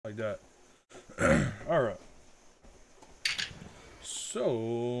Like that. Alright.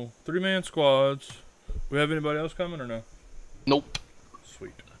 So, 3-man squads. We have anybody else coming or no? Nope.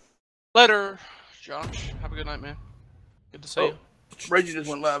 Sweet. Later, Josh. Have a good night, man. Good to see you. Reggie just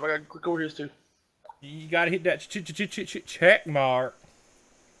went live. I gotta click over his too. You gotta hit that check mark.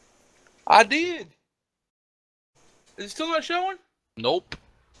 I did. Is it still not showing? Nope.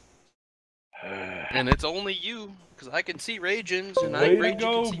 And it's only you, because I can see Ragins, and Way Ragin to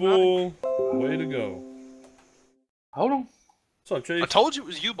go, can see Bull. Way to go. Hold on. What's up, Chase? I told you it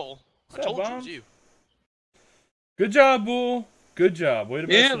was you, Bull. I told you it was you. Good job, Bull. Good job. Way to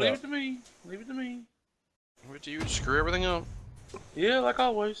mess it up. Yeah, leave it to me. Leave it to me. Leave it to you to screw everything up. Yeah, like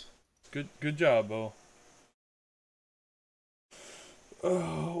always. Good job, Bull.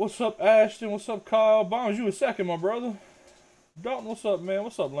 What's up, Ashton? What's up, Kyle? Bombs, you a second, my brother. Dalton, what's up, man?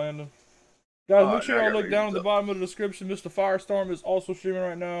 What's up, Landon? Guys, make sure y'all look down at the bottom of the description. Mr. FireStorm is also streaming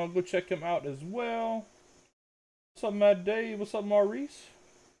right now. Go check him out as well. What's up, Matt Dave? What's up, Maurice?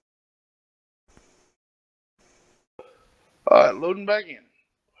 Alright, loading back in.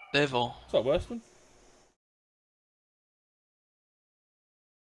 Devil. What's up, Weston?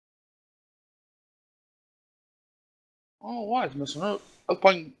 Oh, why is it messing up? I was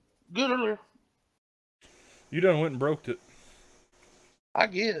playing good earlier. You done went and broke it. I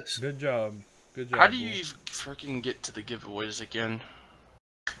guess. Good job. Good job. How do you freaking get to the giveaways again?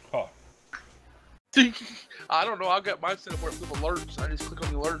 Oh. I don't know. I've got mine set up where it flips alerts. I just click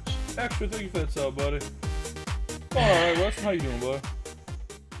on the alerts. Extra, thank you for that sub, buddy. Alright, Weston, how you doing, bud?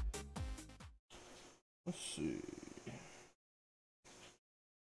 Let's see.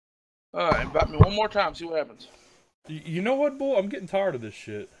 Alright, invite me one more time, see what happens. You know what, Bull? I'm getting tired of this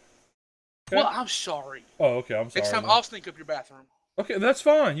shit. Okay? Well, I'm sorry. Oh, okay, I'm sorry. Next time, man. I'll sneak up your bathroom. Okay, that's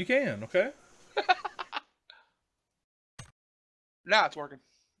fine. You can, okay? Now it's working.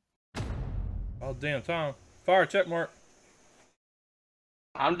 Oh, damn time. Fire check mark.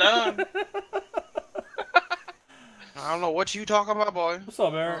 I'm done. I don't know what you talking about, boy. What's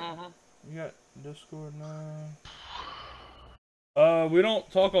up, Eric? You got Discord now? We don't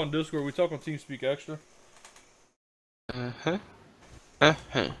talk on Discord. We talk on TeamSpeak Extra.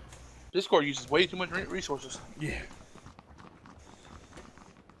 Discord uses way too much resources. Yeah.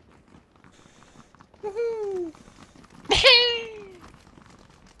 Woohoo!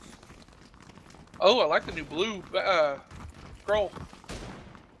 Oh, I like the new blue scroll.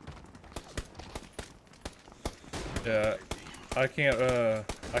 Yeah, I can't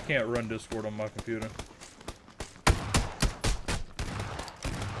run Discord on my computer.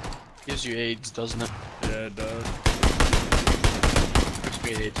 Gives you AIDS, doesn't it? Yeah, it does. Gives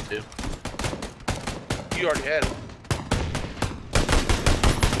me AIDS too. You already had it.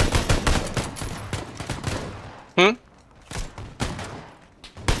 Hmm?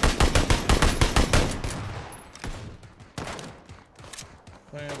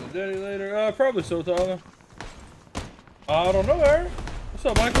 Playing with Daddy later? Probably so, Tyler. I don't know, Aaron. What's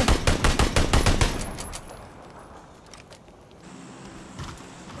up, Michael?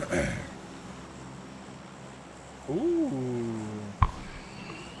 Ooh.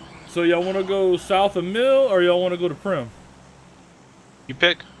 So y'all want to go south of Mill, or y'all want to go to Prim? You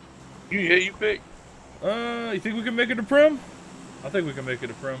pick. You pick. You think we can make it to Prim? I think we can make it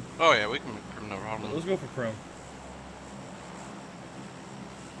to Prim. Oh yeah, we can make Prim, no problem. Let's go for Prim.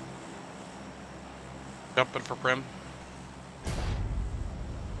 Jumping for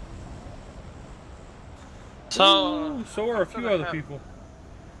So, so are a few other people.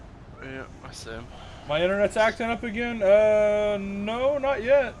 Yeah, I see him. My internet's acting up again? No, not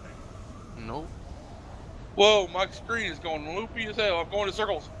yet. Nope. Whoa, my screen is going loopy as hell. I'm going in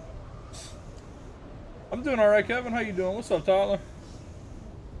circles. I'm doing alright, Kevin. How you doing? What's up, Tyler?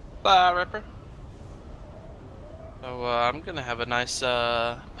 Bye, Ripper. So, I'm gonna have a nice,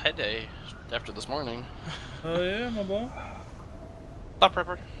 payday after this morning. Oh, yeah, my boy. Stop,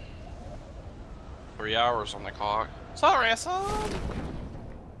 Ripper. 3 hours on the clock. Sorry, Ransom.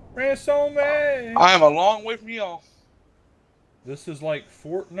 Ransom, man. I am a long way from y'all. This is like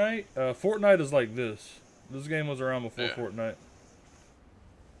Fortnite. Fortnite is like this. This game was around before Fortnite.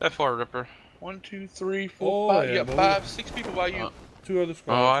 That far, Ripper. 1, 2, 3, 4, 5. You got 5, 6 people by you. 2 other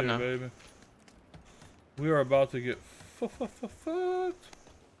squads here, baby. We are about to get fucked.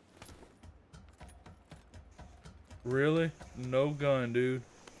 Really? No gun, dude.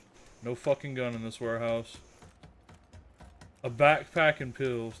 No fucking gun in this warehouse. A backpack and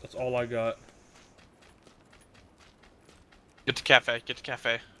pills. That's all I got. Get to cafe. Get to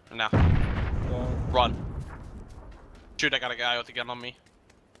cafe. Now. Run. Shoot, I got a guy with a gun on me.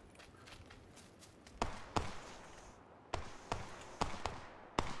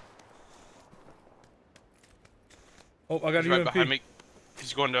 Oh, I got He's a right UMP. behind me.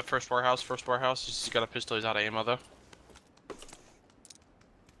 He's going to first warehouse. First warehouse. He's got a pistol. He's out of ammo though.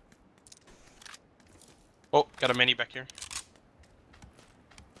 Oh, got a mini back here.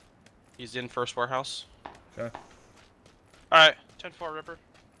 He's in first warehouse. Okay. Alright, 10-4 Ripper.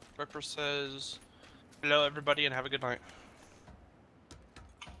 Ripper says, hello everybody and have a good night.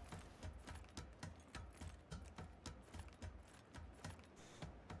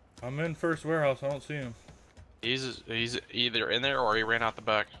 I'm in first warehouse. I don't see him. He's either in there or he ran out the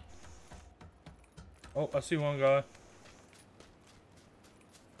back. Oh, I see one guy.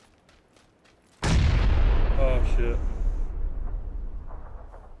 Oh shit.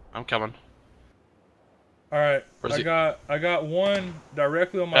 I'm coming. All right, Where's he? I got one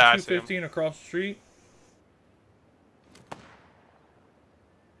directly on my 215 across the street.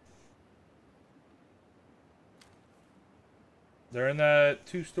 They're in that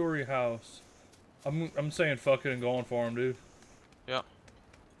 2-story house. I'm saying fuck it and going for them, dude. Yep.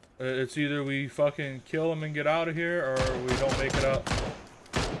 It's either we fucking kill them and get out of here, or we don't make it out.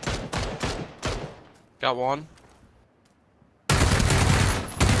 Got one.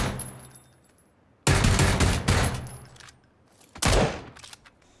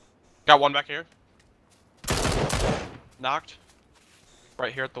 Got one back here. Knocked.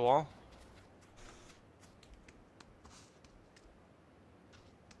 Right here at the wall.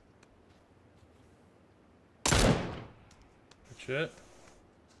 Good shit.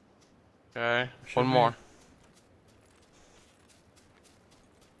 Okay. One more.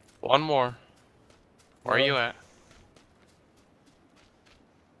 One more. Where are you at?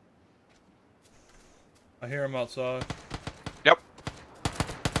 I hear him outside. Yep.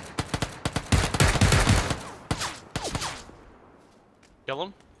 Kill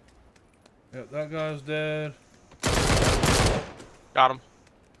him. Yep, that guy's dead. Got him.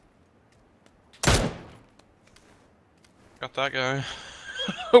 Got that guy.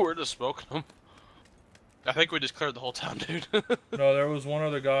 We're just smoking him. I think we just cleared the whole town, dude. No, there was one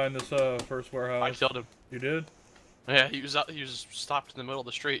other guy in this first warehouse. I killed him. You did? Yeah, he was out. He was stopped in the middle of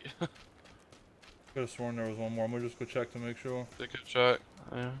the street. Could have sworn there was one more. I'm gonna just go check to make sure. Good shot.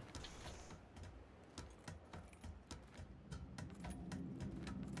 Yeah.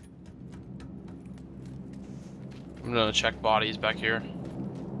 I'm gonna check bodies back here.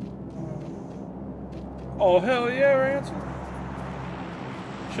 Oh hell yeah, Ransom!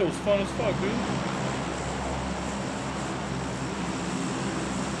 Shit was fun as fuck, dude.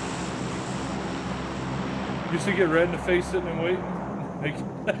 Used to get red in the face sitting and waiting. Like,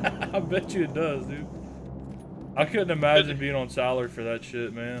 I bet you it does, dude. I couldn't imagine being on salary for that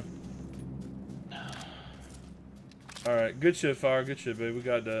shit, man. Alright, good shit, Fire. Good shit, babe. We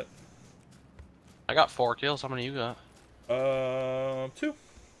got that. I got 4 kills. How many you got? 2.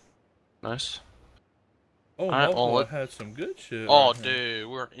 Nice. Oh, right, Multiple well, had some good shit. Oh, right here. dude,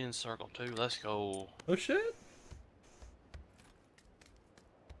 we're in circle 2. Let's go. Oh, shit?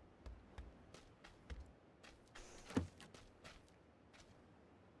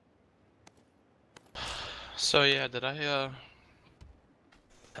 So yeah, did I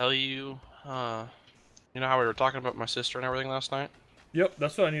tell you you know how we were talking about my sister and everything last night? Yep,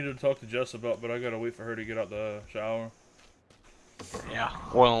 that's what I needed to talk to Jess about, but I gotta wait for her to get out the shower. Yeah.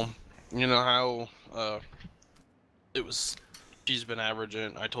 Well, you know how she's been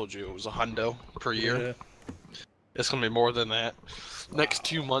averaging, I told you it was $100 per year. Yeah. It's gonna be more than that. Next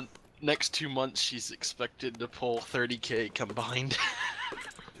 2 months she's expected to pull 30K combined.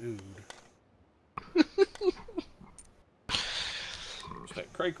 Dude.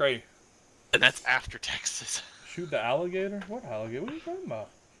 Cray cray. And that's after taxes. Shoot the alligator? What alligator? What are you talking about?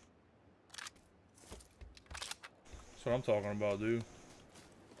 That's what I'm talking about, dude.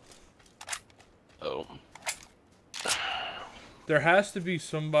 Oh. There has to be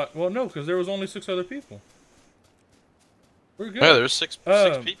somebody. Well, no, because there was only 6 other people. We're good. Yeah, there's six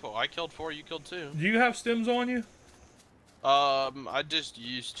people. I killed 4, you killed 2. Do you have stims on you? I just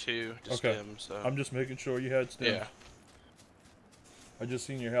used 2 to stim, so. I'm just making sure you had stims. Yeah. I just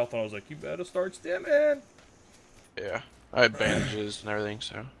seen your health and I was like, you better start stimming. Yeah. I had bandages and everything,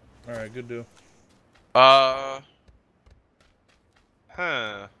 so. Alright, good deal. Huh.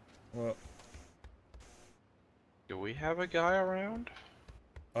 What? Do we have a guy around?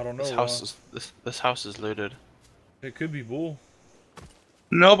 I don't know. This house is looted. It could be Bull.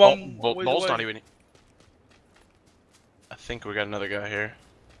 No, but Bull's not even. I think we got another guy here.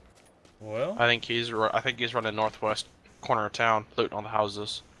 Well, I think he's running northwest corner of town, looting all the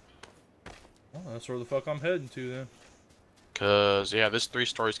houses. well, that's where the fuck I'm heading to then. Cause yeah, this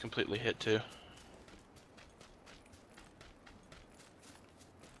 3-story's completely hit too.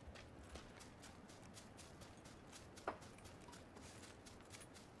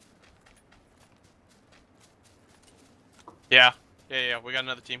 Yeah. Yeah. We got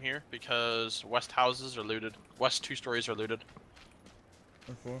another team here because west houses are looted. West 2 stories are looted.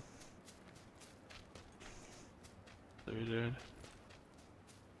 Therefore. Looted.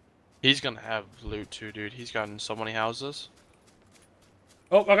 He's gonna have loot too, dude. He's gotten so many houses.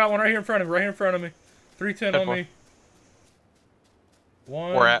 Oh, I got one right here in front of me. Right here in front of me. 310 on me.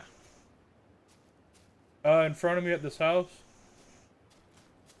 One. Where at? In front of me at this house.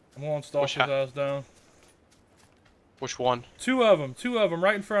 I'm gonna stalk his ass down. Which one? Two of them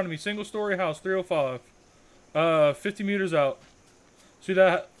right in front of me. Single story house, 305. 50 meters out. See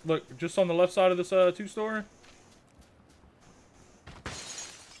that? Look, just on the left side of this 2-story.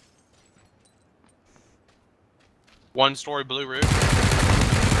 One-story blue roof.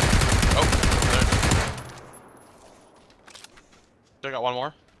 Oh, there. Still got one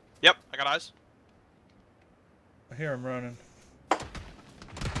more. Yep, I got eyes. I hear him running.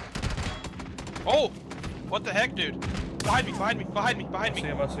 Oh! What the heck, dude? Behind me! I see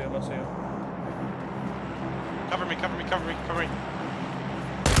him. Cover me.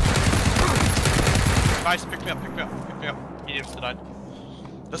 Nice, pick me up. He just died.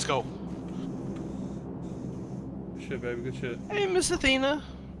 Let's go. Shit, baby, good shit. Hey, Miss Athena.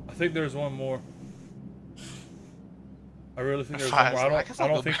 I think there's one more. I really think there's one more. I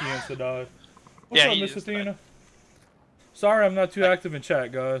don't think he insta-died. What's up, Miss Athena? Sorry I'm not too active in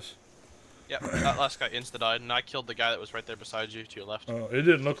chat, guys. Yep, that last guy insta-died, and I killed the guy that was right there beside you, to your left. Oh, it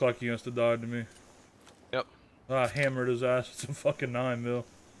didn't look like he insta-died to me. Yep. I hammered his ass with some fucking 9mm.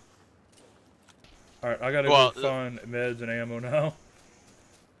 Alright, I gotta go find meds and ammo now.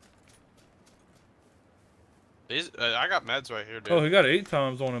 I got meds right here, dude. Oh, he got 8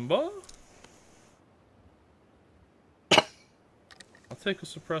 times on him, bud. I'll take a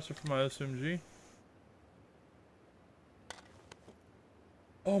suppressor for my SMG.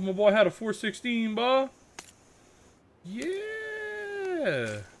 Oh, my boy had a 416, bud. Yeah.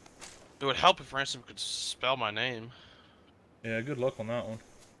 It would help if Ransom could spell my name. Yeah, good luck on that one.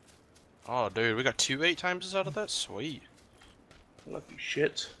 Oh, dude, we got 2 8 times out of that? Sweet. Lucky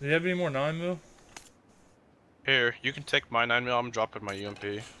shit. Do you have any more 9mm? Here, you can take my 9mm, I'm dropping my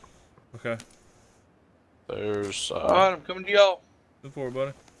UMP. Okay. There's, Alright, I'm coming to y'all. Look forward,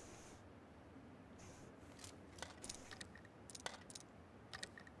 buddy.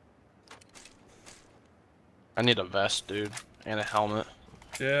 I need a vest, dude, and a helmet.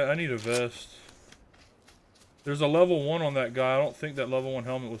 Yeah, I need a vest. There's a level 1 on that guy. I don't think that level 1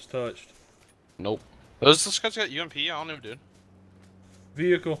 helmet was touched. Nope. This guy's got UMP? I don't know, dude.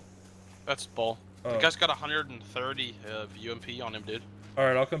 Vehicle. That's bull. The guy's got 130 of UMP on him, dude.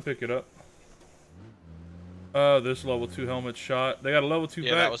 Alright, I'll come pick it up. This level 2 helmet shot. They got a level 2 backpack.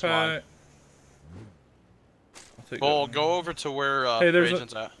 That was mine. Well, go over to where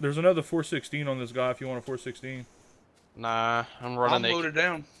Ragin's at. There's another 416 on this guy if you want a 416. Nah, I'm running naked. I'll load it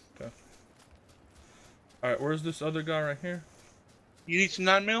down. Okay. Alright, where's this other guy right here? You need some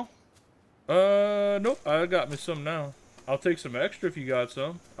 9mm? Nope. I got me some now. I'll take some extra if you got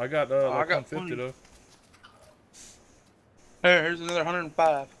some. I got, like 150 though. Here's another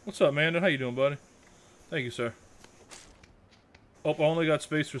 105. What's up, man? How you doing, buddy? Thank you, sir. Oh, I only got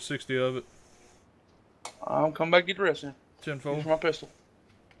space for 60 of it. I'll come back and get the rest then. 10-4. Here's my pistol.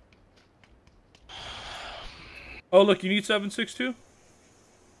 Oh, look, you need 7.62?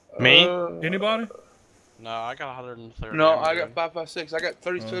 Me? Anybody? No, I got 130. No, I got 5.56. I got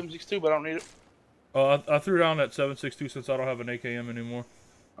 37.62, but I don't need it. Oh, I threw down that 7.62 since I don't have an AKM anymore.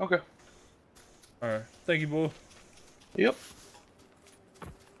 Okay. Alright. Thank you, boy. Yep.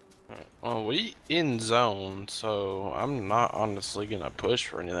 Well, we in zone, so I'm not honestly gonna push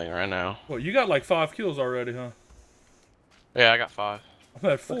for anything right now. Well, you got like 5 kills already, huh? Yeah, I got 5. I'm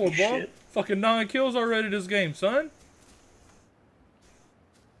at 4, bro. Fucking 9 kills already this game, son.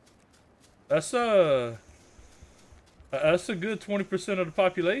 That's a good 20% of the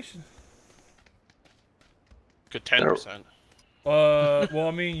population. Good 10%. Well,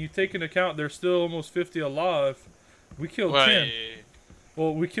 I mean, you take into account there's still almost 50 alive. We killed 10.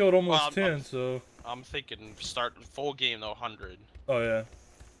 Well, we killed almost 10, so... I'm thinking starting full game, though, 100. Oh, yeah.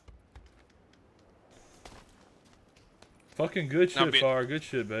 Fucking good shit, Fire. Good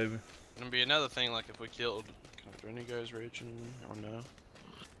shit, baby. Gonna be another thing, like, if we killed... Are any guys raging or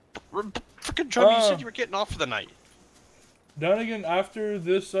no? Freaking Drum, you said you were getting off for the night. Then again, after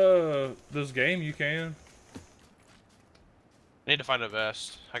this, this game, you can. I need to find a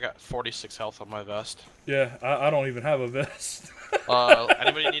vest. I got 46 health on my vest. Yeah, I don't even have a vest.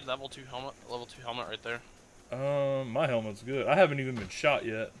 Anybody need level 2 helmet? Level 2 helmet right there. My helmet's good. I haven't even been shot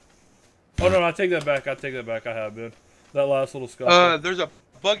yet. Oh no, I take that back. I have been. That last little scuffle. There's a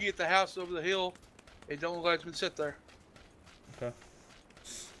buggy at the house over the hill. It don't look like it's been sit there. Okay.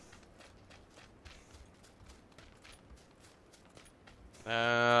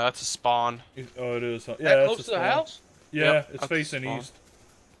 That's a spawn. Oh, it is. Huh? Yeah, That that's close a to the spawn. house? Yeah, Yep, it's that's facing spawn. east.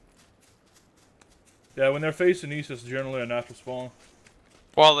 Yeah, when they're facing east, it's generally a natural spawn.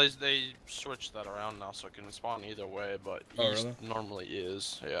 Well, they switched that around now, so it can spawn either way, but Oh, east really? normally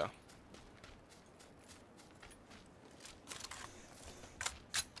is. Yeah.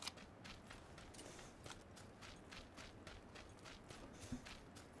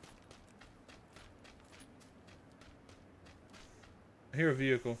 I hear a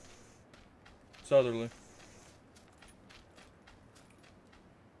vehicle. Southerly.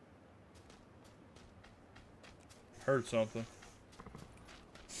 Heard something.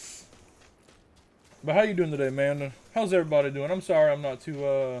 But how you doing today, Amanda? How's everybody doing? I'm sorry I'm not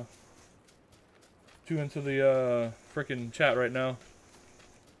too into the freaking chat right now.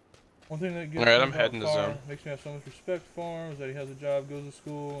 One thing that gets me Alright, I'm about heading to Fire, zone. makes me have so much respect for him, is that he has a job, goes to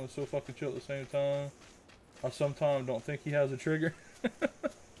school, and is so fucking chill at the same time. I sometimes don't think he has a trigger.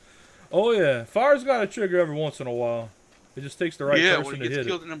 Oh yeah, Fire's got a trigger every once in a while. It just takes the right Yeah, person when to he gets hit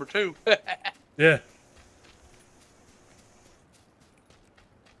killed it. at number 2. Yeah.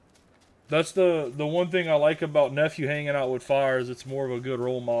 That's the one thing I like about Nephew hanging out with Fire is it's more of a good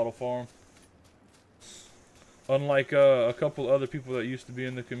role model for him. Unlike a couple other people that used to be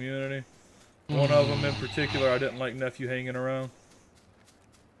in the community. One of them in particular, I didn't like Nephew hanging around.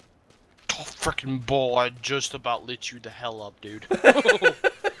 Oh, freaking bull! I just about lit you the hell up, dude.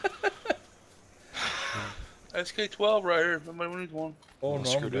 SK12 right here. Somebody needs one. Oh no, I'm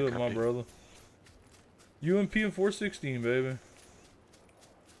Screw that good, my copy. brother. UMP and 416, baby.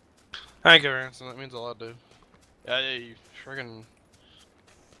 Thank you, Ransom. That means a lot, dude. Yeah, you freaking.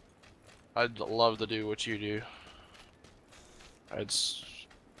 I'd love to do what you do. It's.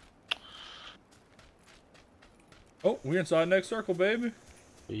 Oh, we're inside next circle, baby.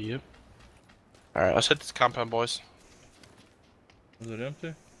 Yep. Alright, let's hit this compound, boys. Is it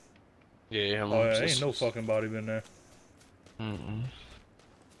empty? Yeah, Oh yeah, ain't no fucking body been there. Mm-mm.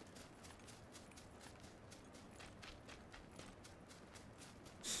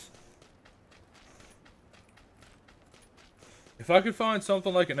 If I could find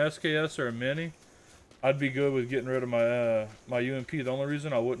something like an SKS or a Mini, I'd be good with getting rid of my my UMP. The only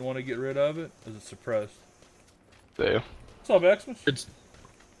reason I wouldn't want to get rid of it is it's suppressed. Yeah. What's up, Xmas? It's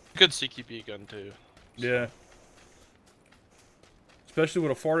good CQB gun too. So. Yeah. Especially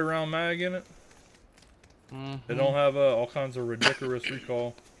with a 40 round mag in it. They don't have all kinds of ridiculous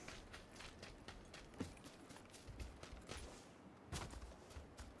recoil.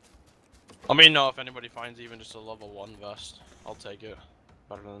 Let me know if anybody finds even just a level 1 vest. I'll take it.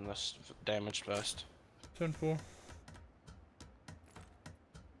 Better than this damaged vest. 10-4.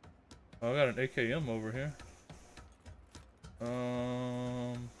 Oh, I got an AKM over here.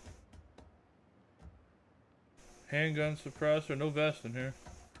 Handgun suppressor, no vest in here.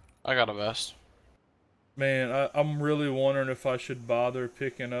 I got a vest. Man, I'm really wondering if I should bother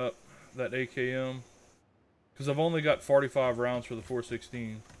picking up that AKM. Because I've only got 45 rounds for the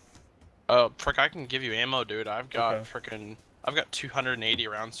 416. Frick, I can give you ammo, dude. I've got Okay. I've got 280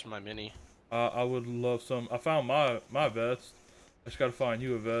 rounds for my mini. I would love some. I found my vest. I just gotta find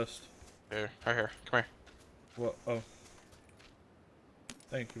you a vest. Here, right here. Come here. What? Oh.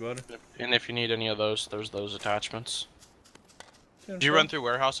 Thank you, buddy. And if you need any of those, there's those attachments. 10-4. Did you run through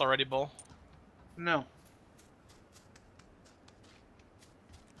warehouse already, Bull? No.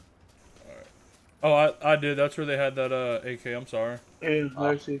 Oh, I did. That's where they had that AK. I'm sorry. Yeah,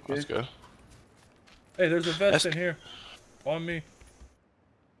 That's good. Hey, there's a vest in here. On me.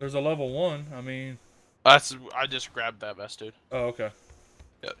 There's a level 1. I mean. I just grabbed that vest, dude. Oh, okay.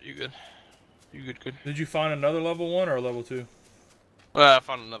 Yeah, you good. You good. Did you find another level 1 or a level 2? I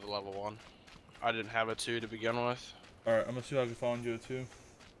found another level 1. I didn't have a 2 to begin with. Alright, I'm gonna see if I can find you a 2.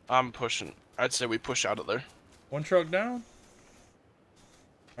 I'm pushing. I'd say we push out of there. One truck down?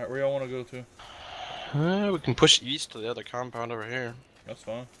 Alright, where y'all want to go to? We can push east to the other compound over here. That's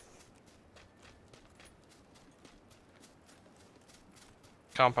fine.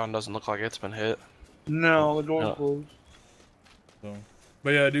 Compound doesn't look like it's been hit. No, the door's No. closed. So,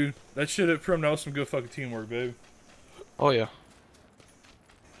 but yeah, dude, that shit at Prim, that was some good fucking teamwork, baby. Oh yeah.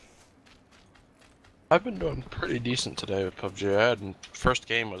 I've been doing pretty decent today with PUBG. First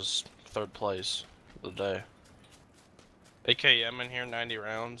game was 3rd place of the day. AKM in here, 90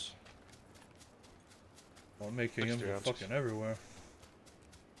 rounds. Well, I'm making him 60 rounds. fucking everywhere.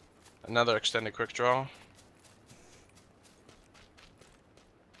 Another extended quick draw.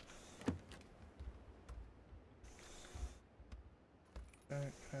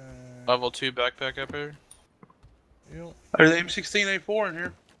 Backpack. Level 2 backpack up here. Yep. There's M16 A4 in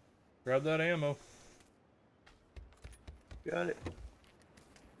here. Grab that ammo. Got it.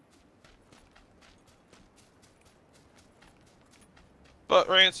 But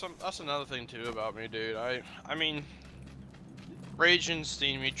Ransom, that's another thing too about me, dude. I mean, Ragin,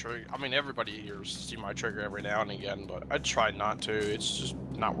 see me trigger. I mean, everybody here see my trigger every now and again, but I try not to. It's just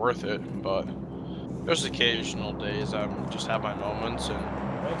not worth it. But there's occasional days I'm just have my moments, and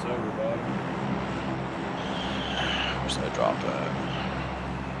That's everybody. where's that drop at?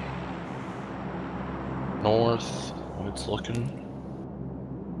 North. Oh, it's looking.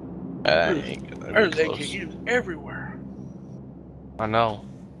 There's Close. AKUs everywhere. I know.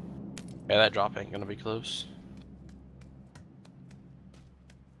 Yeah, that drop ain't gonna be close.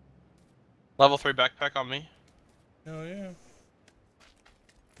 Level 3 backpack on me. Hell yeah.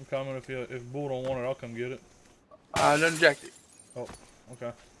 I'm coming if Bull don't want it, I'll come get it. I done jacked it. Oh,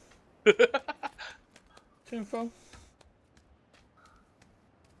 okay. Tinfo.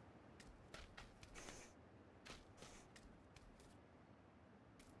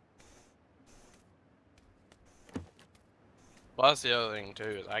 Well, that's the other thing too,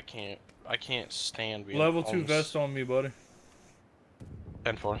 is I can't stand being Level 2 almost vest on me, buddy.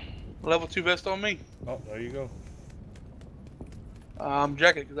 10-4. Level 2 vest on me. Oh, there you go. I'm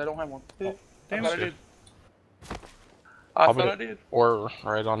jacking it because I don't have one. Oh, damn I thought it. I did. I Probably- thought I did. Or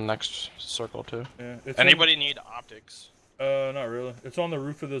right on next circle too. Yeah, it's Anybody need optics? not really. It's on the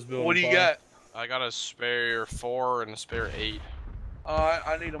roof of this building. What do you Fire. got? I got a spare 4 and a spare 8.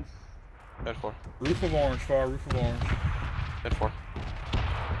 I need them. 10-4. Roof of orange, Fire. Roof of orange. 10-4.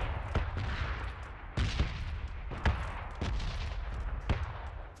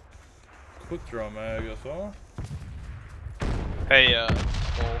 Quick draw mag, I saw. Hey,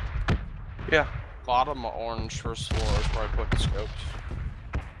 Bull. Yeah. Bottom of orange, first floor is where I put the scopes.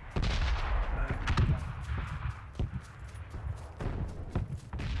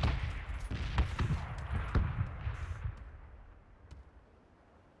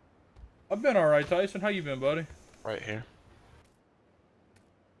 I've been alright, Tyson. How you been, buddy? Right here.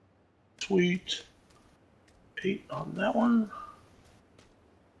 Sweet. 8 on that one.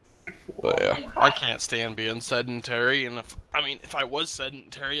 But yeah, I can't stand being sedentary, and if I was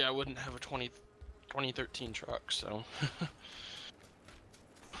sedentary, I wouldn't have a 2013 truck, so.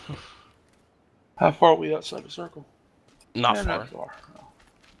 How far are we outside the circle? Not Yeah, far. Not far. No.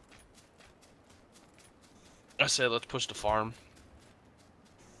 I say let's push the farm.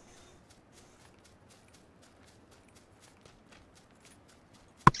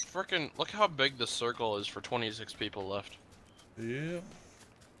 Frickin', look how big the circle is for 26 people left. Yeah.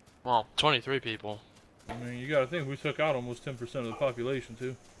 Well, 23 people. I mean, you gotta think we took out almost 10% of the population,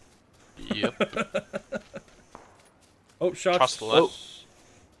 too. Yep. Oh, shots. Trust the left.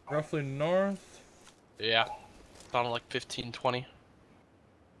 Roughly north. Yeah. Down to like 15, 20.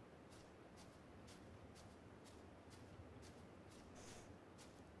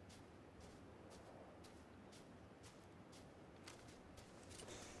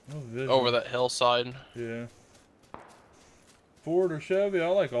 No vision. Over that hillside. Yeah. Ford or Chevy, I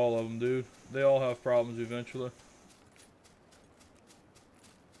like all of them, dude. They all have problems eventually.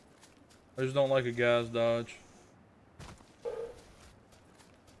 I just don't like a gas Dodge.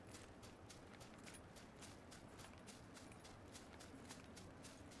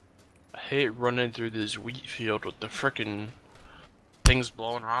 I hate running through this wheat field with the frickin' things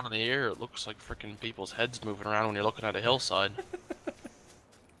blowing around in the air. It looks like frickin' people's heads moving around when you're looking at a hillside.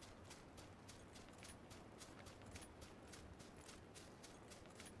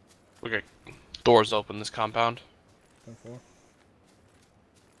 We got doors open this compound. 10-4.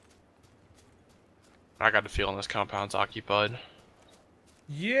 I got a feeling this compound's occupied.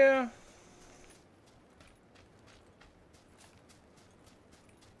 Yeah.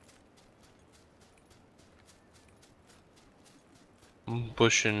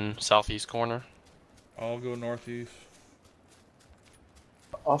 Bush in southeast corner. I'll go northeast.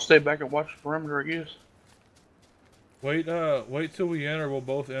 I'll stay back and watch the perimeter, I guess. Wait till we enter. We'll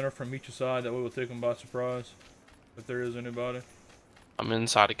both enter from each side. That way we'll take them by surprise. If there is anybody. I'm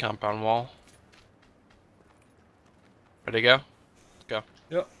inside a compound wall. Ready to go? Let's go.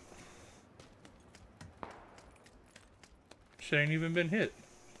 Yep. Shit ain't even been hit.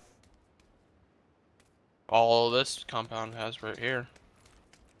 All of this compound has right here.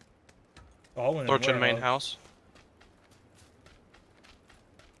 Oh, I went in Torch in main warehouse. house.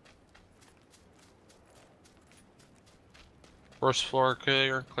 First floor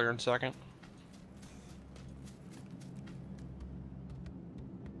clear in second.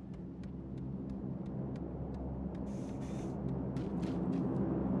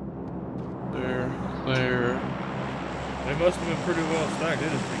 There, clear. must have been pretty well stacked. It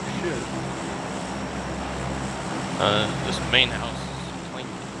didn't take shit. This main house is clean.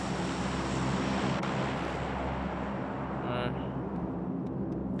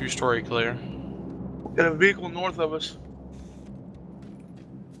 Two-story clear. Got a vehicle north of us.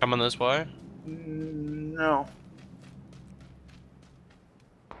 Coming this way? No.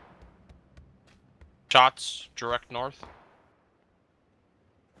 Shots direct north.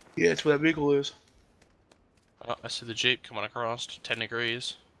 Yeah, that's where that vehicle is. Oh, I see the Jeep coming across. 10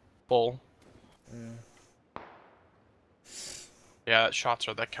 degrees. Full. Yeah. Yeah, shots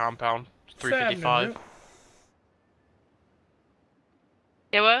are that compound. 355.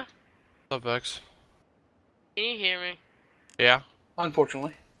 Yeah, what? What's up, Vex? Can you hear me? Yeah.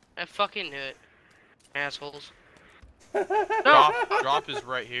 Unfortunately. I fucking knew it. Assholes. Drop is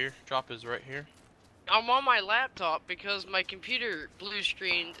right here. Drop is right here. I'm on my laptop because my computer blue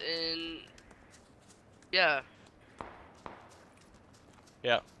screened and... Yeah.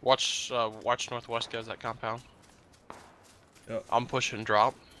 Yeah. Watch northwest, guys, that compound. Yep. I'm pushing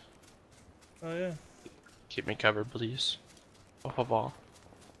drop. Oh, yeah. Keep me covered, please. Off a ball.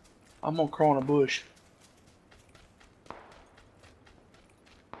 I'm gonna crawl in a bush.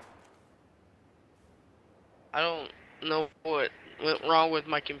 I don't know what went wrong with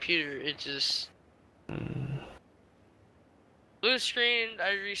my computer. It just... Blue screened,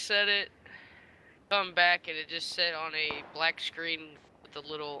 I reset it. Come back and it just said on a black screen with a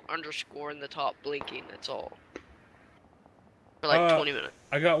little underscore in the top blinking. That's all. For like 20 minutes.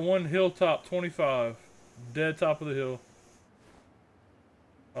 I got one hilltop 25. Dead top of the hill.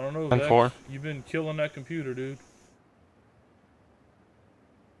 I don't know, Vex. 10-4. You've been killing that computer, dude.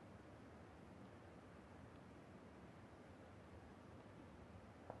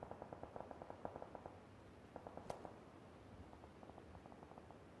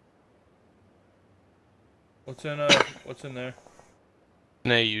 What's in there?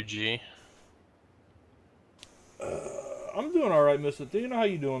 An AUG. I'm doing alright, Miss Athena. How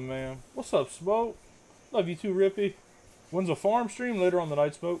you doing, man? What's up, Smoke? Love you too, Rippy. When's a farm stream? Later on the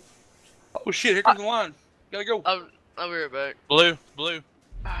night, Smoke. Oh shit, here comes the line. Gotta go. I'll be right back. Blue.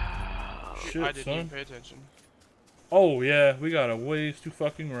 Shit, I didn't son. even pay attention. Oh, yeah. We got a ways to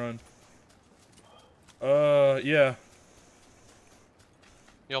fucking run. Yeah.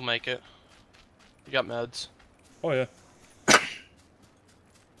 You'll make it. You got meds. Oh, yeah.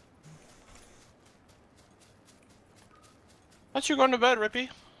 Thought you were going to bed, Rippy.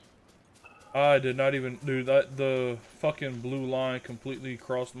 I did not even... Dude, the fucking blue line completely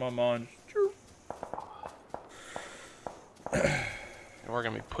crossed my mind. We're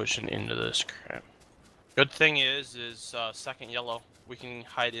gonna be pushing into this crap. Good thing is second yellow. We can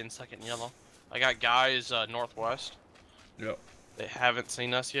hide in second yellow. I got guys northwest. Yep. They haven't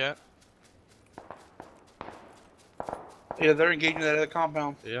seen us yet. Yeah, they're engaging that other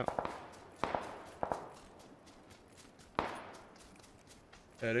compound. Yeah.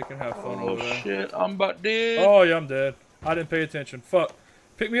 Yeah, they can have fun Oh over there. shit, I'm about dead. Oh, yeah, I'm dead. I didn't pay attention. Fuck.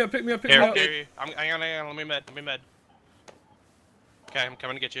 Pick me up, pick me up, pick me up. Here. Hang on, let me med. Okay, I'm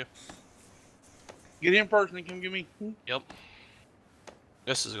coming to get you. Get in first and then come get me. Yep.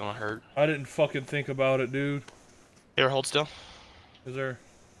 This is gonna hurt. I didn't fucking think about it, dude. Here, hold still. Is there...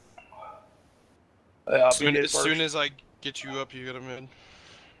 As soon as I get you up, you get a mid.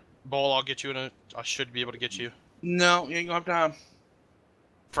 Ball, I'll get you in a... I should be able to get you. No, you ain't gonna have time.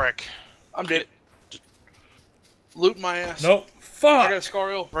 Frick. I'm dead. Loot my ass. Nope. Fuck! I got a Scar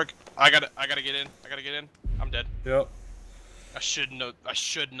Hill. Frick. I gotta get in. I'm dead. Yep. I shouldn't have. I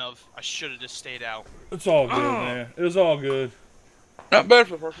should have just stayed out. It's all good, man. It was all good. Not bad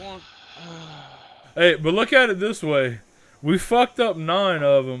for the first one. Hey, but look at it this way. We fucked up 9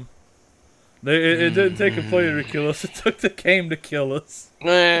 of them. It didn't take a player to kill us. It took the game to kill us.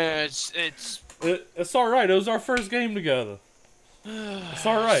 It's all right. It was our first game together. It's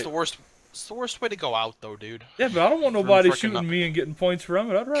all right. It's the worst way to go out, though, dude. Yeah, but I don't want nobody shooting me and getting points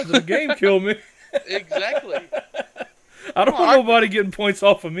from it. I'd rather the game kill me. Exactly. I don't want nobody getting points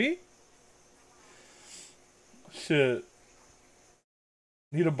off of me. Shit.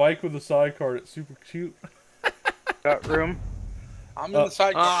 Need a bike with a sidecar. It's super cute. Got room. I'm in the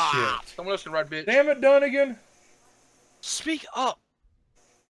sidecar. Shit. Someone else can ride, bitch. Damn it, Dunnigan. Speak up.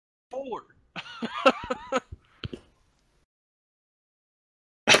 Forward.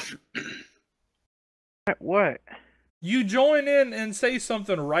 What? You join in and say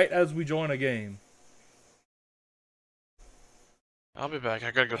something right as we join a game. I'll be back.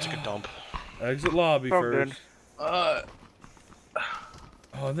 I gotta go take a dump. Exit lobby first. Good. Oh,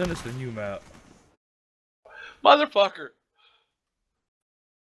 and then it's the new map. Motherfucker.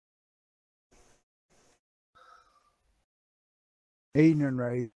 Evening,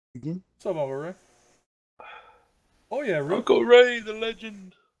 Ragin. What's up, Uncle Ray? Oh yeah, Ruppert. Uncle Ray, the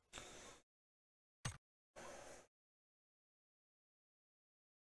legend.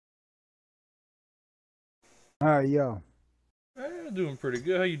 How are y'all? Doing pretty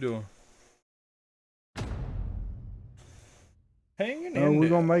good. How you doing? Hanging in there. We're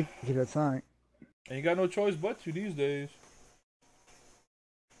gonna make it, I think. Ain't got no choice but to these days.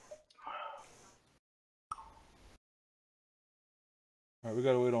 Alright, we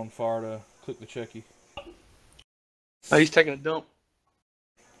gotta wait on Fire to click the checky. Oh, he's taking a dump.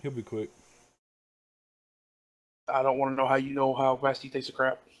 He'll be quick. I don't want to know how you know how fast he takes a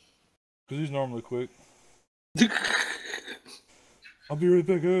crap. Because he's normally quick. I'll be right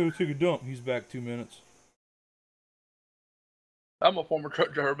back. I gotta take a dump. He's back 2 minutes. I'm a former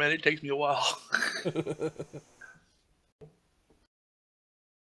truck driver, man. It takes me a while.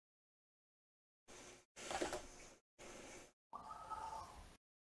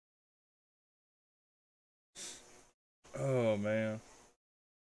 Oh man,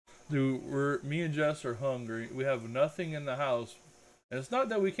 dude, me and Jess are hungry. We have nothing in the house, and it's not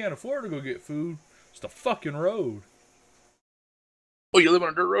that we can't afford to go get food. It's the fucking road. Oh, you live on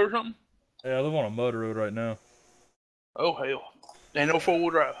a dirt road or something? Yeah, I live on a mud road right now. Oh hell, ain't no 4-wheel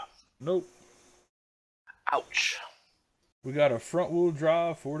drive. Nope. Ouch. We got a front wheel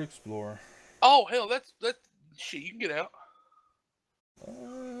drive Ford Explorer. Oh hell, that's shit. You can get out.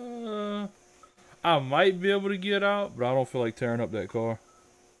 I might be able to get out, but I don't feel like tearing up that car.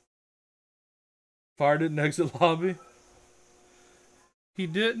 Fire didn't exit lobby. He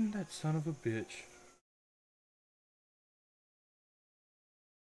didn't? That son of a bitch.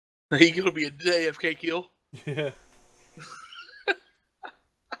 He gonna be a AFK kill. Yeah.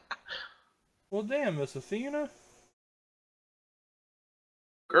 Well, damn, Miss Athena.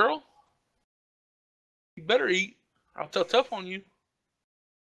 Girl, you better eat. I'll tell tough on you.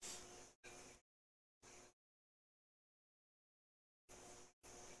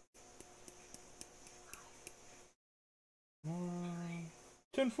 Uh,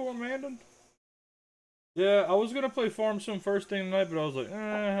 10-4 Mandan? Yeah, I was gonna play Farm Sim first thing tonight, but I was like,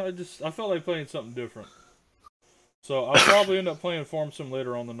 I felt like playing something different. So I'll probably end up playing Farm Sim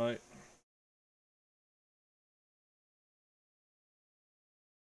later on the night.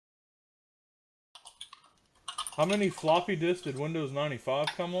 How many floppy disks did Windows 95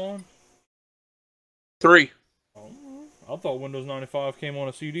 come on? 3. Oh, I thought Windows 95 came on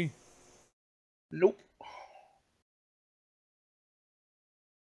a CD. Nope.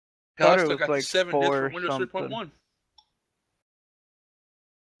 Thought I it still was got like the 7 discs for Windows 3.1.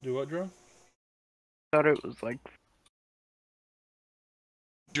 Do what, Drew? Thought it was like.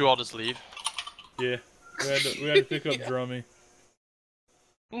 Did you all just leave? Yeah. We had to pick up Drummy.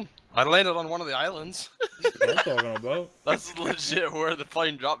 I landed on one of the islands. That's what I'm talking about. That's legit where the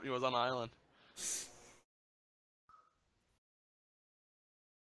plane dropped me, was on an island.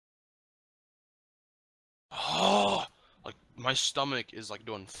 Oh, like my stomach is like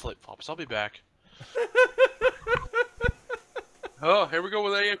doing flip flops. I'll be back. Oh, here we go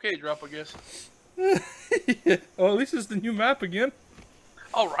with AFK drop, I guess. Yeah. Well, at least it's the new map again.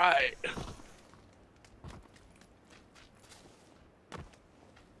 All right.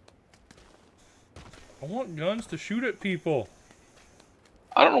 I want guns to shoot at people.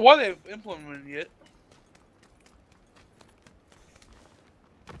 I don't know why they've implemented it yet.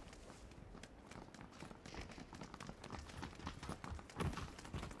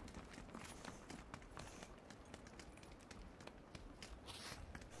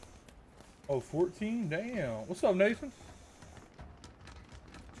 Oh, 14? Damn. What's up, Nathan?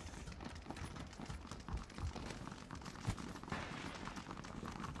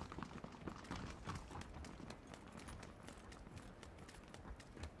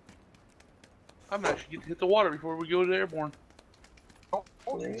 I'm actually getting to hit the water before we go to the airborne.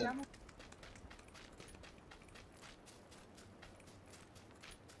 Yeah.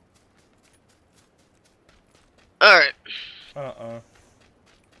 Alright. I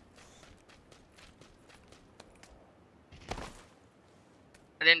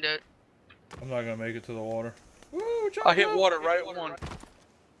didn't do it. I'm not gonna make it to the water. Woo, I hit water right at 1.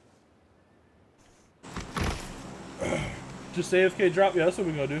 Just AFK drop. Yeah, that's what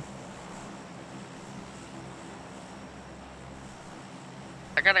we're gonna do.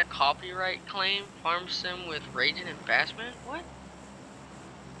 I got a copyright claim, Farm Sim with Ragin and Bassman? What?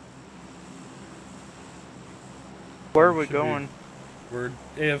 Where are we going? We're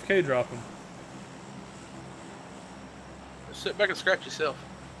AFK dropping. Sit back and scratch yourself.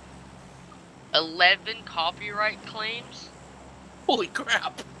 11 copyright claims? Holy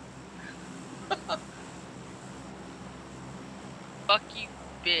crap. Fuck You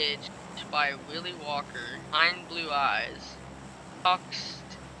Bitch by Willie Walker. Iron Blue Eyes. Talks.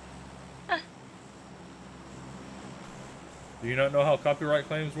 Do you not know how copyright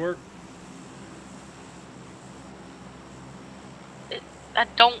claims work? I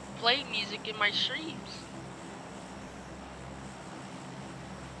don't play music in my streams.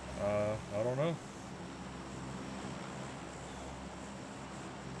 I don't know.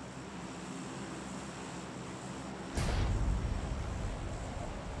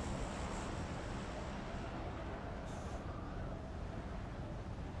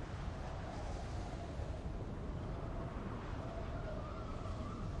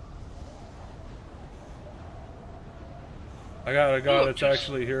 I got a guy that's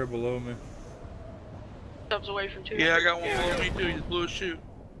actually here below me. Steps away from two. Yeah, I got one below me too. He just blew a shoot.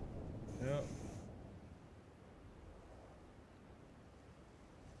 Yeah.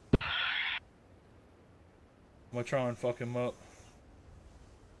 I'm gonna try and fuck him up.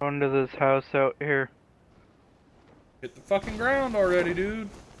 Onto this house out here. Hit the fucking ground already, dude.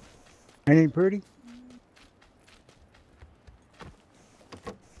 Ain't pretty?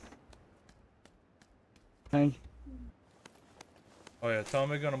 Thank you. Oh yeah,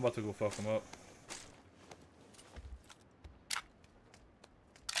 Tommy gun, I'm about to go fuck him up.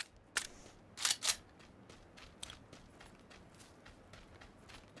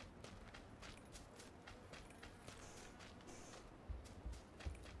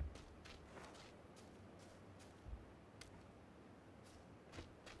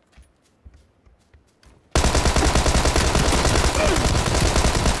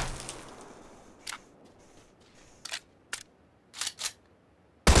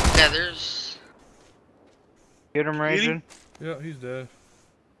 Yeah, there's. Get him, Ragin. Yeah, he's dead.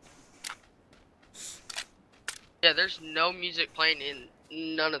 Yeah, there's no music playing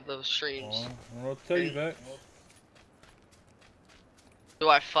in none of those streams. I don't know what to tell you, Beck. Do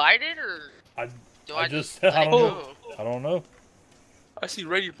I fight it or do I I just let I it don't know. go? I don't know. I see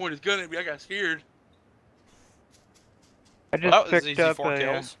Ragin point his gun at me. I got scared. I Well, just that was picked easy, up 4 a.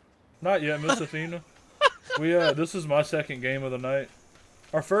 kills. Not yet, Miss Athena. We this is my second game of the night.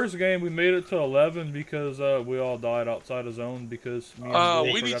 Our first game we made it to 11 because we all died outside of zone because me and Will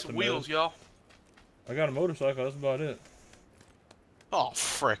We forgot need to some med. wheels, y'all. I got a motorcycle. That's about it. Oh,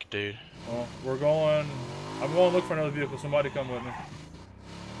 frick, dude. Well, we're going. I'm going to look for another vehicle. Somebody come with me.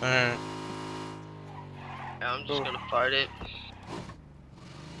 Alright. Yeah, I'm just gonna fight it.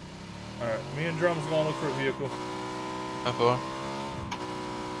 All right, me and Drum's going to look for a vehicle. Okay.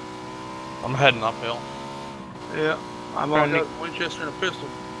 I'm heading uphill. Yeah. I'm Trying on to- a Winchester and a pistol.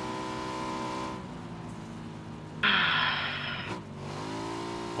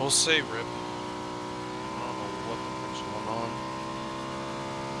 We'll see, Rip. I don't know what the frick's going on.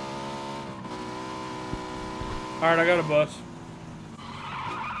 All right, I got a bus.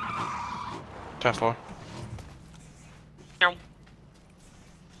 10-4.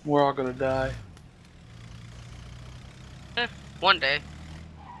 We're all gonna die. One day.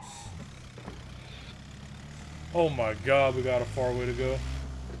 Oh my God, we got a far way to go.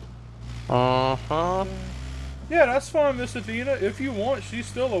 Uh-huh. Yeah, that's fine, Miss Athena. If you want, she's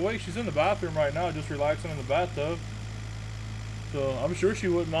still awake. She's in the bathroom right now, just relaxing in the bathtub. So I'm sure she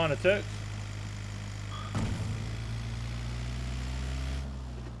wouldn't mind a text.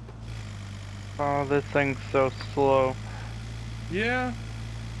 Oh, this thing's so slow. Yeah,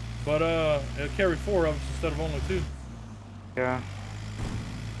 but it'll carry 4 of us instead of only 2. Yeah.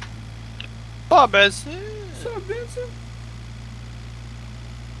 Bob Benson. What's up, Vincent?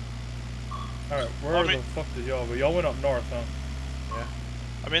 Alright, where the fuck did y'all go? Y'all went up north, huh? Yeah.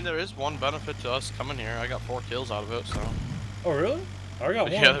 I mean, there is one benefit to us coming here. I got 4 kills out of it, so. Oh, really? I got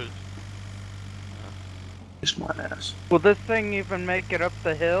 1. Yeah. Kiss my ass. Will this thing even make it up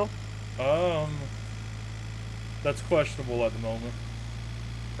the hill? That's questionable at the moment.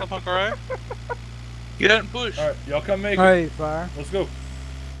 Fuck, alright? Get out and push. Alright, y'all come make it. Hey, Fire. Let's go.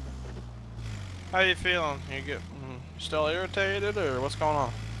 How you feeling? You get still irritated, or what's going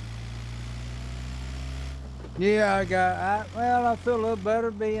on? Yeah, I feel a little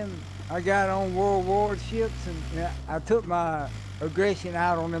better being, I got on World War ships and I took my aggression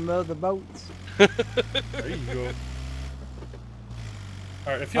out on them other boats. There you go.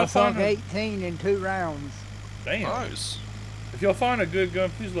 Alright, if I y'all sunk find 18 in 2 rounds. Damn. Nice. If y'all find a good gun,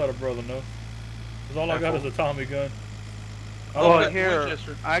 please let a brother know. Cause all I got is a Tommy gun. Oh, got here.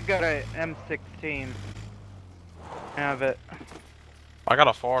 Winchester. I got a M16. Have it. I got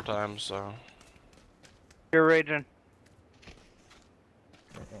a 4 times, so. You're raging.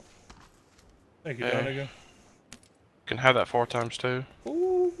 Thank you, Hey. Donegan. Can have that 4 times too.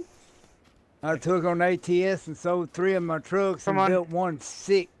 Ooh. I took on ATS and sold 3 of my trucks Come and on. built 1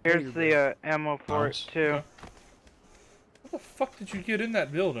 sick. Here's the ammo for Nice. it too. Okay. What the fuck did you get in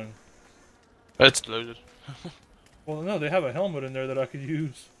that building? It's loaded. Well, no, they have a helmet in there that I could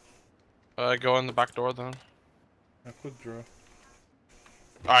use. Go in the back door then. A quick draw.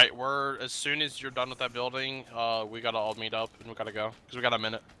 Alright, as soon as you're done with that building, we gotta all meet up and we gotta go. Because we got a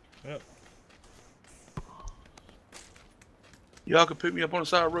minute. Yep. Y'all can pick me up on the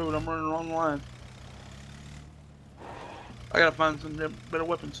side of the road. I'm running the wrong line. I gotta find some better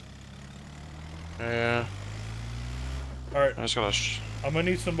weapons. Yeah. Alright, I just gotta I'm gonna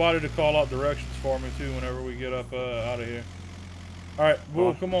need somebody to call out directions for me too whenever we get up out of here. Alright,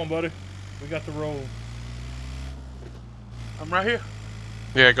 Bull, come on, buddy. We got the roll. I'm right here.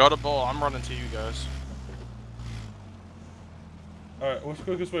 Yeah, go to Bull. I'm running to you guys. Alright, what's the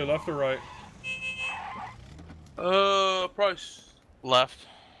quickest way, left or right? Price. Left.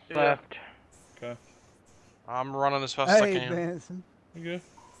 Yeah. Left. Okay. I'm running as fast as I Hey, can. Benson. You good?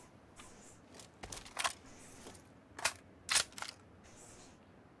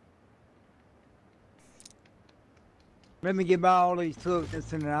 Let me get by all these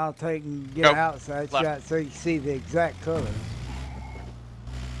trucks and then I'll take and get Go. an outside Left. shot so you can see the exact colors.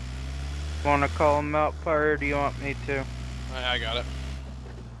 Want to call them out, Fire, or do you want me to? I got it.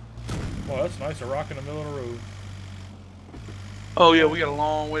 Oh, that's nice. A rock in the middle of the road. Oh yeah, we got a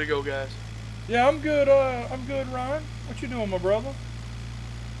long way to go, guys. Yeah, I'm good, Ryan. What you doing, my brother?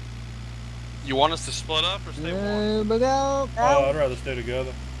 You want us to split up or stay warm? Here we go. Oh, I'd rather stay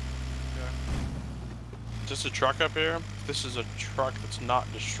together. Just a truck up here. If this is a truck that's not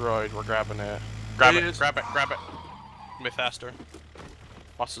destroyed, we're grabbing it. Grab It it, is. grab it, grab it. Be faster.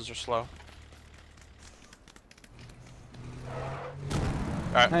 Buses are slow.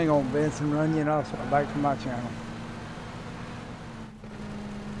 Alright. Hang on, Benson. Run you off back to my channel.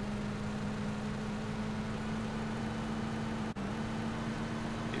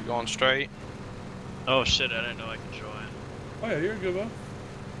 Keep going straight. Oh shit, I didn't know I could join. Oh yeah, you're good, bud.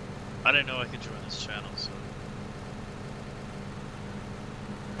 I didn't know I could join this channel, so.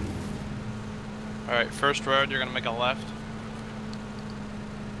 Alright, first road, you're gonna make a left.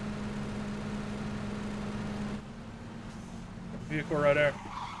 Vehicle right there.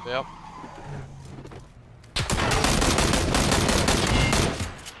 Yep.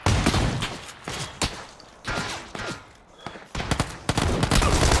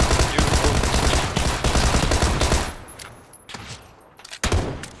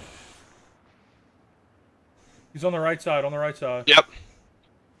 He's on the right side, on the right side. Yep.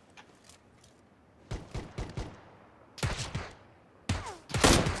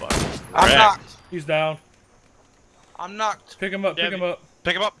 I'm Correct. knocked. He's down. I'm knocked. Pick him up, pick Debbie. him up.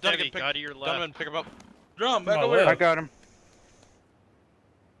 Pick him up, Debbie, Duncan, go to your left. Duncan, pick him up. Drum, back My over left. here. I got him.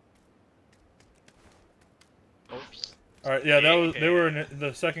 Oops. Alright, yeah, that was, Okay. they were,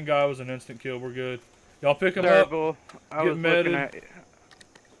 the second guy was an instant kill. We're good. Y'all pick him up. Terrible. I Get was looking meted. at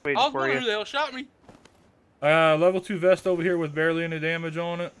waiting I was for wondering who you. the hell shot me. Level 2 vest over here with barely any damage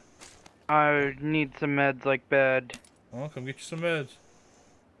on it. I need some meds like bad. Well, come get you some meds.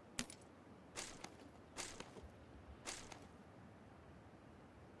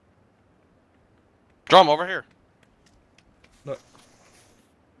 Drum, over here. Look.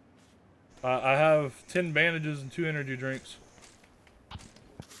 I have 10 bandages and 2 energy drinks.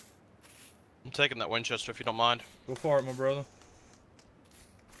 I'm taking that Winchester if you don't mind. Go for it, my brother.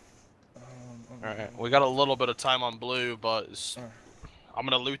 Alright, we got a little bit of time on blue, but Alright. I'm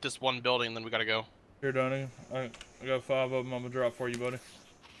gonna loot this one building and then we gotta go. Here, Donnie. I got 5 of them. I'm gonna drop for you, buddy.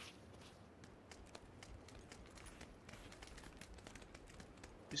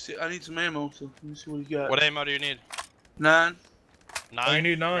 You see, I need some ammo, so let me see what you got. What ammo do you need? 9. 9? Oh, you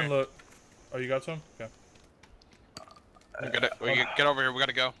need 9, Alright. look. Oh, you got some? Okay. Get over here, we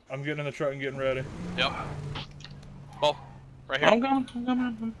gotta go. I'm getting in the truck and getting ready. Yep. Well, right here. I'm going. I'm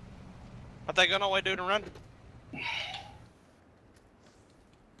coming. I think I know why, dude, and run.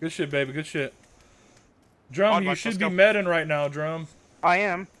 Good shit, baby. Good shit. Drum, Alright, you Mike, should let's be go. medding right now, Drum. I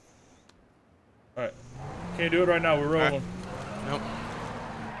am. Alright. Can't do it right now. We're rolling. Nope.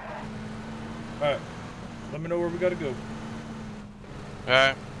 Alright. Let me know where we gotta go.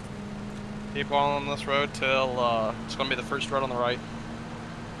 Alright. Keep on this road till, it's gonna be the first road on the right.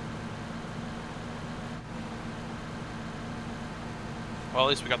 Well, at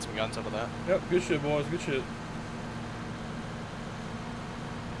least we got some guns out of that. Yep. Good shit, boys. Good shit.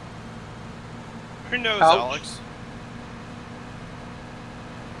 Who knows, Ouch. Alex?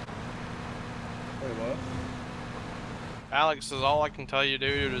 Wait, what? Alex says all I can tell you,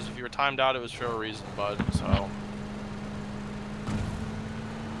 dude, is if you were timed out, it was for a reason, bud, so.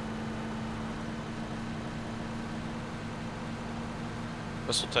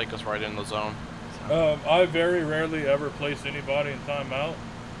 This will take us right in the zone. I very rarely ever place anybody in timeout.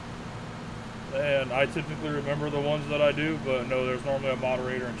 And I typically remember the ones that I do, but no, there's normally a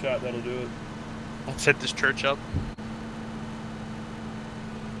moderator in chat that'll do it. Let's hit this church up.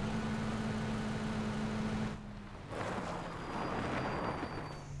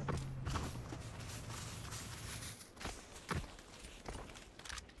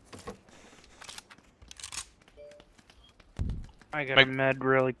 I got a med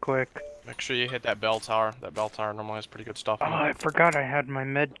really quick. Make sure you hit that bell tower. That bell tower normally has pretty good stuff Oh, in it. I forgot I had my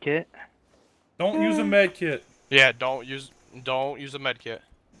med kit. Don't use a med kit. Yeah, don't use a med kit.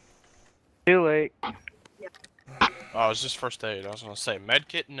 Too late. Oh, it's just first aid. I was gonna say med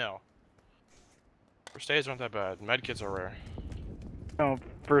kit, no. First aids aren't that bad. Med kits are rare. No,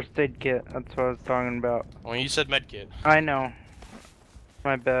 first aid kit. That's what I was talking about. When you said med kit, I know.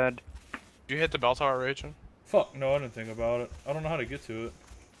 My bad. did you hit the bell tower, Ragin? Fuck, no, I didn't think about it. I don't know how to get to it.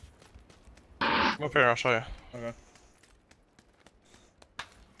 Come up here, I'll show you. Okay.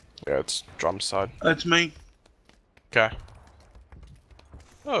 Yeah, it's drum side. That's me. Okay.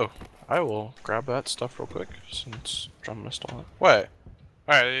 Oh, I will grab that stuff real quick since drum missed on it. Wait.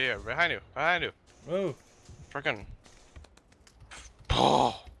 Alright, yeah, behind you. Behind you. Oh. Frickin'.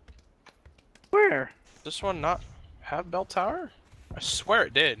 Oh. Where? This one not have bell tower? I swear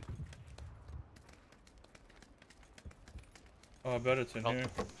it did. Oh, I bet it's in here.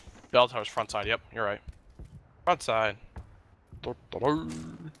 Bell tower's front side, yep, you're right. Front side.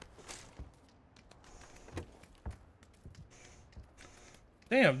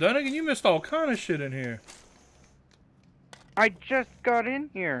 Damn, Dunnigan, you missed all kind of shit in here. I just got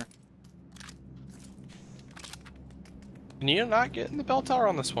in here. Can you not get in the bell tower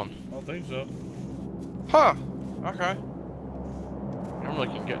on this one? I don't think so. Huh. Okay. Normally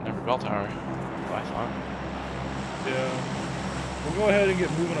you can get in every bell tower. I thought. Yeah. We'll go ahead and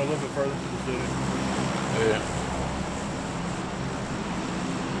get moving a little bit further to the city. Yeah.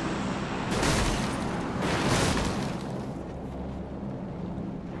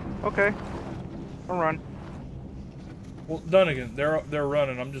 Okay. I'll run. Well, Dunnigan, they're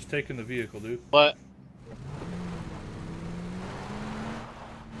running. I'm just taking the vehicle, dude. What?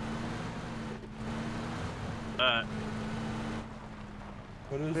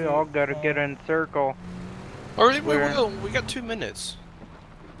 What is We it? all gotta get in circle. Or we Where? will. We got 2 minutes.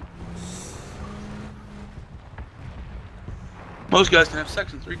 Most guys can have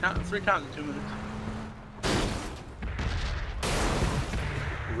sex in three times in 2 minutes.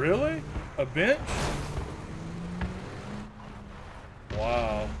 Really? A bench?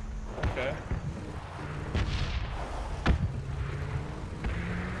 Wow. Okay.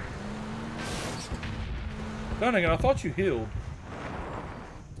 Dunnigan, I thought you healed.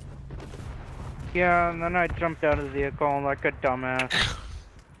 Yeah, and then I jumped out of the vehicle like a dumbass.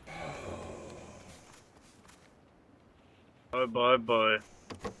 Bye bye bye.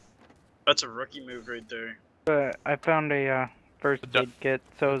 That's a rookie move right there. But I found a first aid kit,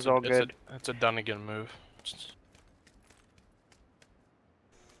 so it's all good. It's a Dunnigan move.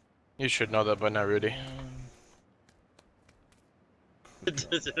 You should know that by now, Rudy.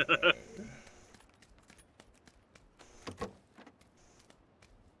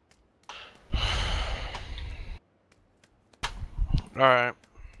 Alright.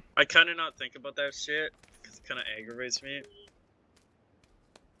 I kind of not think about that shit because it kind of aggravates me.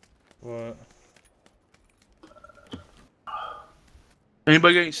 What?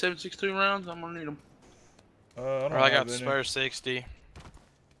 Anybody got any 7.62 rounds? I'm gonna need them. I don't I got have any. spare 60.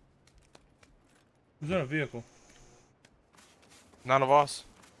 Who's in a vehicle? None of us.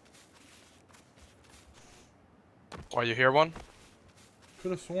 Why, you hear one?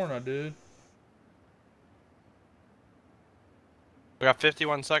 Could have sworn I did. We got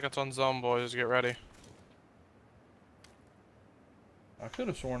 51 seconds on zone, boys. Get ready. I could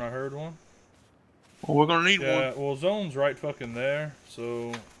have sworn I heard one. Well, we're gonna need one. Yeah, well, zone's right fucking there,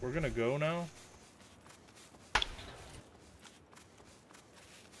 so we're gonna go now.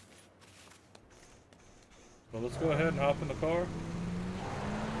 Well, let's go ahead and hop in the car.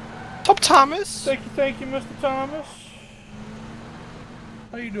 Top Thomas! Thank you, Mr. Thomas.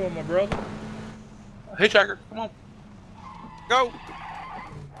 How you doing, my brother? Hitchhiker, come on. Go!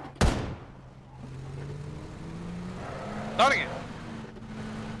 Donegan!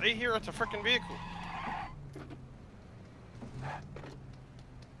 Stay here at the frickin' vehicle.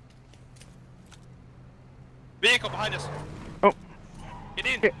 Vehicle behind us! Oh. Get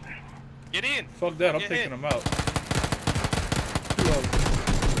in! Get in! Fuck that, I'm Get taking in. them out. Two of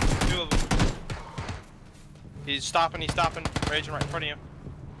them. 2 of them. He's stopping, Raging right in front of you.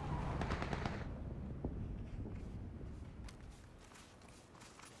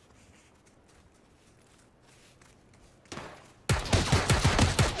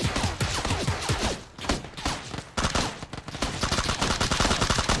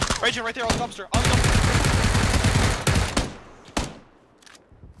 Raging right there on the dumpster. On the dumpster.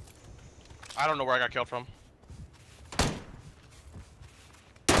 I don't know where I got killed from.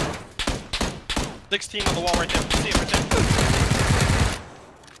 16 on the wall right there. See it right there.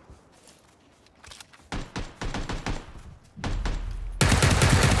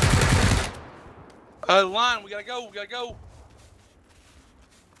 Line, we gotta go, we gotta go.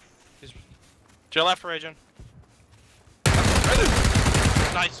 He's to your left, Raging.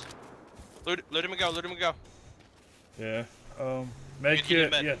 Nice. Loot him and go, loot him and go. Yeah. Med kit,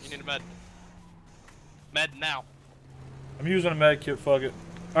 med. yes. You need a med. Med now. I'm using a med kit, fuck it.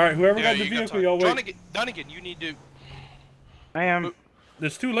 Alright, whoever got the vehicle, y'all wait. Dunnigan, you need to... I am.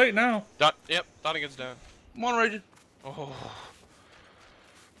 It's too late now. Yep, Dunnigan's down. Come on, Raging. Oh.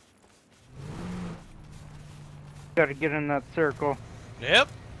 Gotta get in that circle. Yep.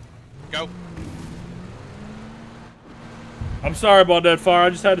 Go. I'm sorry about that fire, I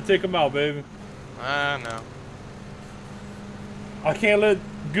just had to take him out, baby. I know. I can't let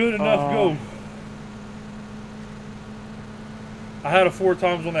good enough go. I had a 4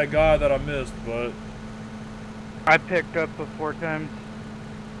 times on that guy that I missed, but... I picked up a 4 times.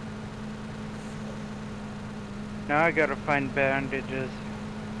 Now I gotta find bandages.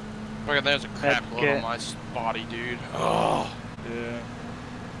 Look at there's a crap load on my body, dude. Oh. Yeah.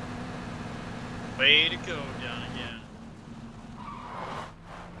 Way to go, down again.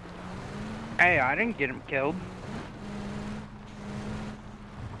 Hey, I didn't get him killed.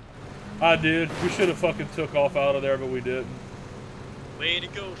 I did. We should have fucking took off out of there, but we didn't. Way to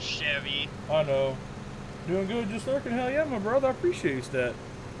go, Chevy. I know. Doing good, just lurking. Hell yeah, my brother. I appreciate that.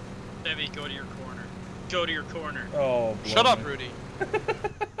 Chevy, go to your corner. Go to your corner. Oh, shut up, Rudy.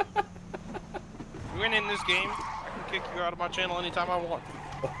 You win in this game, I can kick you out of my channel anytime I want.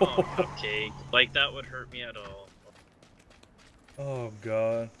 Oh, okay. Like, that would hurt me at all. Oh,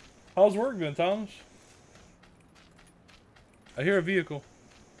 God. How's work been, Thomas? I hear a vehicle.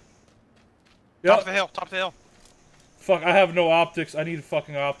 Top of the hill, top of the hill. Fuck, I have no optics. I need a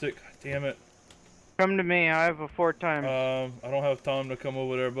fucking optic. God damn it. Come to me, I have a 4 times. I don't have time to come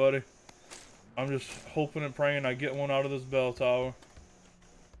over there, buddy. I'm just hoping and praying I get one out of this bell tower.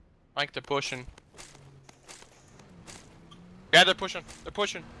 I think they're pushing. Yeah, they're pushing. They're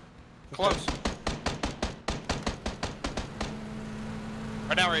pushing. Close.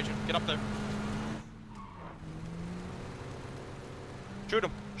 Right now, Raging. Get up there. Shoot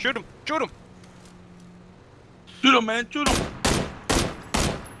him. Shoot him. Shoot him. Shoot him, man. Shoot him.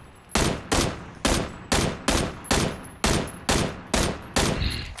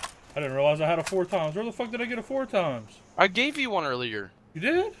 I didn't realize I had a 4 times. Where the fuck did I get a 4 times? I gave you one earlier. You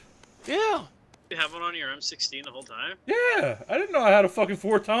did? Yeah. You have one on your M16 the whole time? Yeah. I didn't know I had a fucking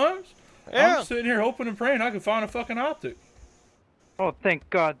 4 times. Yeah. I'm sitting here hoping and praying I can find a fucking optic. Oh, thank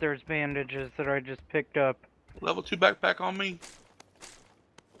God there's bandages that I just picked up. Level 2 backpack on me.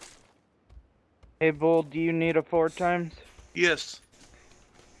 Hey, Bull, do you need a 4 times? Yes.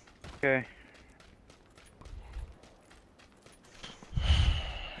 Okay.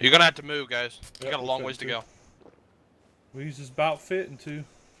 You're gonna have to move, guys. You Yep, got a long ways to go. We's just about fitting to.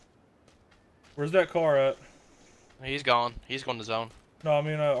 Where's that car at? He's gone. He's going to zone. No, I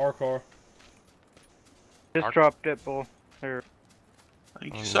mean our car. Just dropped it, Bull. There. I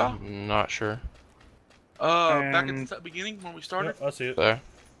think you saw. I'm not sure. Back at the beginning when we started. Yep, I see it. There.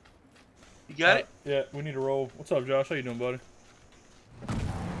 You got it? Yeah, we need to roll. What's up, Josh? How you doing, buddy?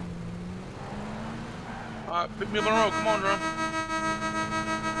 Alright, pick me up on the road. Come on, Drum.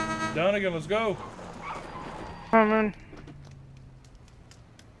 Down again, let's go. Coming.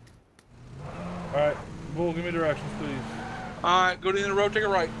 Alright, Bull, give me directions, please. Alright, go to the end of the road, take a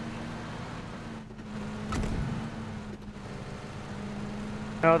right.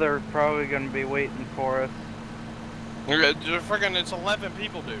 No, they're probably gonna be waiting for us. They're freaking, it's 11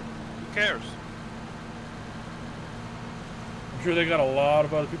 people, dude. Who cares? I'm sure they got a lot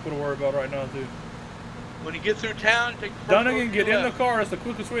of other people to worry about right now, too. When you get through town, take the first Dunnigan, road get to your in the left. car. It's the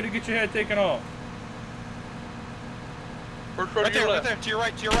quickest way to get your head taken off. First road Right to your there, right left. there. To your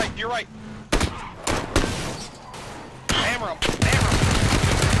right, to your right, to your right. Hammer him. Hammer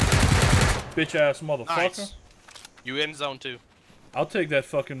him. Bitch ass motherfucker. Nice. You in zone 2. I'll take that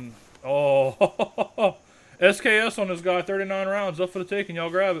fucking... Oh. SKS on this guy. 39 rounds. Up for the taking.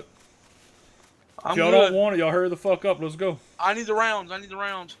 Y'all grab it. I'm If y'all good. don't want it, y'all hurry the fuck up. Let's go. I need the rounds. I need the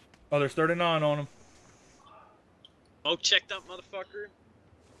rounds. Oh, there's 39 on him. Oh, check that motherfucker.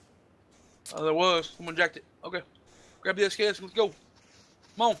 Oh, there was. Someone jacked it. Okay. Grab the SKS. Let's go.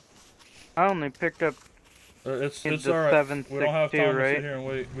 Come on. I only picked up It's the alright. We don't have 762, time to right? sit here and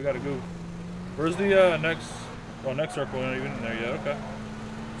wait. We gotta go. Where's the next... Oh, next circle ain't even in there yet. Okay.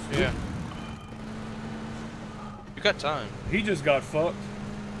 Yeah. You got time. He just got fucked.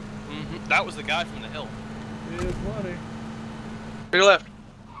 Mm-hmm. That was the guy from the hill. Yeah, buddy. To your left.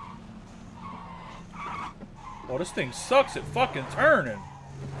 Oh, this thing sucks at fucking turning.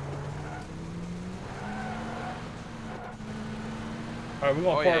 Alright, we're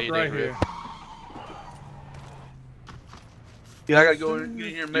gonna park right here. Yeah, I gotta go in, get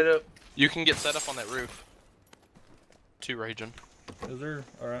in here and mid up. You can get set up on that roof. 2 Ragin. Is there?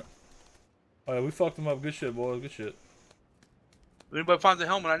 Alright. Oh yeah, we fucked him up. Good shit, boys. Good shit. If anybody finds a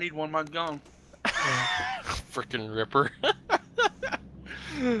helmet, I need one. Mine's gone. Freaking Ripper.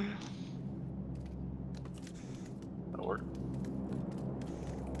 That'll work.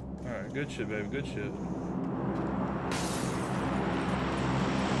 Alright, good shit, baby. Good shit.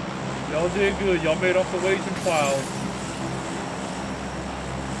 Y'all did good. Y'all made off the wage and plows.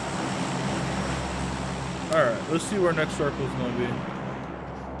 Alright, let's see where next circle is going to be.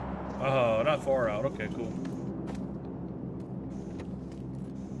 Oh, not far out. Okay, cool.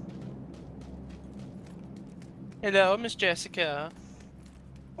 Hello, Miss Jessica.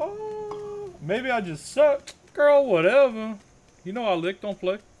 Oh, maybe I just suck. Girl, whatever. You know I lick, don't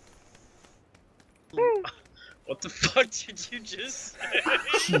play. What the fuck did you just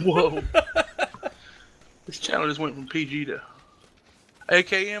say? Whoa. This channel just went from PG to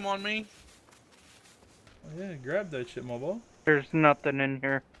AKM on me. Oh, yeah, grab that shit, my boy. There's nothing in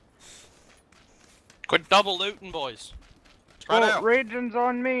here. Quit double looting, boys. Spread out. Ragin's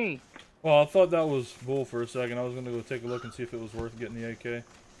on me. Well, I thought that was bull for a second. I was going to go take a look and see if it was worth getting the AK.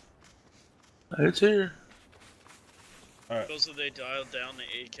 It's here. Alright. Also, they dialed down the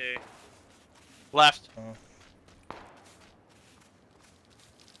AK. Left.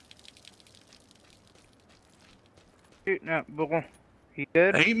 Shooting that bull. He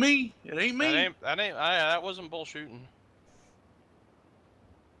dead? It ain't me. It ain't me. That wasn't bull shooting.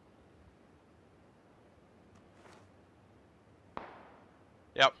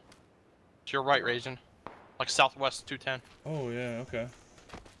 Yep. To your right, Ragin. Like southwest 210. Oh, yeah, okay.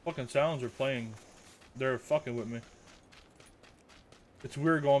 Fucking sounds are playing. They're fucking with me. It's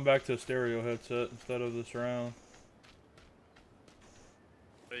weird going back to a stereo headset instead of the surround.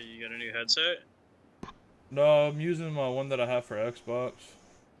 So you got a new headset? No, I'm using my one that I have for Xbox.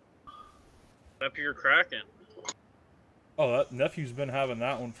 Up you're cracking. Oh, that nephew's been having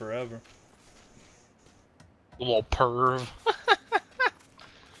that one forever. Little perv.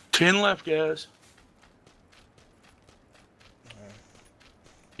 10 left, guys.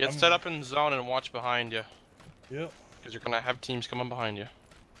 Get set up in zone and watch behind you. Yep. Because you're gonna have teams coming behind you.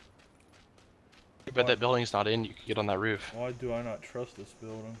 I bet that building's not in. You can get on that roof. Why do I not trust this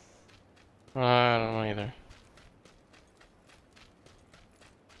building? I don't know either.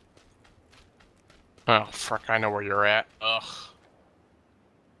 Oh, fuck, I know where you're at. Ugh.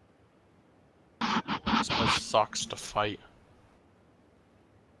 This place sucks to fight.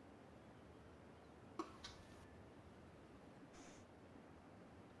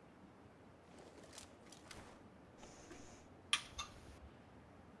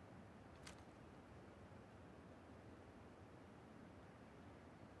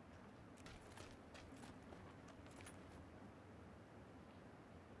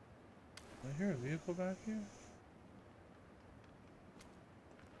 I hear a vehicle back here?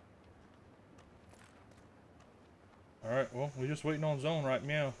 Alright, well, we're just waiting on zone, right?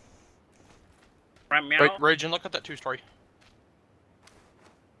 Meow. Right, meow. Wait, Ragin, look at that 2-story.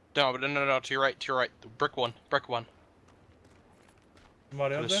 No, but no, to your right, the brick one.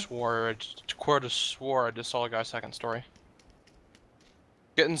 Somebody I out there? swore I just saw a guy 2nd story.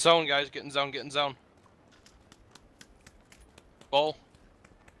 Get in zone, guys, get in zone. Bull.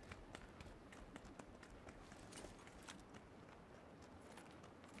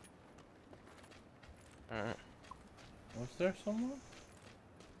 Alright. Was there someone?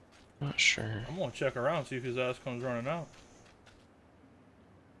 Not sure. I'm gonna check around, see if his ass comes running out.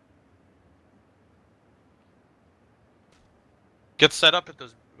 Get set up at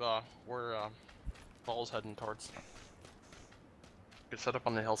those, where, Ball's heading towards. Get set up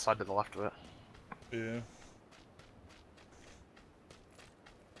on the hillside to the left of it. Yeah.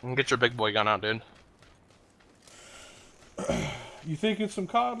 And get your big boy gun out, dude. You thinking some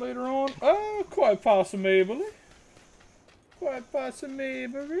COD later on? Oh, quite possibly. Quite possibly.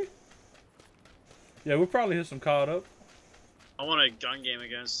 Yeah, we'll probably hit some COD up. I want a gun game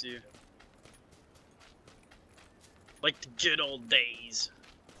against you. Like the good old days.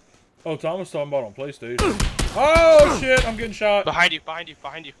 Oh, Thomas talking about on PlayStation. Oh shit, I'm getting shot. Behind you.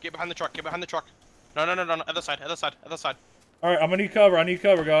 Get behind the truck. No. Other side. Alright, I'm gonna need cover. I need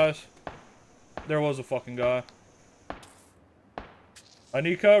cover, guys. There was a fucking guy. I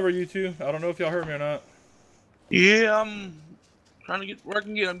need cover, you two. I don't know if y'all heard me or not. Yeah, I'm trying to get where I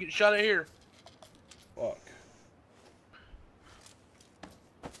can get. I'm getting shot at here. Fuck.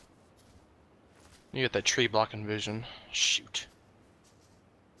 You get that tree blocking vision. Shoot.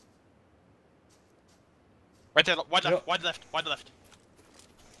 Right there, wide left, wide left, wide left.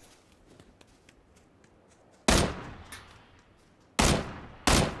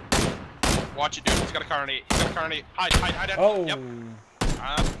 Watch it, dude. He's got a carnate. He's got a carnate. Hide. Oh. Yep.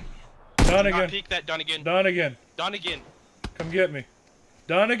 Done Do again. not peek that. Done again. Done again. Done again. Come get me.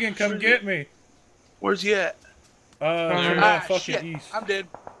 Done again. Come get me. Where's he at? Fucking shit. east. I'm dead.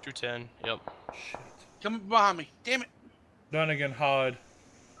 210. Yep. Shit. Come behind me. Damn it. Done again. Hide.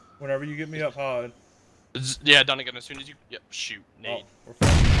 Whenever you get me up, hide. Yeah, done again. As soon as you. Yep. Shoot. Nade.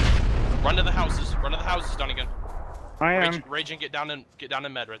 Oh, Run to the houses. Run to the houses. Done again. I am. Ragin, get down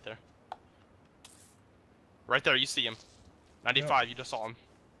in med right there. Right there. You see him. 95. You just saw him.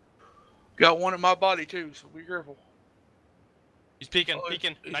 Got one in my body too, so be careful. He's peeking. Oh,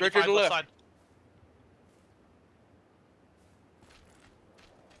 Peeking. he's 95 right there to the left left. side.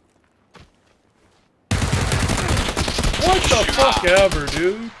 what the fuck ever,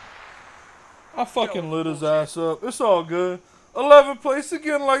 dude? I fucking lit his ass up. It's all good. 11th place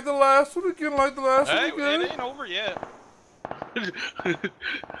again like the last one. Again like the last Hey, one. Again. it ain't over yet.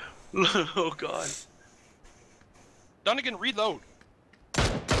 Oh god. Dunnigan, reload.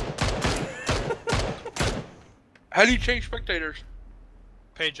 How do you change spectators?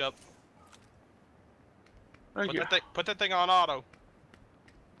 Page up. Thank you. Put that thing on auto.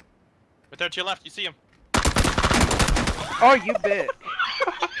 Right there to your left, you see him. Oh, you bitch.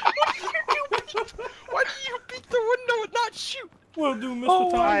 Why do you beat the window and not shoot? Will do,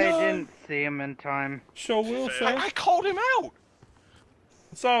 Mr. Tom. I didn't see him in time. Show will, sir. I called him out.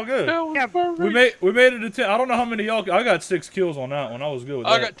 It's all good. Yeah, We made it to 10. I don't know how many y'all. I got 6 kills on that one. I was good with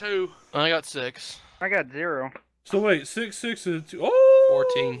that. I got 2. I got 6. I got 0. So wait, 6 is 2. Oh.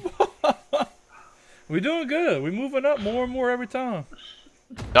 14. We doing good. We moving up more and more every time.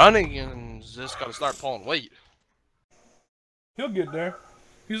 Dunnigan's just gotta start pulling weight. He'll get there.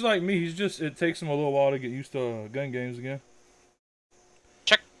 He's like me. He's just. It takes him a little while to get used to gun games again.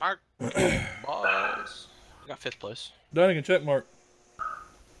 Check mark. Boss. I got 5th place. Dunnigan, check mark.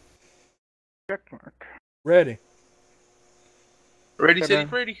 Check mark. Ready. Ready, Okay, steady, man.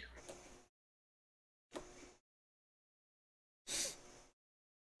 pretty.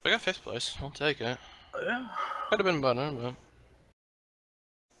 I got 5th place. I'll take it. Yeah. Could have been better, but.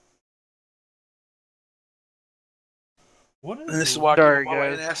 What is And this is it? why I Sorry, my white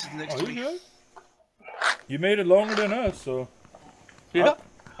guys. ass next Oh, to you me. good? You made it longer than us, so Yeah.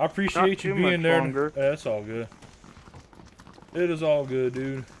 I appreciate Not you too being much there. longer. Yeah, it's all good. It is all good,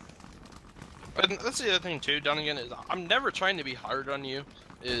 dude. And that's the other thing too, Dunnigan, is I'm never trying to be hard on you.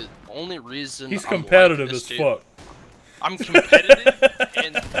 Is the only reason He's I'm like competitive this, as dude. fuck. I'm competitive,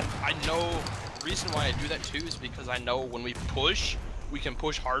 and I know the reason why I do that too is because I know when we push, we can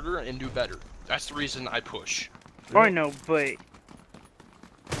push harder and do better. That's the reason I push. I know, but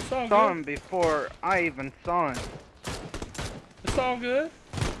It's all saw good. him before I even saw him. It's all good.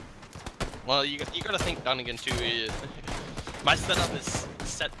 Well, you gotta think Dunnigan too. My setup is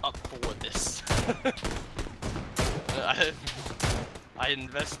set up for this. I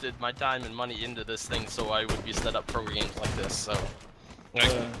invested my time and money into this thing so I would be set up for games like this. So,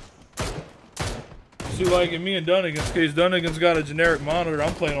 like, See, like in me and Dunnigan's case, Dunnigan's got a generic monitor.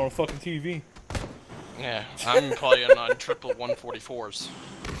 I'm playing on a fucking TV. yeah, I'm playing on triple 144s.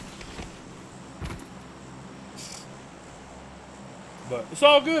 But it's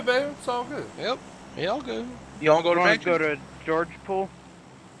all good, baby. It's all good. Yep, yeah, all good. You wanna go to Want Mansion? to go to George Pool?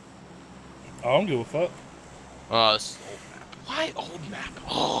 I don't give a fuck. This old map. Why old map?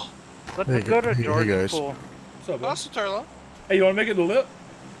 Oh, Let's Hey, go to hey, George guys. Pool. What's up, bud? that's Satterla. Hey, you want to make it the lip?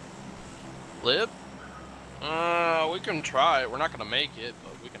 Lib? We can try it. We're not gonna make it,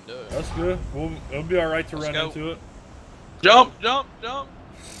 but we can do it. That's good. It'll be all right to Let's run go. into it. Jump, jump, jump.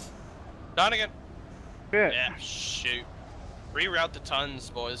 Dunnigan. Shit. Yeah, shoot. Reroute the tons,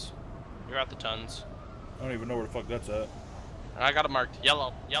 boys. Reroute the tons. I don't even know where the fuck that's at. I got it marked.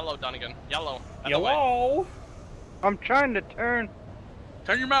 Yellow. Yellow, Dunnigan. Yellow. Other way. Yellow. I'm trying to turn.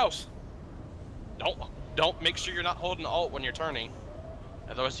 Turn your mouse. Don't make sure you're not holding Alt when you're turning.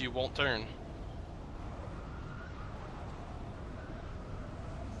 Otherwise you won't turn.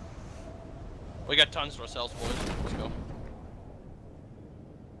 We got tons to ourselves, boys. Let's go.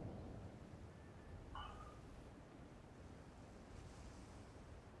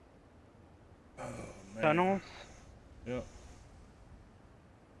 Tunnels? Yep.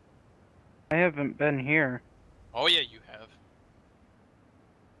 I haven't been here. Oh yeah, you have.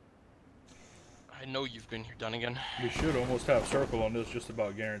 I know you've been here, Dunnigan. We should almost have circle on this, just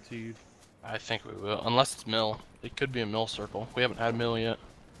about guaranteed. I think we will, unless it's mill. It could be a mill circle. We haven't had mill yet.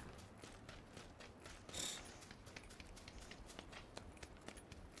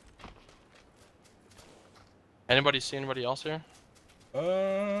 Anybody see anybody else here?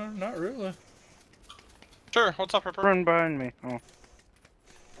 Not really. Sure, what's up, Ruppert? Run behind me. Oh.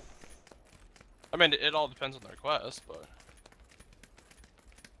 I mean, it all depends on the request, but...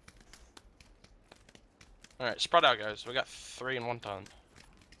 Alright, spread out, guys. We got 3 in 1 ton.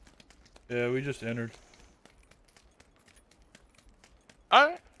 Yeah, we just entered.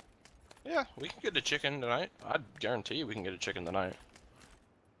 Alright. Yeah, we can get a chicken tonight. I guarantee you we can get a chicken tonight.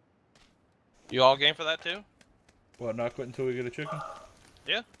 You all game for that too? What, not quit until we get a chicken?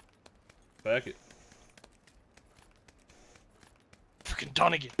 Yeah. Back it. Freaking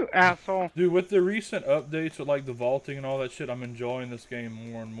Donegan. You asshole. Dude, with the recent updates with like the vaulting and all that shit, I'm enjoying this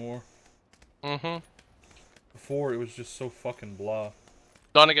game more and more. Mm-hmm. Before, it was just so fucking blah.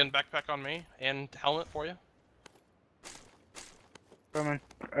 Donegan, backpack on me, and helmet for you. Coming.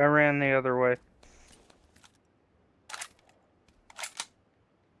 I ran the other way.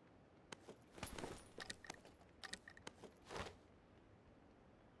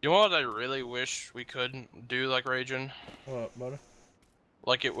 You know what I really wish we could do like Ragin? What, buddy?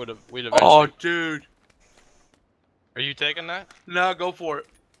 Like it would have, we'd eventually... Oh, dude. Are you taking that? No, go for it.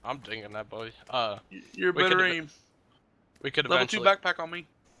 I'm taking that, buddy. You're we better could- aim. We could Level 2 eventually... backpack on me.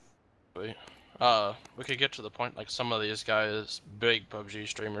 We could get to the point like some of these guys, big PUBG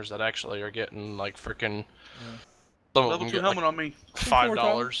streamers that actually are getting like freaking... Some of Level them 2 get helmet like on me.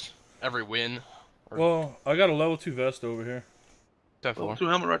 $5 every win. Well, I got a level 2 vest over here. Level 2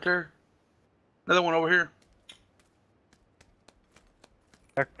 helmet right there. Another one over here.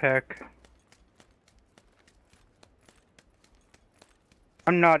 Backpack.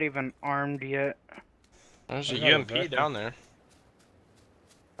 I'm not even armed yet. There's I a got a UMP vector. down there.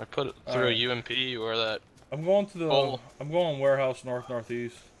 I put it through Alright. a UMP where that... I'm going to the. Oh. I'm going warehouse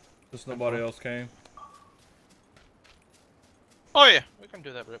northeast. Since nobody else came. Oh yeah, we can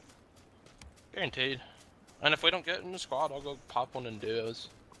do that, Rip. Guaranteed. And if we don't get in the squad, I'll go pop one in duos.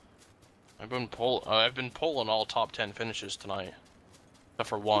 I've been pulling all top 10 finishes tonight, except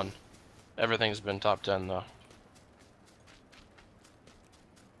for one. Everything's been top 10 though.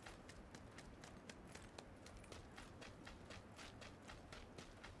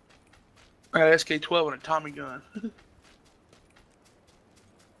 I got SK-12 and a Tommy gun.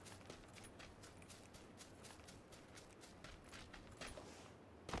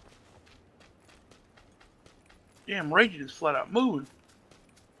 Damn, Ragin is flat out moving.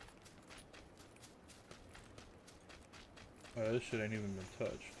 This shit ain't even been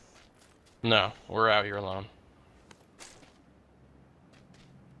touched. No, we're out here alone.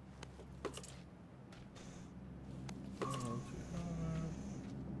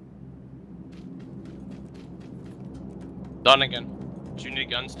 Done again. Do you need a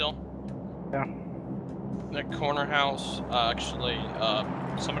gun still? Yeah. That corner house,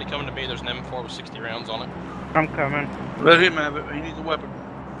 somebody coming to me, there's an M4 with 60 rounds on it. I'm coming. Let him have it. He needs a weapon.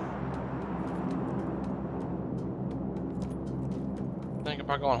 Thinking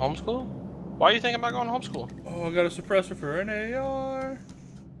about going homeschool? Why are you thinking about going homeschool? Oh, I got a suppressor for an AR.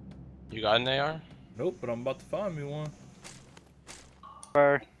 You got an AR? Nope, but I'm about to find me one.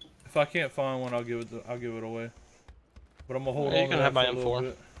 Fire. If I can't find one, I'll give it away. But I'm gonna hold Yeah, you on can to have that my for a little M4.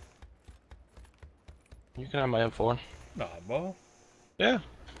 bit. You can have my M4. Nah, bro. Yeah.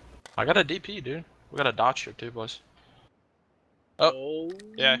 I got a DP, dude. We got a Dodge here too, boys. Oh.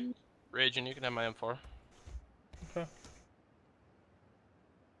 Yeah. Ragin, you can have my M4. Okay.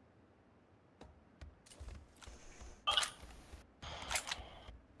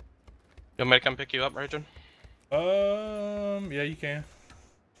 You want me to come pick you up, Ragin? Yeah, you can.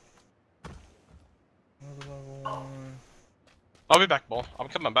 Another level 1. I'll be back, Bull. I'm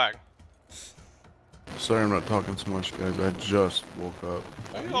coming back. Sorry I'm not talking so much, guys. I just woke up.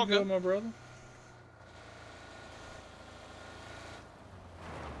 Are you You all good, good? my brother?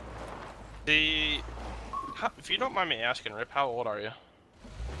 If you don't mind me asking, Rip, how old are you?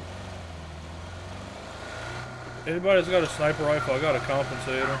 Anybody's got a sniper rifle, I got a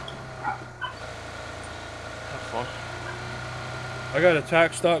compensator. Have fun. I got a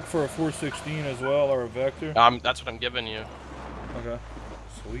tack stock for a 416 as well, or a vector. That's what I'm giving you. Okay.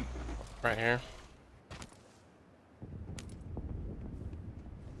 Sweet. Right here.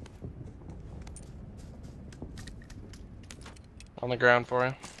 On the ground for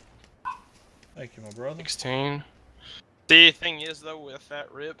you. Thank you, my brother. 16. The thing is, though, with that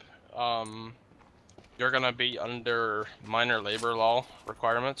Rip, you're gonna be under minor labor law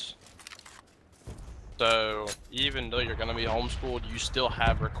requirements. So even though you're gonna be homeschooled, you still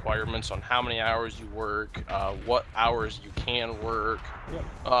have requirements on how many hours you work, what hours you can work,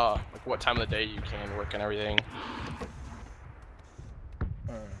 like what time of the day you can work and everything.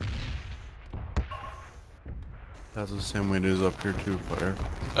 That's the same way it is up here too, Fire.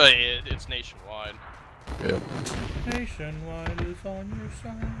 It's nationwide. Yep. Nationwide is on your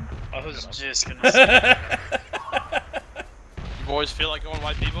side. I was just gonna say. You boys feel like going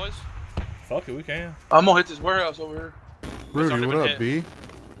YP, boys? Fuck it, we can. I'm gonna hit this warehouse over here. Rudy, what up, B?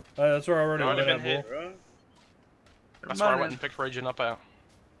 That's where I already Already went been at, hit. Bull. That's where I went and picked Ragin up at.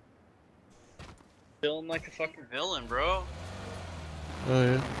 Feeling like a fucking villain, bro. Oh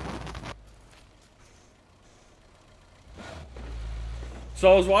yeah.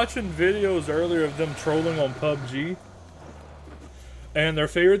 So I was watching videos earlier of them trolling on PUBG. And their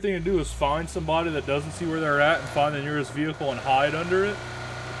favorite thing to do is find somebody that doesn't see where they're at and find the nearest vehicle and hide under it.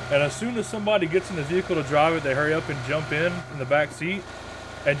 And as soon as somebody gets in the vehicle to drive it, they hurry up and jump in the back seat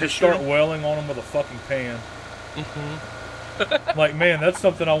and just start wailing on them with a fucking pan. Like, man, that's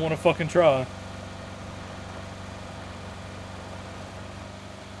something I want to fucking try.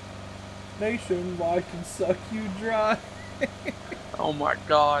 Nationwide can suck you dry. Oh my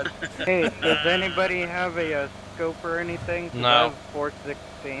god. Hey, does anybody have a scope or anything? No. I have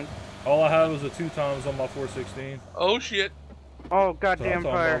 416. All I have is a 2x on my 416. Oh shit. Oh, So goddamn I'm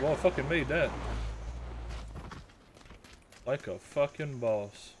talking fire. about, well, I fucking made that. Like a fucking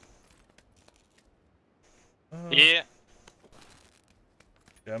boss. Yeah.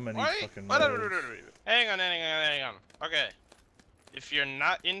 Yeah, I'm gonna Wait, need fucking wait, meds. hang on. Okay. If you're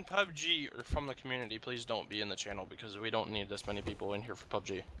not in PUBG or from the community, please don't be in the channel because we don't need this many people in here for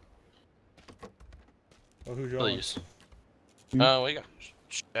PUBG. Oh, who's your Please. We got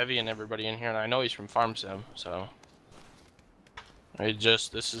Chevy and everybody in here, and I know he's from Farm Sim, so.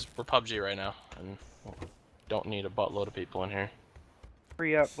 This is for PUBG right now, and don't need a buttload of people in here.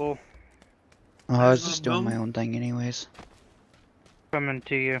 Free up, Bull. Oh, I was just doing my own thing anyways. Coming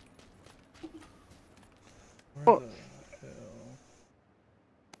to you. Where the hell?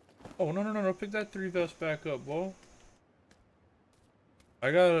 Oh, no. Pick that 3 vest back up, boy.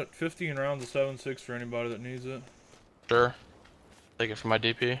 I got 15 rounds of 7.6 for anybody that needs it. Sure. Take it from my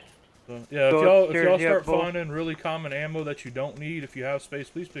DP. So, yeah, if y'all start finding really common ammo that you don't need, if you have space,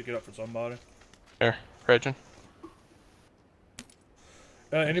 please pick it up for somebody. Here, Ragin.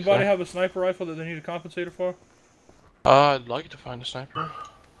 Anybody have a sniper rifle that they need a compensator for? I'd like to find a sniper.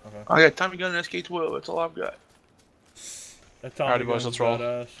 Okay. I got Tommy gun and SK-12. That's all I've got. That Tommy Alrighty, boys, let's roll.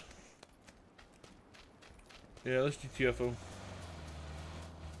 badass. Yeah, let's do TFO.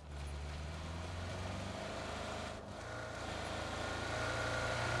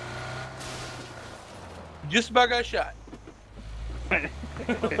 Just about got shot.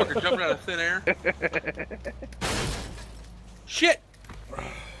 Motherfucker jumping out of thin air. Shit!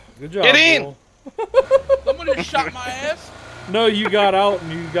 Good job, Get in! Bull. Somebody just shot my ass. No, you got out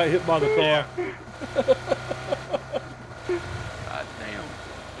and you got hit by the car. God damn.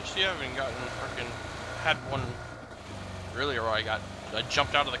 But you haven't had one really where I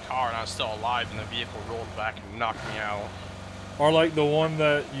jumped out of the car and I was still alive and the vehicle rolled back and knocked me out. Or like the one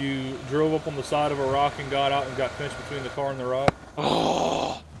that you drove up on the side of a rock and got out and got pinched between the car and the rock.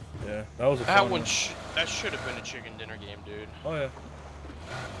 Oh! Yeah, that was a That fun one, that should have been a chicken dinner game, dude. Oh yeah.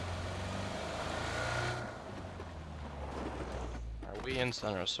 Are we in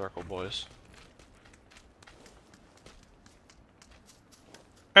center circle, boys?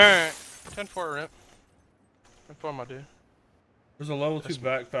 Alright. 10-4 rip. 10-4, my dude. There's a level 2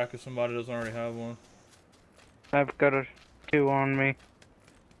 backpack if somebody doesn't already have one. I've got a 2 on me.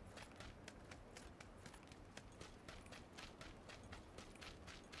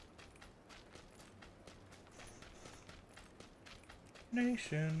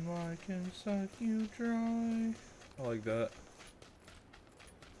 Nationwide can suck you dry. I like that.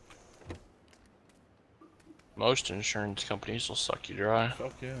 Most insurance companies will suck you dry.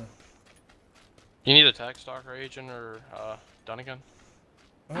 Fuck yeah. You need a tax stocker agent or Dunnigan?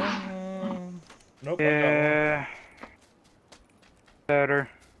 Nope. Yeah. Better.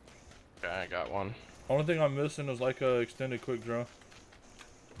 Okay, I got one. Only thing I'm missing is like a extended quick draw.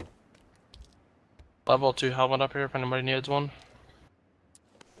 Level 2 helmet up here if anybody needs one.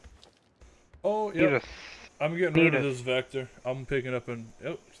 Oh yeah. I'm getting rid of this vector. I'm picking up an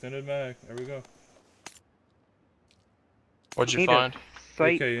extended mag. There we go. What'd you find?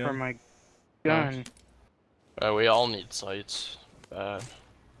 Sight AKM. for my gun. We all need sights. Bad.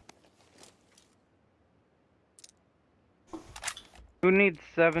 Who needs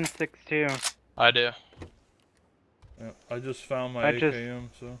 7.62? I do. Yeah, I just found my AKM,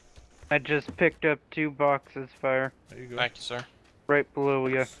 so. I just picked up 2 boxes, Fire. There you go. Thank you, sir. Right below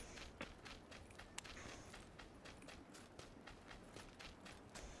you.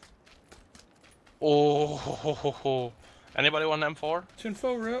 Oh, anybody want an M4?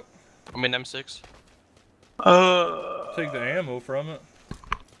 10-4 rep. I mean M6. Take the ammo from it.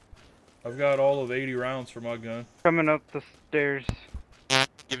 I've got all of 80 rounds for my gun. Coming up the stairs.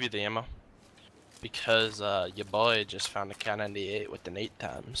 Give you the ammo. Because your boy just found a K98 with an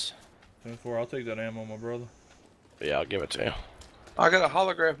 8x. 10-4, I'll take that ammo, my brother. But yeah, I'll give it to you. I got a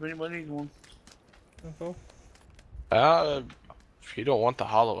holograph if anybody needs one. 10-4. If you don't want the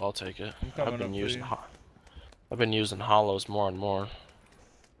hollow, I'll take it. I've been using hollows more and more.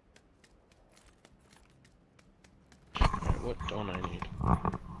 What don't I need?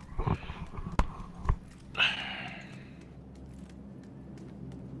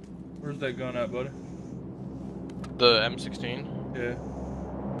 Where's that gun at, buddy? The M16? Yeah.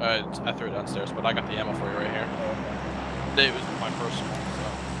 I threw it downstairs, but I got the ammo for you right here. Oh, okay. It was my personal, so.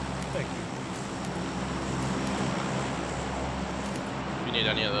 Thank you. If you need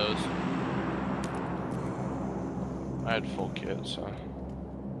any of those. I had full kit, so.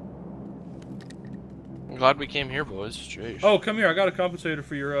 I'm glad we came here, boys. Jeez. Oh, come here. I got a compensator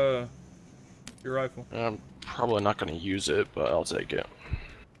for your rifle. I'm probably not going to use it, but I'll take it.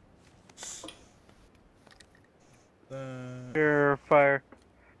 Here, Fire.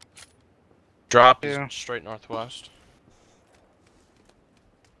 Drop Yeah. is straight northwest.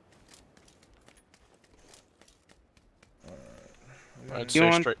 I'd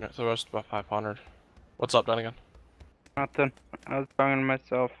say straight northwest, about 500. What's up, Dunnigan? Nothing. I was talking to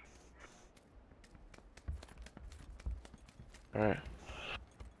myself. Alright.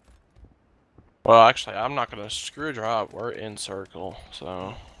 Well, actually, I'm not gonna screw drop. We're in circle,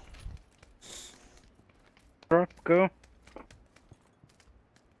 so. Go.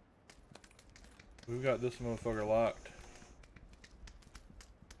 We've got this motherfucker locked.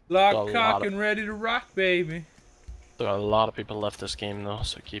 Lock, cock, and ready to rock, baby. There are a lot of people left this game, though,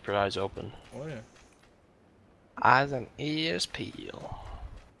 so keep your eyes open. Oh, yeah. Eyes and ears peel.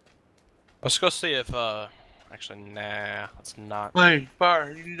 Let's go see if, actually, nah, let's not. Hey,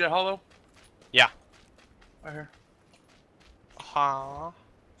 Fire, you need that hollow? Yeah. Right here. Ha.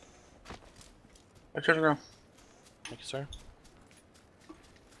 Right, turn around. Thank you, sir.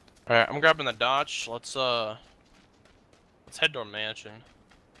 Alright, I'm grabbing the Dodge. Let's head to our mansion.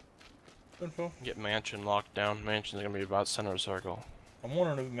 Info. Get mansion locked down. Mansion's gonna be about center of circle. I'm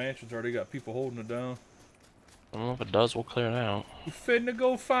wondering if the mansion's already got people holding it down. I don't know if it does, we'll clear it out. You finna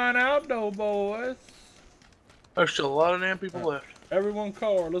go find out, though, boys. There's still a lot of damn people left. Everyone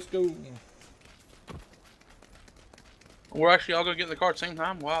car, let's go. We're actually all gonna get in the car at the same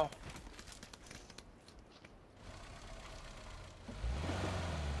time? Wow.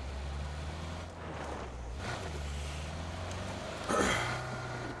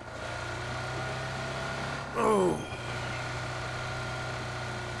 Oh.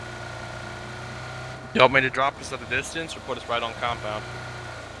 You want me to drop us at a distance or put us right on compound?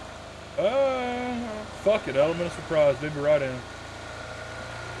 Fuck it, element of surprise, they be right in.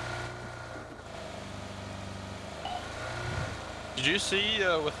 Did you see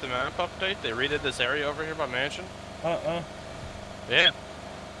with the map update, they redid this area over here by mansion? Yeah.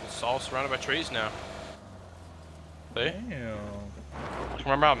 It's all surrounded by trees now. See? Damn.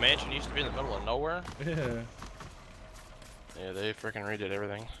 Remember how mansion used to be in the middle of nowhere? Yeah. Yeah, they freaking redid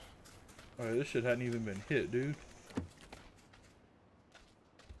everything. Alright, this shit hadn't even been hit, dude.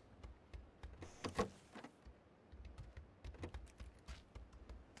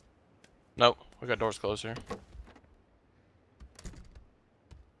 Nope, we got doors closed here.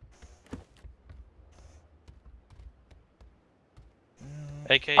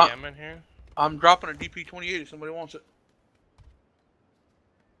 AKM in here? I'm dropping a DP-28 if somebody wants it.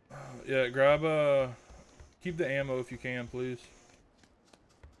 Yeah, grab keep the ammo if you can, please.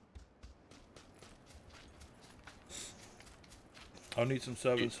 I'll need some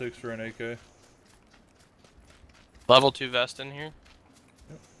 7.6 for an AK. Level 2 vest in here?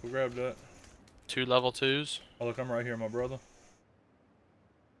 Yep, we'll grab that. 2 level 2s. Oh, look, I'm right here, my brother.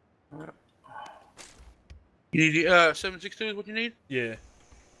 You need 7.62 is what you need? Yeah.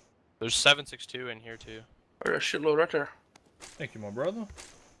 There's 7.62 in here too. I got a shitload right there. Thank you, my brother.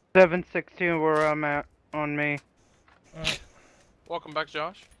 7.62 where I'm at on me. Alright. Welcome back,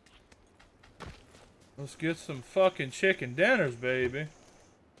 Josh. Let's get some fucking chicken dinners, baby.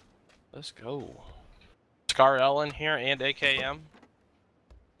 Let's go. Scar L in here and AKM.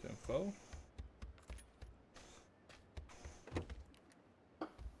 Info.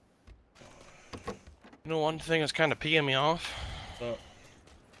 You know, one thing that's kind of peeing me off. What's up?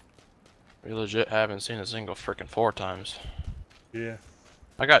 We legit haven't seen a single freaking 4 times. Yeah.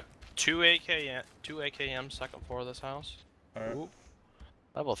 I got 2 AKM second floor of this house. Alright. Ooh.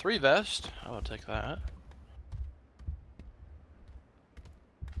 Level 3 vest. I will take that.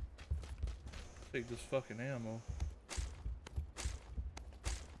 Take this fucking ammo.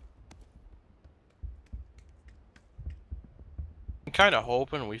 I'm kind of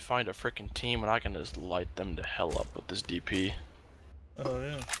hoping we find a freaking team and I can just light them to hell up with this DP. Oh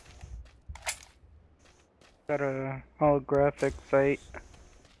yeah. Got a holographic sight.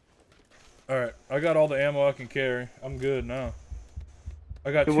 Alright, I got all the ammo I can carry. I'm good now.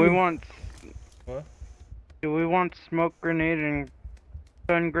 I got Do two. we want... What? Do we want smoke grenade and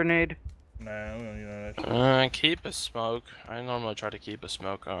stun grenade? Nah, we don't need none of that shit. Keep a smoke. I normally try to keep a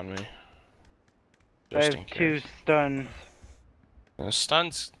smoke on me. I Just have in 2 case. stuns.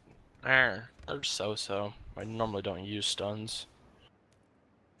 Stuns, they're so-so. I normally don't use stuns.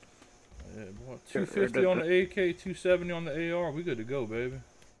 Yeah, boy, 250 on the AK, 270 on the AR. We good to go, baby.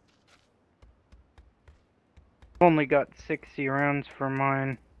 Only got 60 rounds for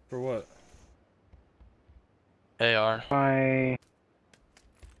mine. For what? AR. My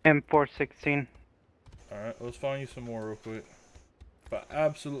M416. Alright, let's find you some more real quick. If I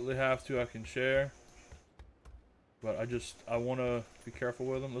absolutely have to, I can share. But I want to be careful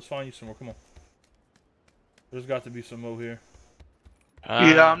with them. Let's find you some more. Come on. There's got to be some more here.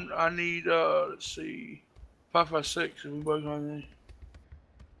 Yeah, I need, let's see, 5.56 if we both on there.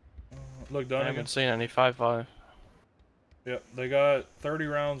 Look, I Donegan. haven't seen any 5.5. Yep, they got 30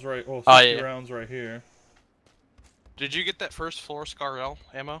 rounds right, 60 yeah. rounds right here. Did you get that first floor Scarrel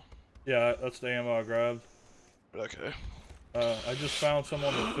ammo? Yeah, that's the ammo I grabbed. Okay. I just found some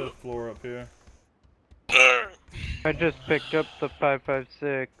on the 5th floor up here. I just picked up the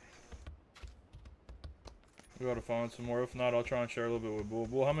 5.56. We gotta find some more. If not, I'll try and share a little bit with Bull.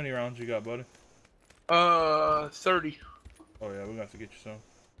 Bull, how many rounds you got, buddy? 30. Oh yeah, we're gonna have to get you some.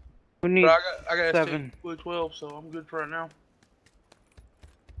 We need But I got 7. with 12, so I'm good for right now.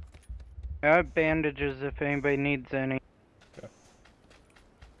 I have bandages if anybody needs any. Okay.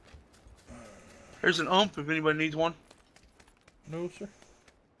 There's an ump if anybody needs one. No, sir.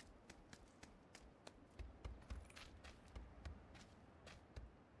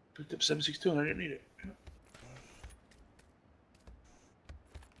 Picked up 7.62 and I didn't need it.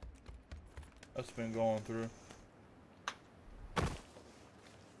 That's been going through.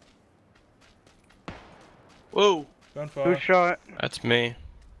 Whoa. Gunfire. Who shot? That's me.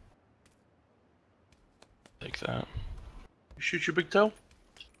 Take that. You shoot your big toe?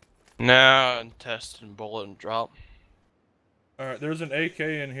 Nah, and test and bullet and drop. Alright, there's an AK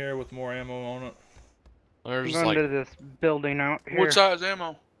in here with more ammo on it. There's I'm like under this building out here. What size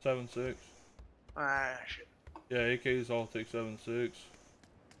ammo? 7.6. Ah, shit. Yeah, AKs all take 7.6.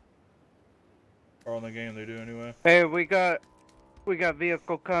 Or on the game they do anyway. Hey, we got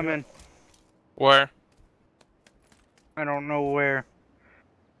vehicle coming. where? I don't know where.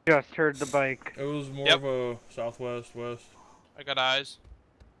 Just heard the bike. It was more Yep. of a southwest, west. I got eyes.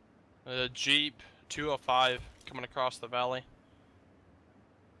 A Jeep 205 coming across the valley.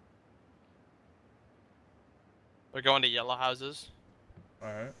 We're going to yellow houses.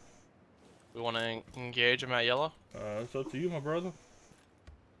 Alright. We want to engage them at yellow. It's up to you, my brother.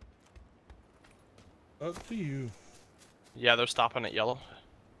 Up to you. Yeah, they're stopping at yellow.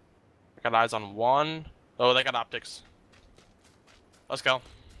 I got eyes on one. Oh, they got optics. Let's go.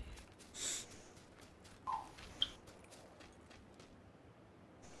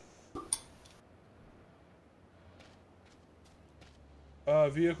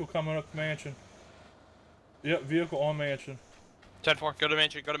 Vehicle coming up the mansion. Yep, vehicle on mansion. 10-4, go to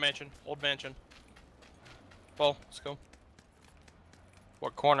mansion, go to mansion. Old mansion. Well, let's go.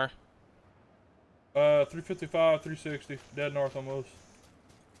 What corner? 355, 360. Dead north almost.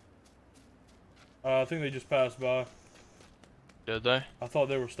 I think they just passed by. Did they? I thought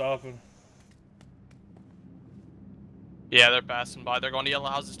they were stopping. Yeah, they're passing by. They're going to yellow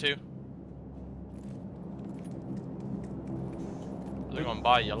houses too. They're going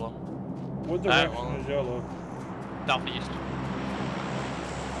by yellow. What direction is yellow? Southeast.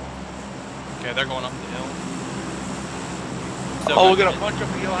 Okay, they're going up the hill. Still Oh, we good. got a bunch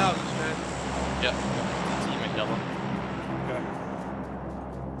up in yellow houses, man. Yep. Team in yellow. Okay.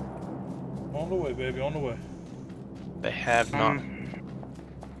 On the way, baby, on the way. They have not.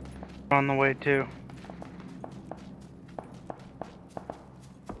 On the way too.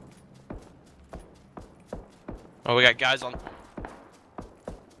 Oh, we got guys on.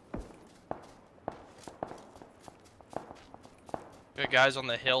 We got guys on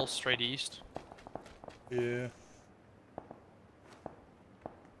the hill straight east. Yeah.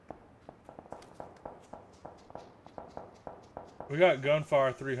 We got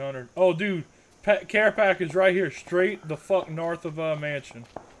gunfire 300. Oh, dude, care package right here, straight the fuck north of mansion,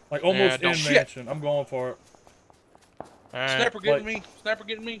 like almost in mansion. I'm going for it. Sniper getting me. Sniper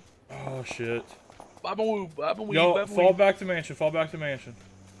getting me. Oh shit. Yo, fall back to mansion. Fall back to mansion.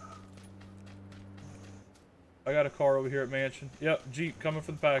 I got a car over here at mansion. Yep, Jeep coming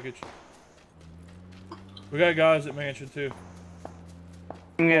for the package. We got guys at mansion too.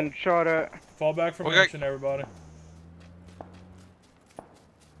 I'm getting shot at. Fall back from mansion, everybody.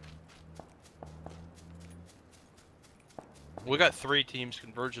 We got 3 teams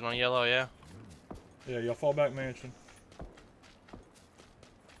converging on yellow, yeah? Yeah, y'all fall back mansion.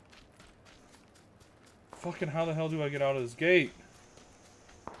 Fucking how the hell do I get out of this gate?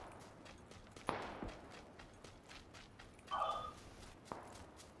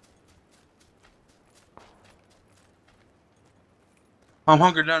 I'm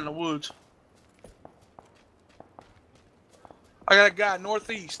hunkered down in the woods. I got a guy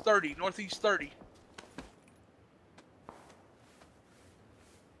northeast 30, northeast 30.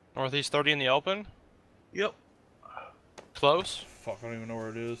 Northeast 30 in the open? Yep. Close? Fuck, I don't even know where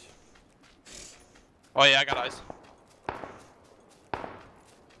it is. Oh yeah, I got eyes.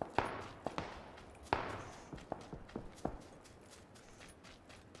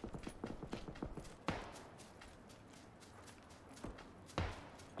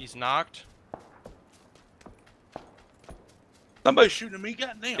 He's knocked. Somebody's shooting at me,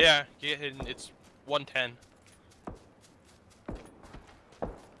 goddamn. Yeah, get hidden. It's 110.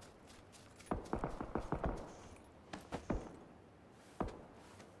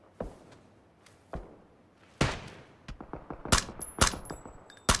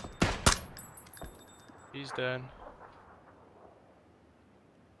 He's dead.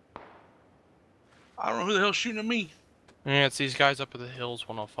 I don't know who the hell's shooting at me. Yeah, it's these guys up at the hills,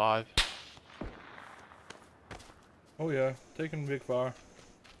 105. Oh yeah, taking big fire.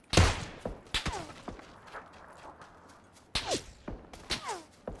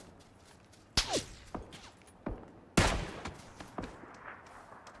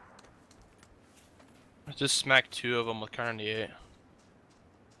 I just smacked 2 of them with Kar 98.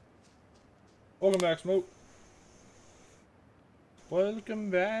 Welcome back, Smoke. Welcome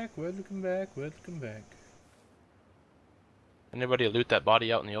back, welcome back, welcome back. Anybody loot that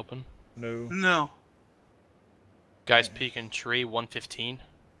body out in the open? No. No. Guys peeking tree, 115.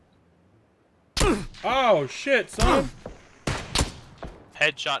 Oh shit, son!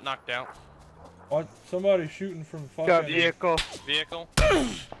 Headshot knocked out. What? Somebody shooting from fucking... Got vehicle. Vehicle.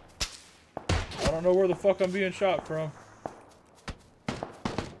 I don't know where the fuck I'm being shot from.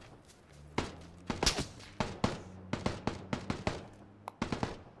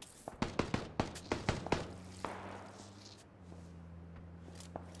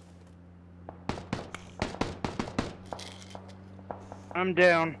 I'm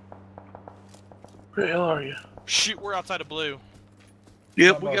down. Where the hell are you? Shoot, we're outside of blue.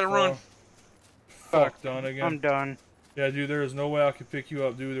 Yep, we gotta run. Fuck, done again. I'm done. Yeah, dude, there is no way I could pick you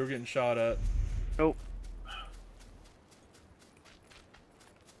up, dude. They were getting shot at. Nope.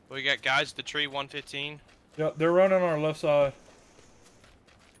 We got guys at the tree, 115. Yep, they're running on our left side.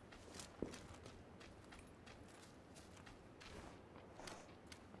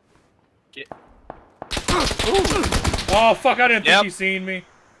 Get. Oh, fuck, I didn't think he seen me.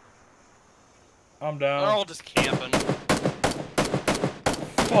 I'm down. They're all just camping.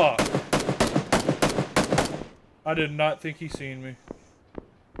 Fuck. I did not think he seen me.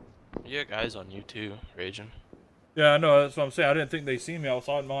 You got guys on you too, Ragin. Yeah, I know, that's what I'm saying. I didn't think they seen me. I was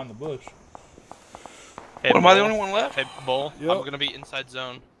hiding behind the bush. Hey, am I the only one left? Hey, Bull, Yep. I'm gonna be inside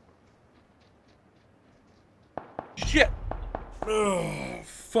zone. Shit! Oh,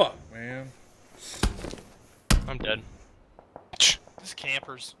 fuck, man. I'm dead. These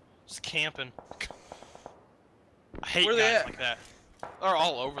campers. Just camping. I hate Where they guys at? like that. They're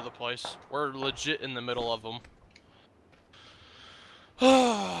all over the place. We're legit in the middle of them.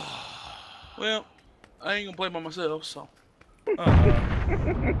 Well, I ain't gonna play by myself, so.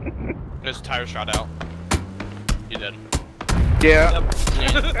 There's a tire shot out. You did. Yeah.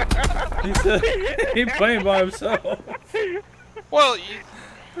 Yep. He said he playing by himself. Well,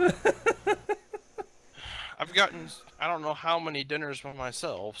 I've gotten, I don't know how many dinners by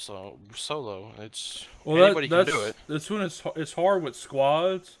myself, so solo. It's anybody can do it. That's when it's hard with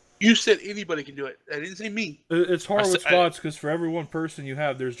squads. You said anybody can do it. I didn't say me. It's hard with squads because for every one person you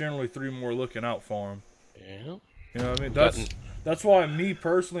have, there's generally 3 more looking out for them. Yeah. You know what I mean? That's why me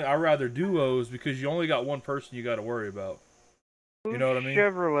personally, I rather duos because you only got one person you got to worry about. You know what I mean?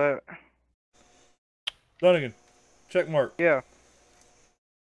 Chevrolet. Dunnigan, check mark. Yeah.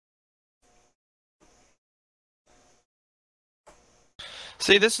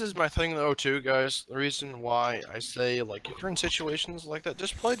 See, this is my thing though too, guys. The reason why I say, like, if you're in situations like that,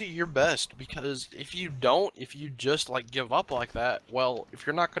 just play to your best. Because if you don't, if you just, like, give up like that, well, if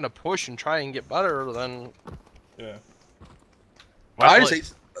you're not gonna push and try and get better, then... Yeah. I just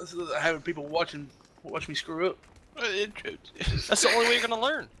hate having people watch me screw up. That's the only way you're gonna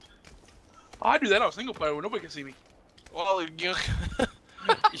learn. I do that on single player where nobody can see me. Well, you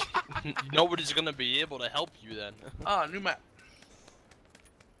nobody's gonna be able to help you then. Ah, new map.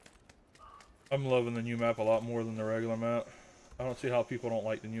 I'm loving the new map a lot more than the regular map. I don't see how people don't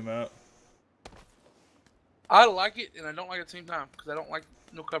like the new map. I like it and I don't like it at the same time because I don't like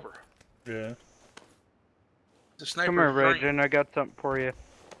no cover. Yeah. The sniper. Come here, Ragin. I got something for you.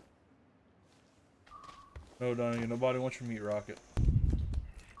 No, Donnie, nobody wants your meat rocket.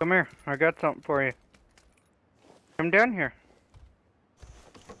 Come here. I got something for you. Come down here.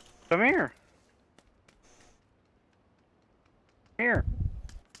 Come here. Here.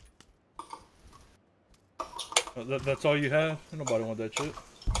 That's all you have? Nobody want that shit.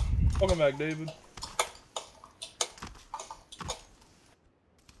 Welcome back, David.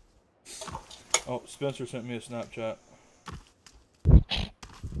 Oh, Spencer sent me a Snapchat.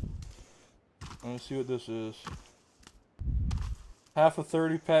 Let me see what this is. Half a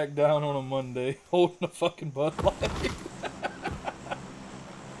 30-pack down on a Monday, holding a fucking Bud Light.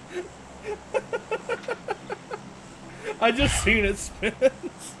 I just seen it,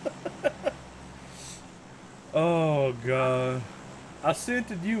 Spence. Oh god. I sent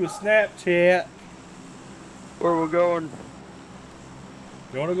you a Snapchat. Where we going?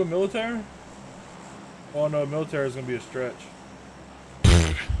 You wanna go military? Oh no, military is gonna be a stretch.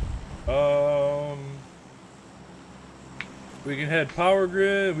 We can head power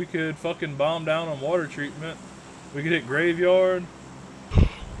grid, we could fucking bomb down on water treatment. We could hit graveyard.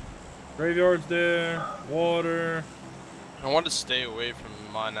 Graveyard's there, water. I want to stay away from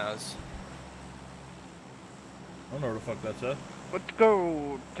Minas. I don't know where the fuck that's at. Let's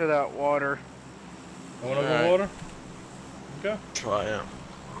go to that water. I wanna go water? Okay. Try it.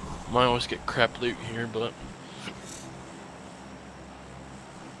 Might always get crap loot here, but...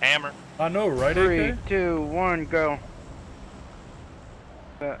 Hammer. I know, right, 3, AK? 2, 1, go.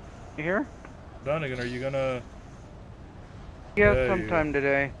 You here? Donegan, are you gonna... Yeah, There you sometime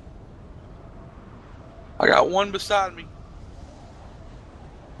today. I got one beside me.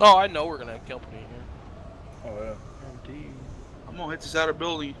 Oh, I know we're gonna have company here. Oh, yeah. I'm gonna hit this outer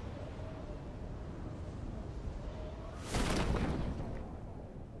building.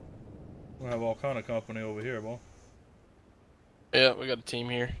 We have all kind of company over here, boy. Yeah, we got a team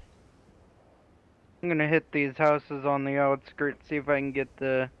here. I'm gonna hit these houses on the outskirts, see if I can get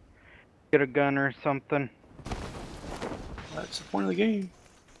a gun or something. That's the point of the game.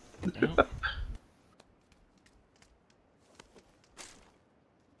 Yeah.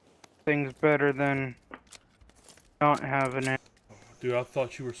 Things better than not having it. Dude, I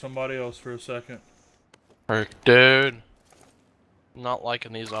thought you were somebody else for a second. Frick, dude. Not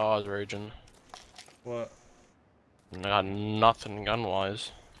liking these odds, Ragin. What? I got nothing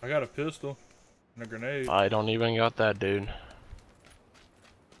gun-wise. I got a pistol and a grenade. I don't even got that, dude.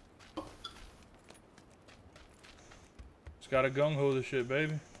 Just gotta gung-ho this shit,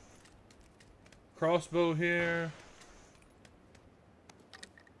 baby. Crossbow here.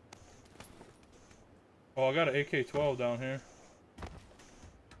 Oh, I got an AK-12 down here.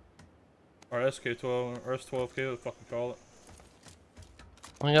 Or SK-12, or S-12K, what the fuck you call it.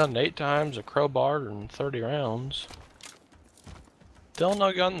 I got an 8 times, a crowbar, and 30 rounds. Still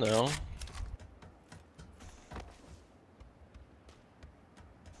no gun, though.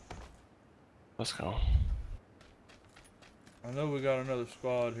 Let's go. I know we got another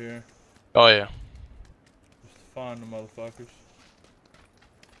squad here. Oh, yeah. Just to find the motherfuckers.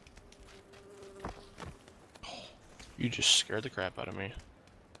 You just scared the crap out of me.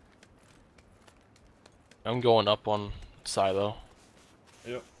 I'm going up on silo.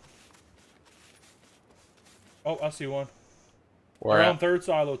 Yep. Oh, I see one. Where Around at? third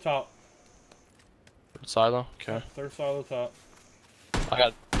silo top. Third silo? Okay. Third silo top. I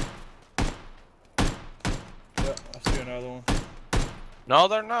got... Yep, I see another one. No,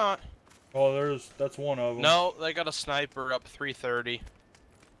 they're not. Oh, that's one of them. No, they got a sniper up 330.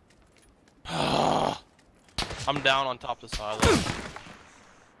 I'm down on top of the silo.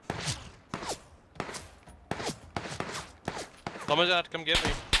 Someone's gonna have to come get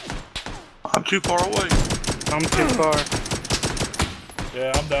me. I'm too far away. I'm too far.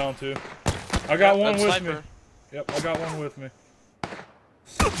 Yeah, I'm down too. I got one with sniper. me. Yep, I got one with me.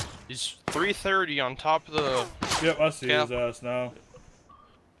 He's 330 on top of the... Yep, I see cap. his ass now.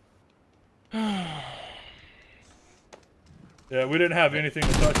 Yeah, we didn't have anything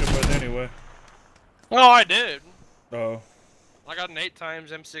to touch him with anyway. Oh, I did. Oh. I got an 8x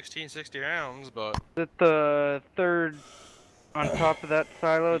M16 60 rounds, but... Is it the third on top of that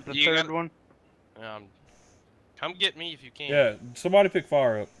silo? The third one? Come get me if you can. Yeah, somebody pick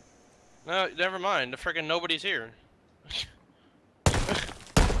fire up. No, never mind. The freaking nobody's here.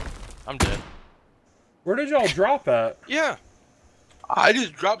 I'm dead. Where did y'all drop at? Yeah. I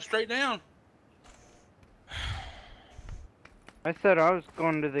just dropped straight down. I said I was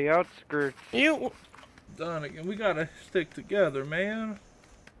going to the outskirts. You... Done again. We gotta stick together, man.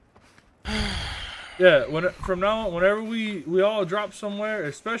 Yeah, from now on, whenever we all drop somewhere,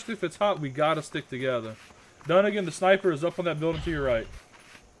 especially if it's hot, we gotta stick together. Dunnigan, the sniper, is up on that building to your right.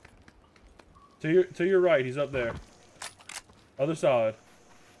 To your right, he's up there. Other side.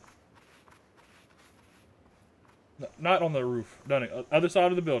 No, not on the roof. Dunnigan, other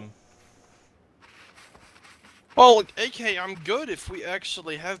side of the building. Well, AK, I'm good if we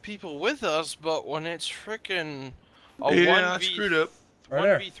actually have people with us, but when it's frickin' a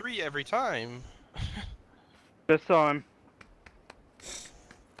 1v3 every time. Just saw him.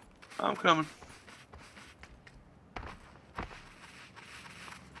 I'm coming.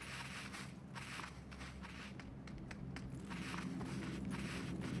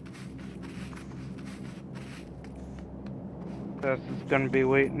 This is gonna be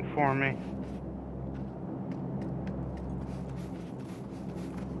waiting for me.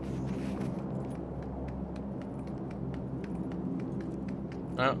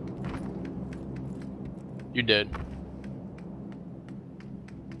 Oh. You did.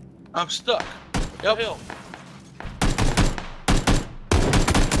 I'm stuck. Uphill.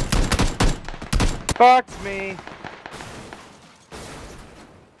 Fuck me.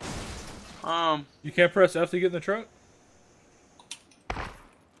 You can't press F to get in the truck?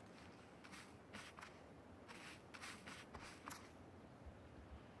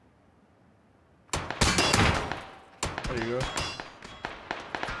 There you go.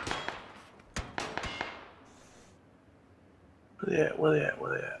 Where they at?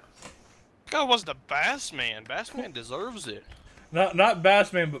 God was the Bass Man. Bass Man deserves it. Not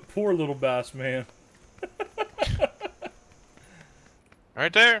Bass Man, but poor little Bass Man.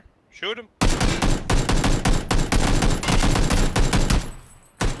 Right there. Shoot him. You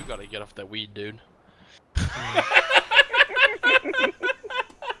gotta get off that weed, dude.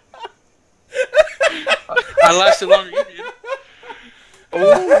 I lasted longer than you did.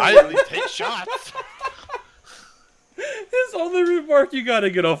 Oh, I at least take shots. His only remark, you gotta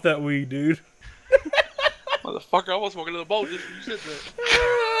get off that weed, dude. Motherfucker, I was walking to the boat just when you said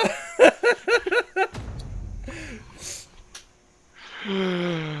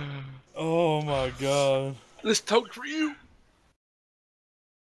that. Oh my god. This toke for you.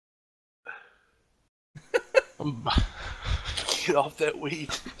 Get off that weed.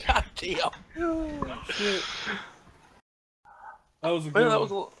 God damn. Oh, shit. That was a good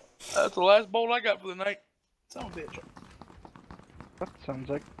one. That's the last bolt I got for the night. Son of a bitch. That sounds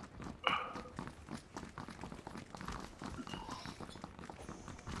like.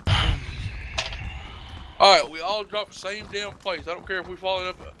 Alright, we all drop the same damn place. I don't care if we fall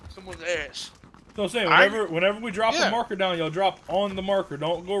up someone's ass. So I'm saying, whenever we drop a marker down, y'all drop on the marker.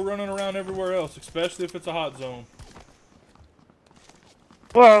 Don't go running around everywhere else, especially if it's a hot zone.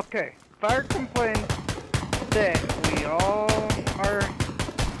 Well, okay. Fire complained that we all are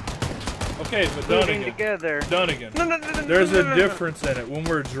okay, but moving together. Dunnigan. No. There's a difference in it. When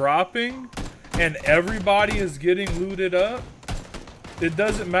we're dropping and everybody is getting looted up, it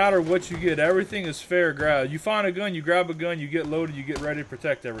doesn't matter what you get. Everything is fair grab. You find a gun, you grab a gun, you get loaded, you get ready to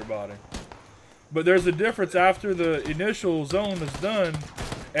protect everybody. But there's a difference after the initial zone is done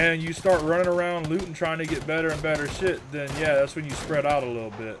and you start running around looting trying to get better and better shit, then yeah, that's when you spread out a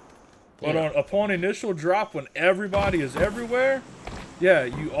little bit. But upon initial drop, when everybody is everywhere, yeah,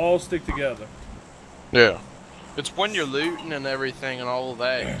 you all stick together. Yeah. It's when you're looting and everything and all of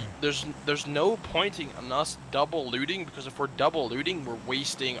that, there's no pointing on us double looting, because if we're double looting, we're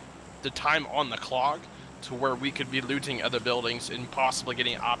wasting the time on the clock to where we could be looting other buildings and possibly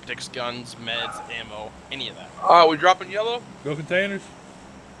getting optics, guns, meds, ammo, any of that. Alright, we dropping yellow? Go containers?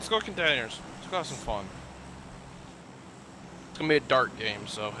 Let's go containers. Let's go have some fun. It's gonna be a dark game,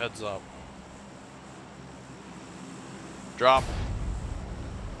 so heads up. Drop.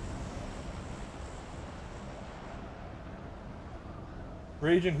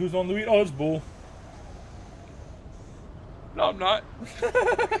 Ragin, who's on the weed? Oh, it's Bull. No, I'm not.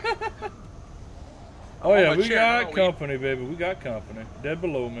 Oh yeah, we got company, baby. We got company. Dead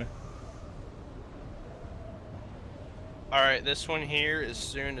below me. Alright, this one here, as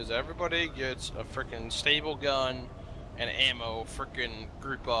soon as everybody gets a freaking stable gun, and ammo freaking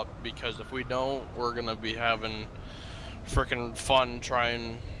group up, because if we don't, we're gonna be having freaking fun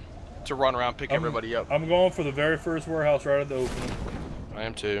trying to run around, pick everybody up. I'm going for the very first warehouse right at the opening. I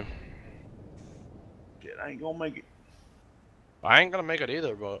am too. Shit, I ain't gonna make it. I ain't gonna make it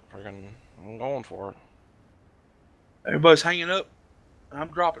either, but freaking, I'm going for it. Everybody's hanging up. I'm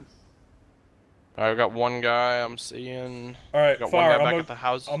dropping. I've got one guy I'm seeing. Alright, got Fire, one guy back at the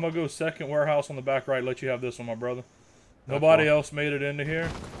house. I'm gonna go second warehouse on the back right, let you have this one, my brother. Nobody else made it into here.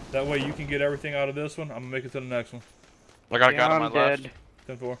 That way you can get everything out of this one. I'm gonna make it to the next one. I got a guy on my left.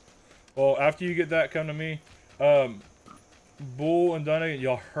 10-4. Well, after you get that, come to me. Bull and Dunnigan,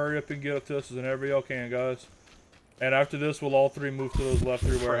 y'all hurry up and get up to us whenever y'all can, guys. And after this, we'll all three move to those left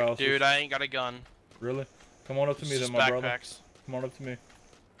 3 warehouses. Dude, I ain't got a gun. Really? Come on up to me then, my brother. Come on up to me.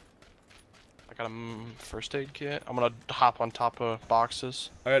 I got a first aid kit. I'm gonna hop on top of boxes.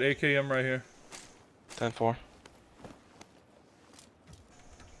 I got AKM right here. 10-4.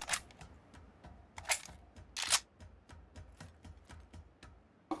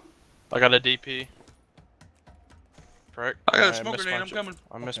 I got a DP. Correct. I got a smoke grenade, I'm coming.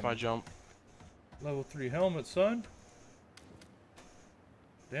 I missed my jump. Level 3 helmet, son.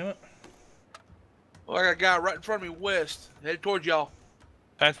 Damn it. Oh, I got a guy right in front of me, west, headed towards y'all.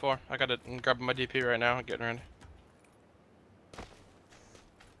 10-4. I got it. I'm grabbing my DP right now. Getting ready.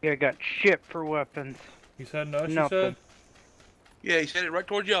 Yeah, I got shit for weapons. He's heading us, you Nothing. said? Yeah, he's headed right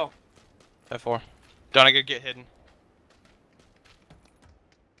towards y'all. 10-4. Don't I get hidden?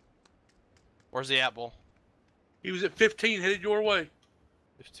 Where's the at, Bull? He was at 15, headed your way.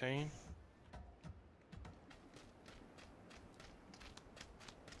 15.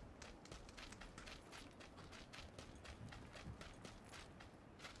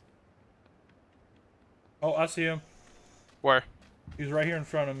 Oh, I see him. Where? He's right here in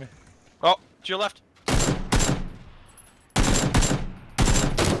front of me. Oh, to your left.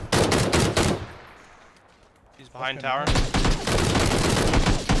 He's behind tower.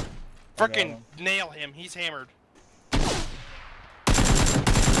 Frickin' nail him. He's hammered.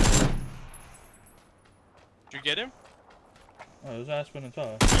 Did you get him? Oh, there's Aspen and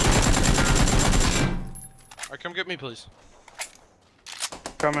Todd. Alright, come get me, please.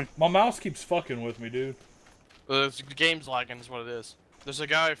 Coming. My mouse keeps fucking with me, dude. The game's lagging is what it is. There's a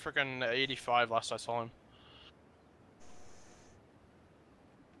guy frickin' 85 last I saw him.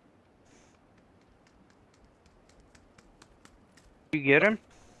 You get him?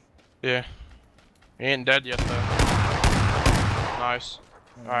 Yeah. He ain't dead yet though. Nice.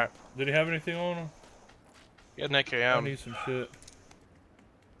 Alright. Did he have anything on him? He had an AKM. I need some shit.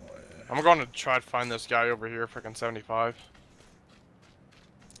 I'm going to try to find this guy over here, frickin' 75.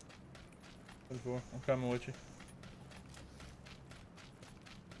 24. I'm coming with you.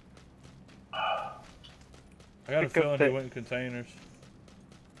 I got a feeling he went in containers.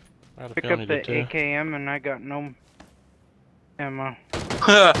 Pick up the AKM and I got no ammo.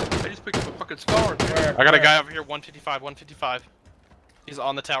 I just picked up a fucking scar. I got a guy over here, 155, 155. He's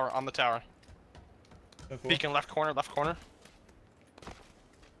on the tower, on the tower. Peeking left corner, left corner.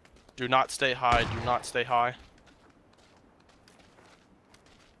 Do not stay high, do not stay high.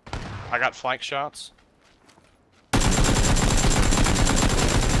 I got flank shots.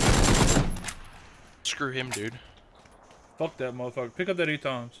 Screw him, dude. Fuck that motherfucker. Pick up that 8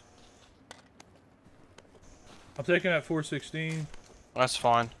 times. I'm taking that 416. That's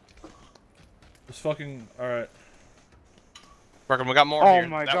fine. It's fucking alright. Ragin, we got more Oh here.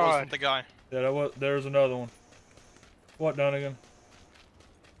 my That God. wasn't the guy. Yeah, that was. There's another one. What, Dunnigan?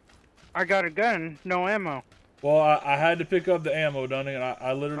 I got a gun, no ammo. Well, I had to pick up the ammo, Dunnigan.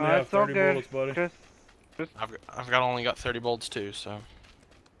 I literally have 30 bullets, buddy. I've got only got 30 bolts too, so.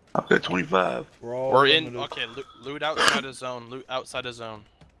 I've got 25. We're in. Okay, loot outside his zone. Loot outside his zone.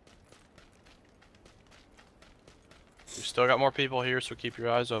 We still got more people here, so keep your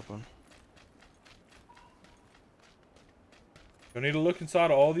eyes open. We need to look inside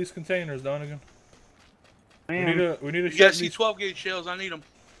of all these containers, Dunnigan. We need to You check guys see these, 12 gauge shells, I need them.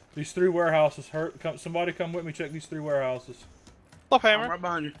 these 3 warehouses. Somebody come with me, check these 3 warehouses. What's up, Hammer? I'm right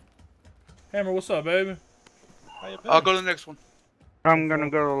behind you. Hammer, what's up, baby? I'll go to the next one. I'm gonna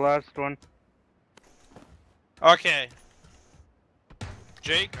go to the last one. Okay.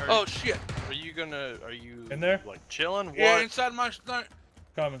 Jake, Oh shit. are you In there? like chilling? What? Yeah, inside my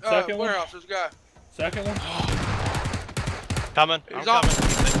Coming. Second one? warehouse, there's a guy. Second one? Coming. He's I'm off.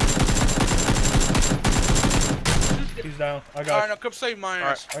 He's down. I got Alright, you. now come save my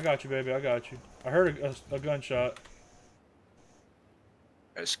ass. I got you, baby. I got you. I heard a gunshot.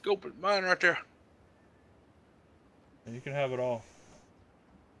 That scope is mine right there. And you can have it all.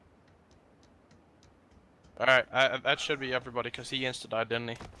 Alright, that should be everybody, because he insta-died, didn't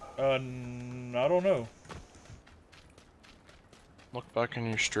he? I don't know. Look back in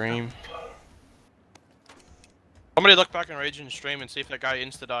your stream. Somebody look back in Raging's stream and see if that guy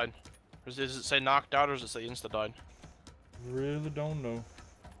insta-died. Does it say knocked out or does it say insta-died? Really don't know.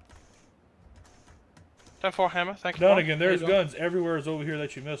 10-4 Hammer, thank you. Donegan, there's guns everywhere over here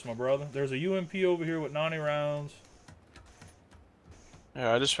that you missed, my brother. There's a UMP over here with 90 rounds.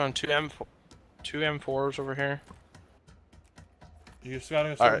 Yeah, I just found two M4s over here. You just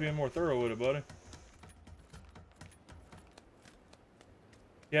gotta start being more thorough with it, buddy.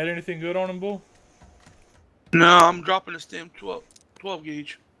 You had anything good on him, Bull? No, I'm dropping this damn 12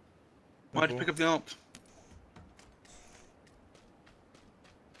 gauge. Might have to pick up the umps.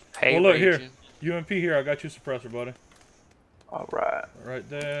 Hey, well, look here. UMP here. I got you a suppressor, buddy. All right. Right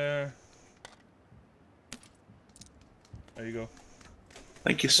there. There you go.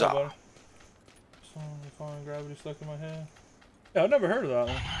 Thank you, sir. Fine gravity stuck in my head. Yeah, I've never heard of that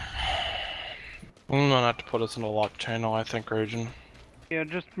one. I'm gonna have to put us in a lock channel, I think, Raging. Yeah,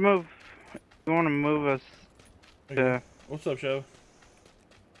 just move. You want to move us to... What's up, Chevy?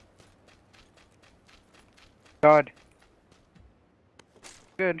 God.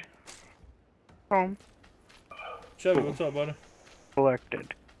 Good. Home. Chevy, what's up, buddy?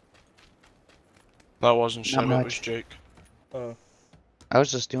 Collected. That wasn't Not Chevy, it was much. Jake. I was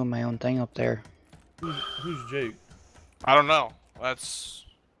just doing my own thing up there. Who's Jake? I don't know. That's...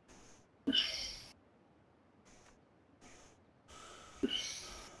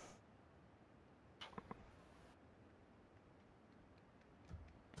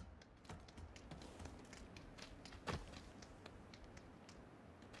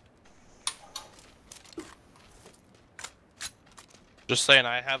 Just saying,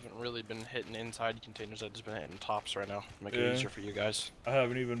 I haven't really been hitting inside containers, I've just been hitting tops right now. Make it easier for you guys. I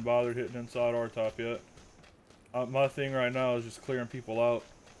haven't even bothered hitting inside our top yet. My thing right now is just clearing people out.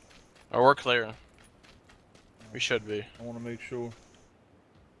 Oh, we're clearing. We should be. I want to make sure.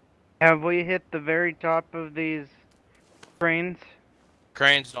 Have we hit the very top of these cranes?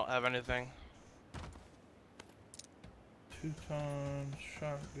 Cranes don't have anything. 2 times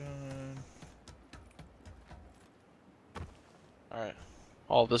shotgun. Alright.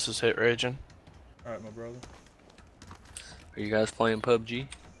 All this is hit Raging. Alright, my brother. Are you guys playing PUBG?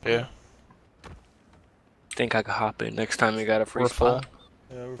 Yeah. Think I could hop in next time you got a free We're spot?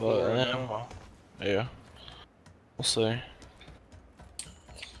 Yeah, we're full right yeah, now. well, yeah. We'll see.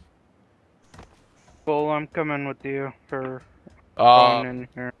 Well, I'm coming with you for going in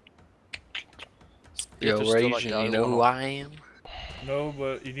here. Yo, Raging, you know who I am? No,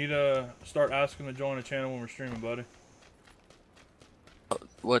 but you need to start asking to join the channel when we're streaming, buddy.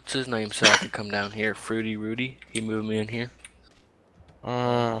 What's his name so I could come down here? Fruity Rudy? He moved me in here.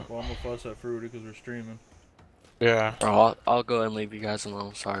 Well, I'm gonna fuss at Fruity because we're streaming. Yeah. Bro, I'll go ahead and leave you guys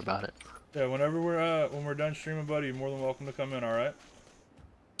alone. Sorry about it. Yeah, when we're done streaming, buddy, you're more than welcome to come in, alright?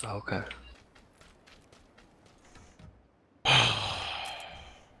 Okay.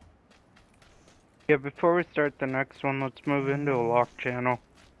 Yeah, before we start the next one, let's move into a lock channel.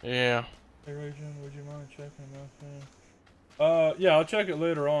 Yeah. Hey, Ragin, would you mind checking that thing? Yeah, I'll check it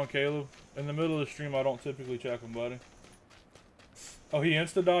later on, Caleb. In the middle of the stream, I don't typically check them, buddy. Oh, he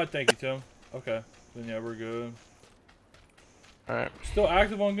insta-died? Thank you, Tim. Okay. Then, yeah, we're good. Alright. Still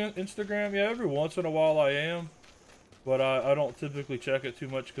active on Instagram? Yeah, every once in a while I am. But I don't typically check it too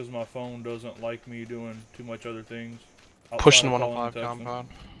much because my phone doesn't like me doing too much other things. Pushing 105 compound.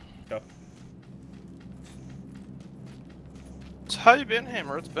 Yep. So how you been,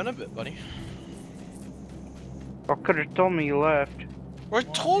 Hammer? It's been a bit, buddy. I could have told me you left. I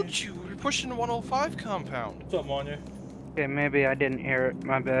told you, we're pushing 105 compound. What's up, Manya? Okay, maybe I didn't hear it.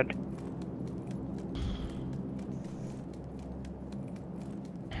 My bad.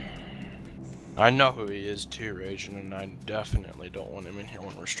 I know who he is too, Raging, and I definitely don't want him in here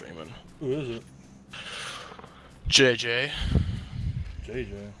when we're streaming. Who is it? JJ.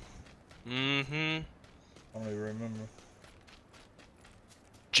 JJ? Mm-hmm. I don't even remember.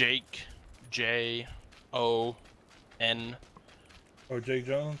 Jake. J-O-N. Oh, Jake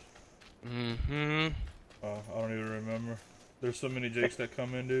Jones? Mm-hmm. Oh, I don't even remember. There's so many Jakes that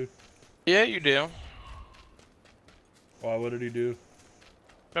come in, dude. Yeah, you do. Why, what did he do?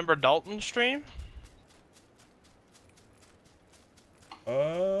 Remember Dalton's stream?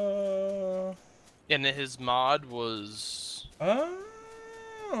 And his mod was... Oh.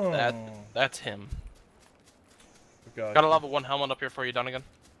 That's him. Gotcha. Got a level 1 helmet up here for you, Donegan.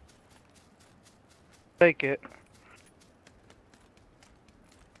 Take it.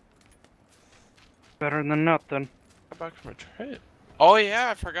 Better than nothing. Come back from a trip. Oh yeah,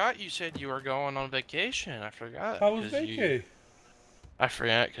 I forgot you said you were going on vacation. I forgot. How was vacay? I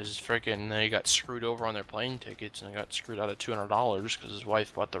forgot because freaking they got screwed over on their plane tickets and they got screwed out of $200 because his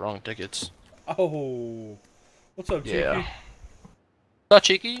wife bought the wrong tickets. Oh, what's up, Cheeky? Yeah. What's up,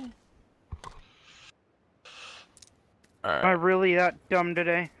 Cheeky? Am I really that dumb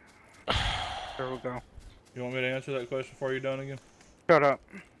today? There we go. You want me to answer that question before you're done again? Shut up.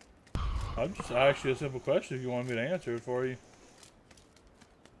 I'll just ask you a simple question if you want me to answer it for you.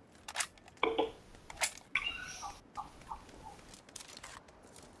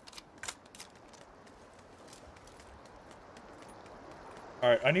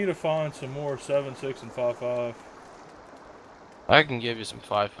 Alright, I need to find some more 7.6 and 5.5. I can give you some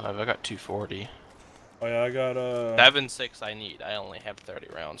 5.5. I got 240. Oh yeah, I got 7.6 I need. I only have 30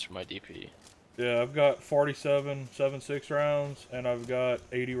 rounds for my DP. Yeah, I've got 47 7.6 rounds, and I've got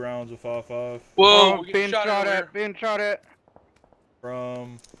 80 rounds of 5.5. Whoa, Oh, being shot at, being shot at.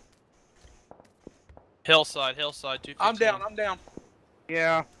 From Hillside, 215. I'm down, I'm down.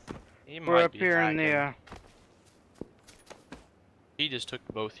 Yeah. He We're might up be here in the hacking. He just took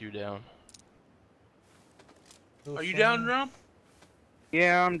both you down. Are you down, Drum?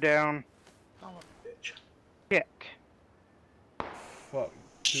 Yeah, I'm down. Oh, bitch. Shit. Fuck.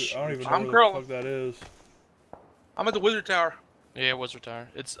 Dude, I don't even know I'm what curling. the fuck that is. I'm at the Wizard Tower. Yeah, was retired.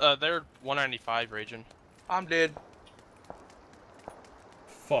 It's they're 195 Ragin. I'm dead.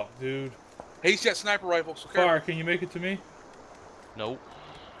 Fuck, dude. He's got sniper rifles. Okay. Fire, can you make it to me? Nope.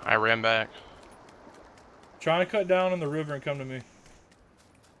 I ran back. Try and cut down in the river and come to me.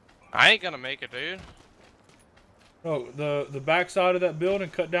 I ain't gonna make it, dude. No, the back side of that building,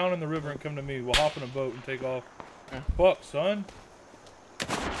 cut down in the river and come to me. We'll hop in a boat and take off. Okay. Fuck, son.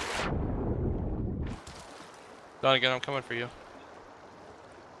 Done again, I'm coming for you.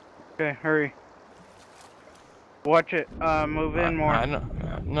 Okay, hurry. Watch it. Move in more. I know.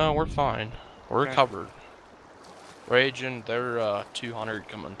 No, we're fine. We're Okay. covered. Raging, they're 200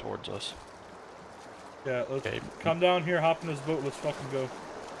 coming towards us. Yeah, let's Okay. come down here, hop in this boat, let's fucking go.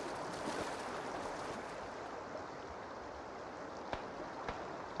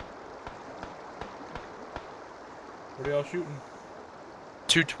 What are y'all shooting?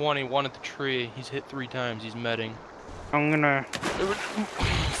 220, one at the tree. He's hit 3 times. He's medding. I'm gonna.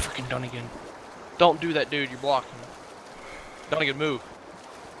 Freaking done again. Don't do that, dude. You're blocking. Done again. Move.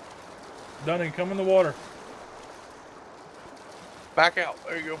 Dunning, come in the water. Back out.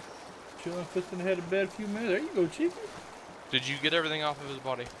 There you go. Chilling, fist in the head of bed a few minutes. There you go, Cheeky. Did you get everything off of his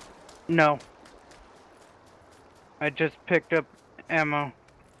body? No. I just picked up ammo.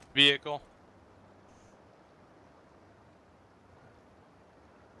 Vehicle.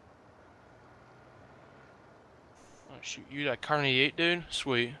 Oh, shoot, you got Car 98, dude?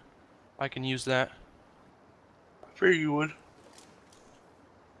 Sweet. I can use that. I figured you would.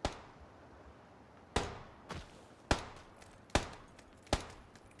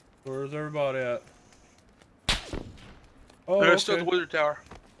 Where's everybody at? Oh, They're okay. still at the Wizard Tower.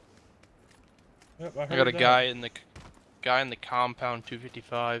 Yep, I heard got a that. guy in the compound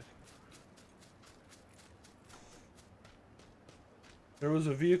 255. There was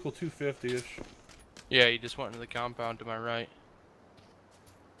a vehicle 250-ish. Yeah, he just went into the compound to my right.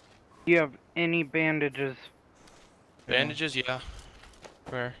 Do you have any bandages? Bandages, yeah.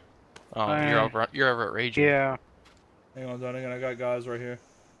 Where? Oh, Uh, you're over at Raging. Yeah. Hang on, Dunning, I got guys right here.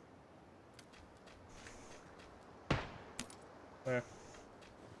 There.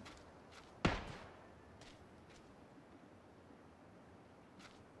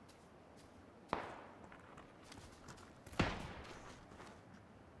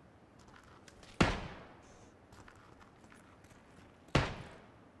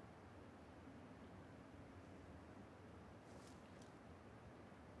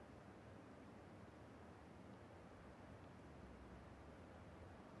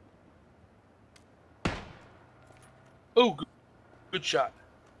 Oh, good shot.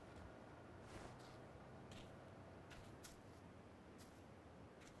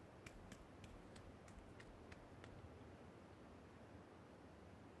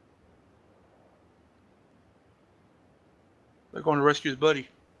 They're going to rescue his buddy.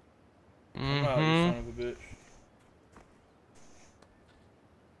 I'm out, you son of a bitch.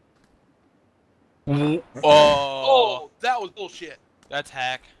 Oh, that was bullshit. That's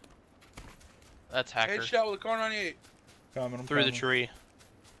hack. That's hacker. Headshot with a Car 98. Coming, I'm Through the coming. tree.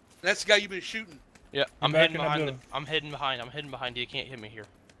 That's the guy you've been shooting. Yeah, I'm back hidden in the behind. building. I'm hidden behind. I'm hidden behind. You can't hit me here.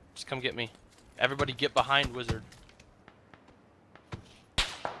 Just come get me. Everybody, get behind Wizard.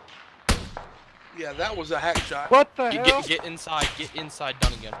 Yeah, that was a hack shot. What the hell? Get inside. Get inside.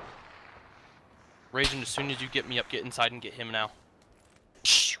 Done again. Raging. As soon as you get me up, get inside and get him now.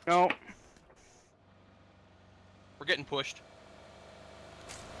 No. We're getting pushed.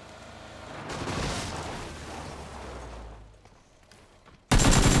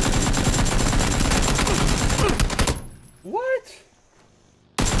 What?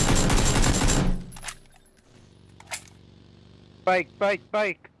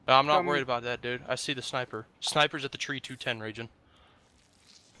 Bike. I'm not worried about that, dude. I see the sniper. Sniper's at the tree 210, Ragin.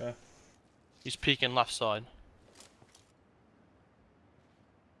 Okay. He's peeking left side.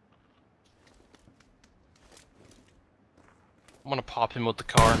 I'm gonna pop him with the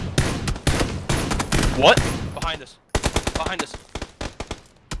car. What? Behind us. Behind us.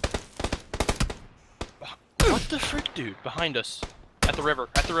 What the frick, dude? Behind us. At the river.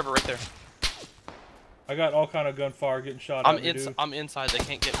 At the river, right there. I got all kind of gunfire getting shot at me, dude. I'm inside. They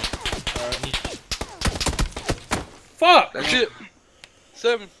can't get me. Alright. Fuck! That's it.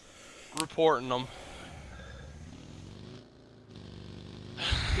 7. Reporting them.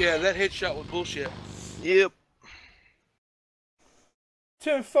 Yeah, that headshot was bullshit. Yep.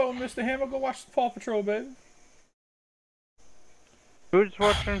 10-4, Mr. Hammer. Go watch the Paw Patrol, baby. Who's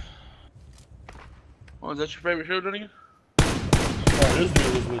watching? Oh, is that your favorite show, Dunnigan? Oh, this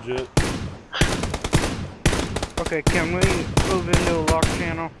dude is legit. Okay, can we move into a lock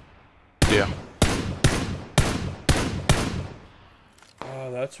channel? Yeah.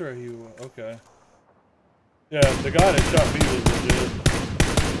 Oh, that's where he was. Okay. Yeah, the guy that shot me was legit.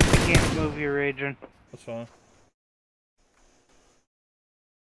 I can't move your agent. That's fine.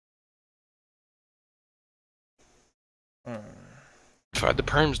 Alright. If I had the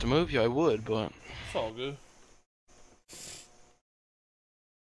perms to move you, I would, but... It's all good.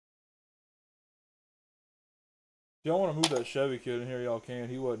 If y'all want to move that Chevy kid in here, y'all can.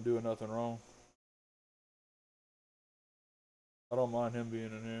 He wasn't doing nothing wrong. I don't mind him being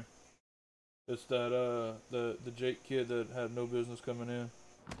in here. It's that, the Jake kid that had no business coming in.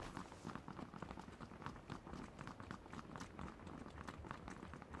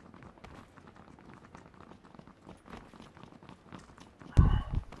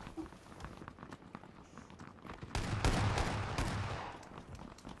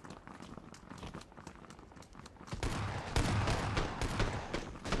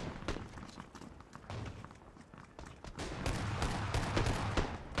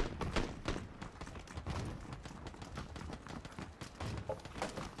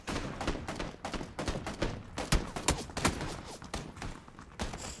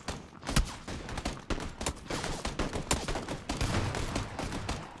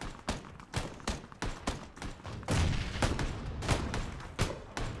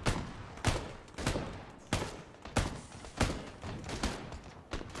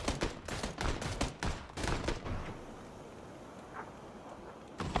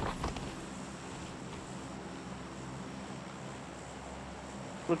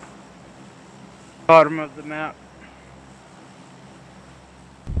 Bottom of the map.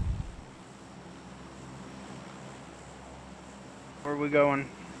 Where are we going?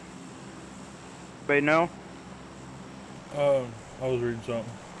 Wait, no? I was reading something.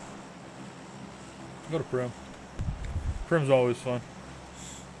 Go to Prim. Prim's always fun.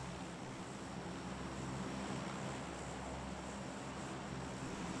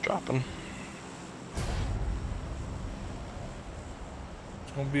 Dropping.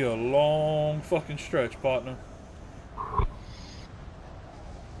 It's gonna be a long fucking stretch, partner.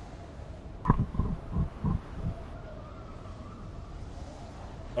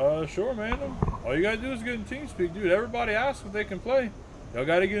 Sure, man. All you gotta do is get in TeamSpeak, dude. Everybody asks if they can play. Y'all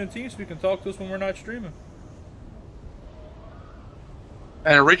gotta get in TeamSpeak and talk to us when we're not streaming.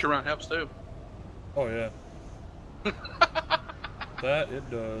 And a reach around helps too. Oh, yeah. That it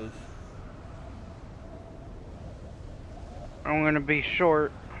does. I'm gonna be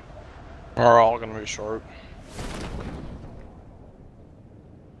short. We're all gonna be short.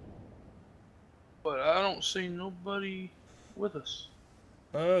 But I don't see nobody with us.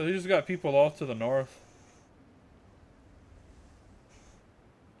 They just got people off to the north.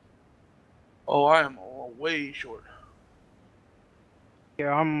 Oh, I am way short.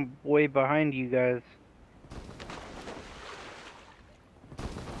 Yeah, I'm way behind you guys.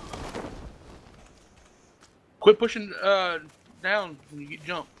 Quit pushing down when you get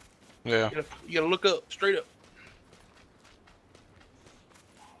jumped. Yeah. You gotta look up, straight up.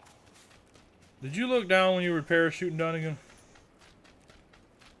 Did you look down when you were parachuting down again?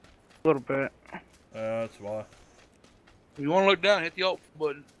 A little bit. That's why. If you want to look down, hit the alt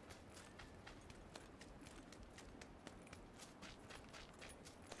button.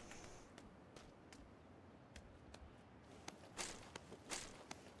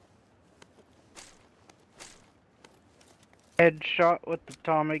 Headshot with the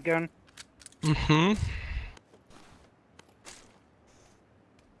Tommy gun. Mm-hmm.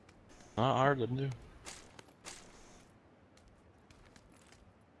 Not hard to do.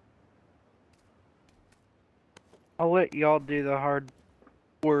 I'll let y'all do the hard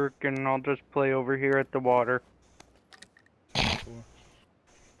work and I'll just play over here at the water.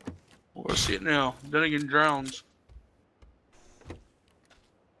 We'll see it now. Dunnigan drowns.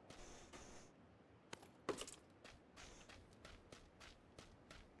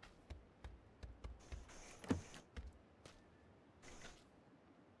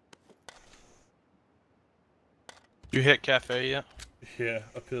 You hit cafe yet? Yeah,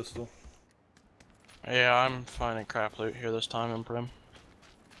 a pistol. Yeah, I'm finding crap loot here this time in Prim.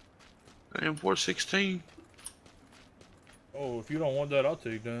 M416. Oh, if you don't want that, I'll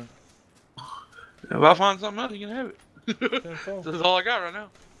take that. If I find something else, you can have it. 10-4. That's all I got right now.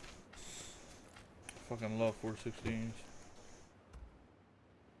 Fucking love 416s.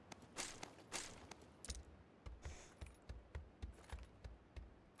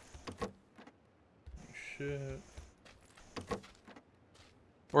 Shit.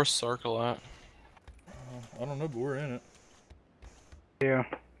 Where's Circle at? I don't know, but we're in it. Yeah.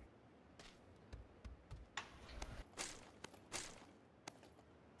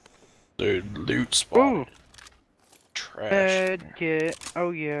 Dude, loot spot. Ooh. Trash. Med kit.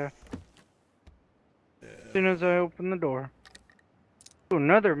 Oh yeah. As soon as I open the door. Ooh,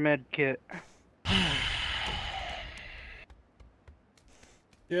 another med kit.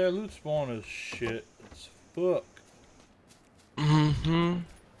 Yeah, loot spawn is shit. It's fuck. Mm-hmm.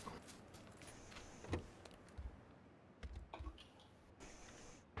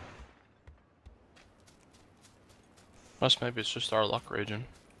 Plus maybe it's just our luck region.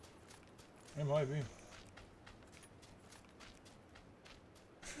 It might be.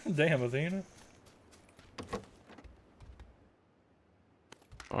 Damn, Athena.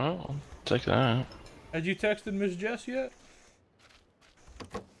 Well, I'll take that. Had you texted Miss Jess yet?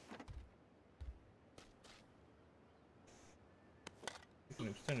 You can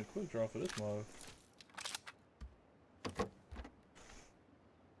extend a quick draw for this mode.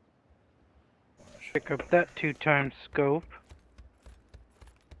 Pick up that 2x scope.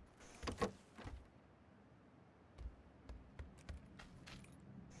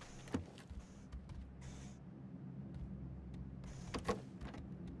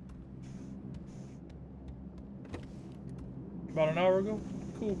 About an hour ago?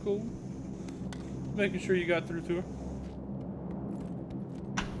 Cool, cool. Making sure you got through to her.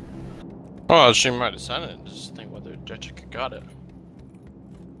 Well, she might have sent it. Just think whether Jessica got it.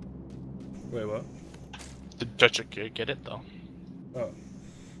 Wait, what? Did Jessica get it though? Oh.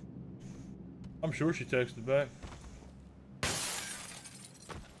 I'm sure she texted back.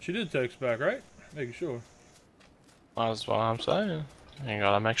 She did text back, right? Making sure. That's what I'm saying. You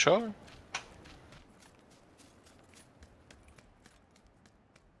gotta make sure.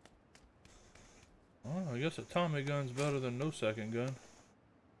 Oh, I guess a Tommy gun's better than no second gun.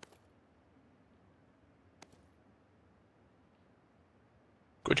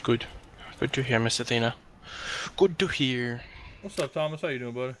 Good, good. Good to hear, Miss Athena. Good to hear. What's up, Thomas? How you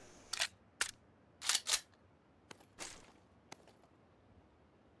doing, buddy?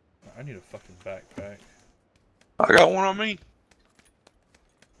 I need a fucking backpack. I got one on me.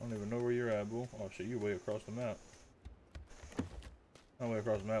 I don't even know where you're at, bull. Oh shit, you're way across the map. I'm way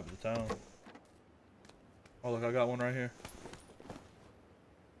across the map of the town. Oh look, I got one right here.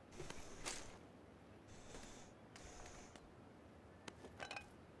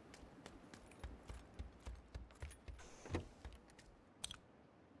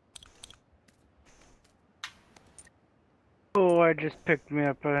 Oh, I just picked me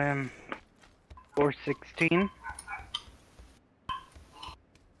up a M416.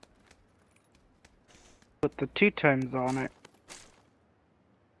 With the 2x on it.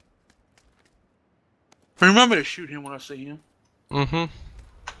 Remember to shoot him when I see him. Mm-hmm.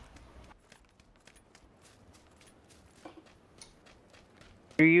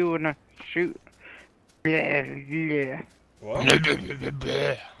 Do you wanna shoot? Yeah, yeah. What?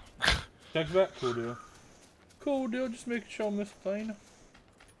 Text back? Cool deal. Cool deal, just making sure, Miss Athena.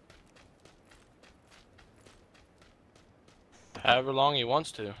 However long he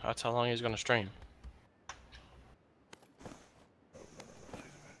wants to. That's how long he's gonna stream.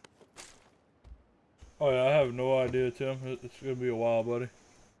 Oh yeah, I have no idea, Tim. It's gonna be a while, buddy.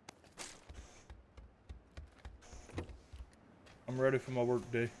 I'm ready for my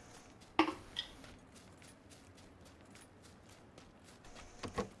work day.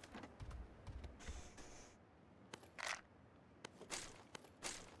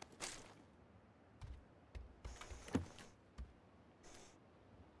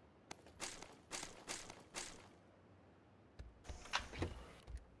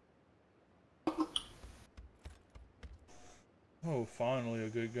 Oh, finally a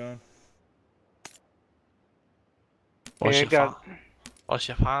good gun. What's Yeah, your got- fine? What's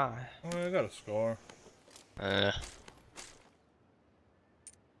your fine? Oh, I got a scar.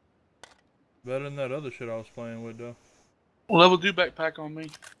 Better than that other shit I was playing with, though. Level 2 backpack on me.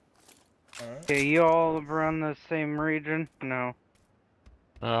 Alright. Okay, you all around the same region? No.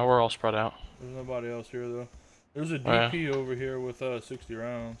 We're all spread out. There's nobody else here, though. There's a Yeah. DP over here with 60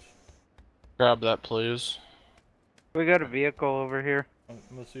 rounds. Grab that, please. We got a vehicle over here.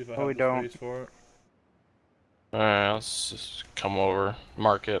 Let's see if I Oh, we have the don't. space for it. Alright, let's just come over.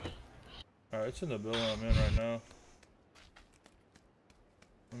 Mark it. Alright, it's in the building I'm in right now.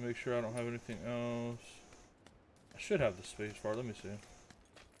 Let me make sure I don't have anything else. I should have the space for it. Let me see.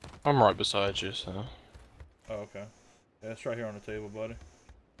 I'm right beside you, so. Oh, okay. Yeah, it's right here on the table, buddy.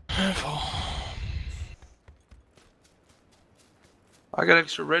 I got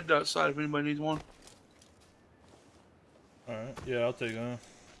extra red dot side if anybody needs one. Alright, yeah, I'll take that.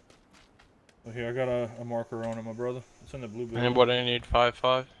 Well, here, I got a marker on it, my brother. It's in the blue building. Anybody need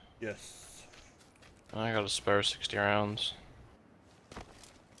 5.5? Yes. I got a spare 60 rounds.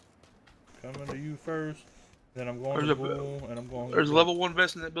 Coming to you first. Then I'm going There's to a- Bull, and I'm going There's to a level 1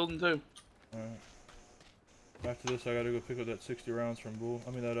 vest in that building too. Alright. After this, I gotta go pick up that 60 rounds from Bull.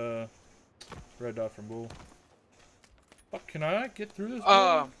 I mean, that, red dot from Bull. Fuck, can I get through this?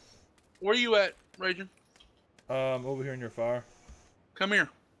 building? Where you at, Ragin? Over here in your fire. Come here.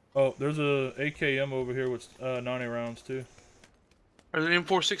 Oh, there's a AKM over here with 90 rounds too. There's an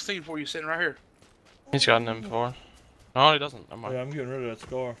M416 for you sitting right here. He's got an M4. No, he doesn't. I'm Yeah, I'm getting rid of that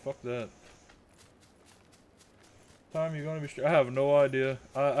scar. Fuck that. Time you're gonna be I have no idea.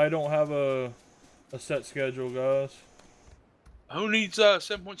 I don't have a set schedule, guys. Who needs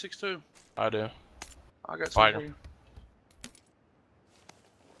 7.62? I do. I got some Fighter. for you.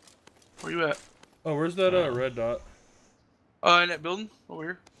 Where you at? Oh, where's that red dot? In that building over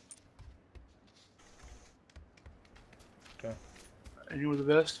here. Okay. And you were the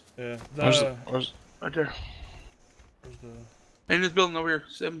best. Yeah. Where's Right there. Where's the? In this building over here.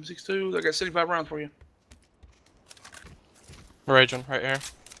 7.62. I got 75 rounds for you. Raging right here?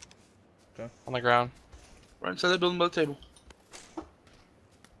 Okay. On the ground. Right inside that building by the table.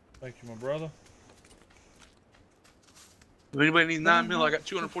 Thank you, my brother. If anybody needs 9 mil, I got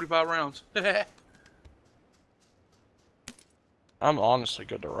 245 rounds. I'm honestly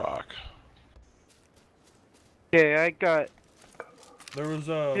good to rock. Okay, I got There was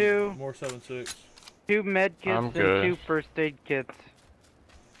Two. more 7.6. 2 med kits I'm and good. 2 first aid kits.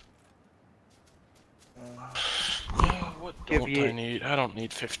 What Give don't you- I need? I don't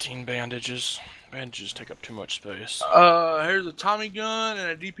need 15 bandages. Bandages take up too much space. Here's a Tommy gun and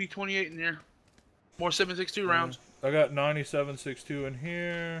a DP28 in here. More 7.62 rounds. I got 97.62 in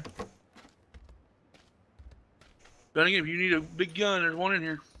here. Then again, if you need a big gun, there's one in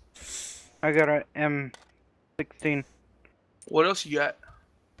here. I got a M16. What else you got?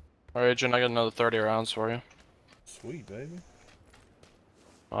 Alright, Jen, I got another 30 rounds for you. Sweet, baby.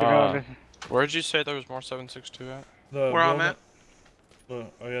 Where'd you say there was more 7.62 at? The Where I'm building- at?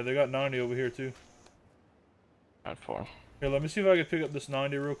 Oh yeah, they got 90 over here too. At 4. Here, let me see if I can pick up this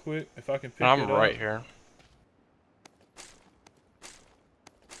 90 real quick. If I can pick I'm it right up. here.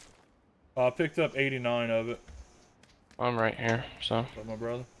 I picked up 89 of it. I'm right here, so. But my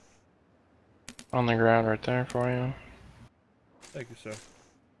brother. On the ground right there for you. Thank you, sir.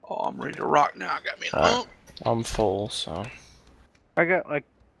 Oh, I'm ready to rock now. I got me a Alright. lump. I'm full, so. I got like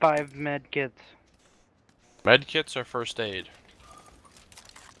 5 med kits. Med kits or first aid?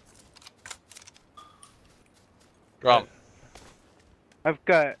 Drop. I've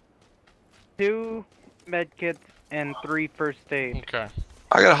got 2 med kits and 3 first aid. Okay.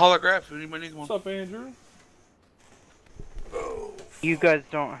 I got a holograph if anybody needs one. What's up, Andrew? You guys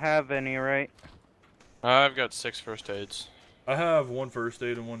don't have any, right? I've got 6 first aids. I have 1 first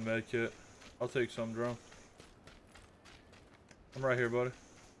aid and 1 med kit. I'll take some, Drum. I'm right here, buddy.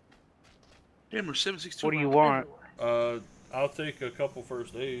 Damn, there's 7.62 What do you rounds want? everywhere. I'll take a couple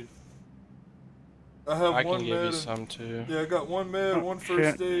first aid. I have I 1 can give you med. some too. Yeah, I got 1 med, Oh, 1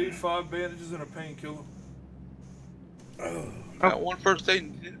 first shit. aid, 5 bandages, and a painkiller. I got 1 first aid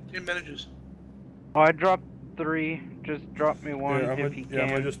and 10 bandages. Oh, I dropped 3. Just drop me 1 Yeah, if you I'm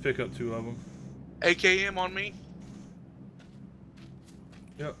gonna can. just pick up 2 of them. AKM on me.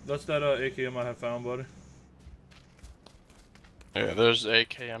 Yep, that's that AKM I have found, buddy. Yeah, there's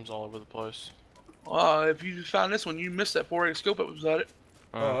AKMs all over the place. If you found this one, you missed that 4-8 scope that was at it.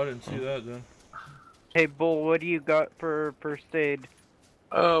 Oh, I didn't see that then. Hey, Bull, what do you got for first aid?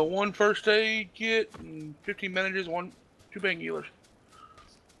 1 first aid kit and 15 bandages, 2 painkillers.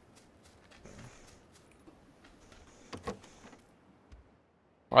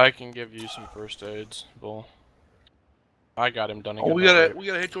 I can give you some first aids, Bull. I got him done. Oh, we gotta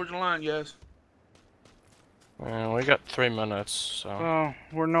head towards the line, guys. And we got 3 minutes, so. Well,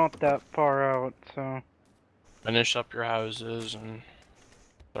 we're not that far out, so. Finish up your houses and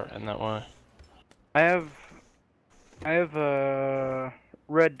start heading that way. I have a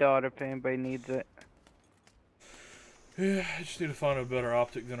red dot if anybody needs it. Yeah, I just need to find a better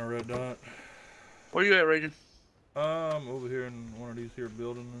optic than a red dot. Where you at, Ragin? Over here in one of these here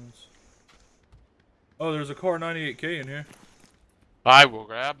buildings. Oh, there's a car 98K in here. I will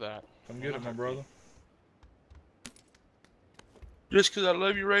grab that. Come get it, my brother. Just 'cause I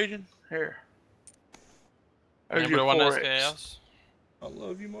love you, Ragin? Here. There's Anybody your want 4X. SKS? I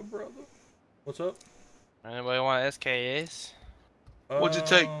love you, my brother. What's up? Anybody want SKS? What's it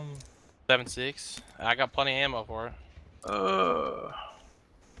take? 7.6. I got plenty of ammo for it.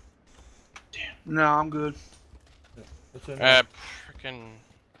 Damn. No, I'm good. What's in there? Freaking.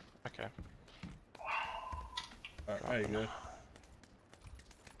 Okay. Alright, there you go.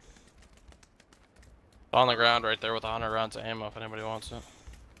 On the ground right there with 100 rounds of ammo if anybody wants it.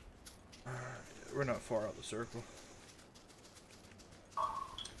 We're not far out the circle.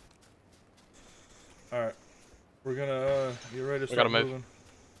 Alright. We're gonna, you ready to start moving?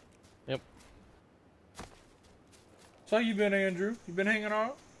 Yep. So how you been, Andrew? You been hanging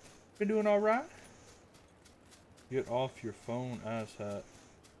out? Been doing alright? Get off your phone, asshat.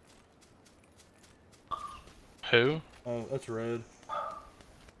 Who? Oh, that's Red.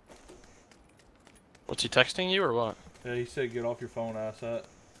 What's he texting you or what? Yeah, he said get off your phone, asshat.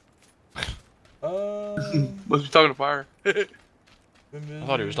 Must be talking to Fire. I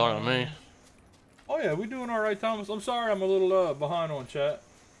thought he was talking to me. Oh yeah, we doing alright, Thomas. I'm sorry I'm a little behind on chat.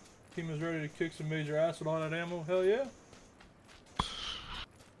 Team is ready to kick some major ass with all that ammo. Hell yeah.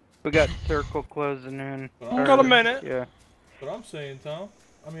 We got circle closing in. Got a minute. Yeah. But I'm saying, Tom.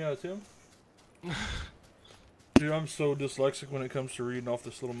 I mean, Tim. Dude, I'm so dyslexic when it comes to reading off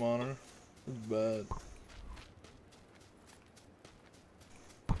this little monitor. It's bad.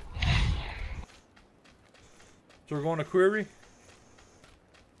 So we're going to Query?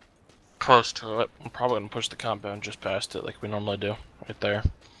 Close to it. I'm probably gonna push the compound just past it like we normally do. Right there.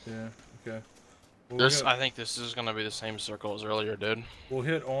 Yeah, okay. Well, This, I think this is gonna be the same circle as earlier, dude. We'll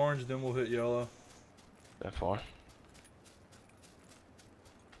hit orange, then we'll hit yellow. That far.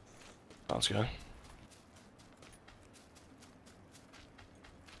 Sounds good.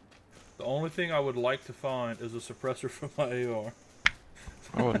 The only thing I would like to find is a suppressor for my AR.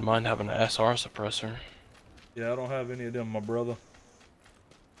 I wouldn't mind having an SR suppressor. Yeah, I don't have any of them, my brother.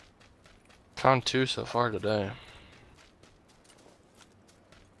 Found 2 so far today.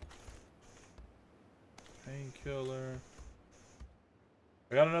 Painkiller.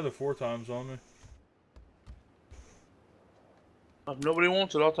 I got another 4 times on me. If nobody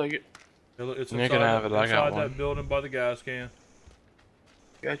wants it, I'll take it. It's You inside, can have it, I got inside one. that building by the gas can.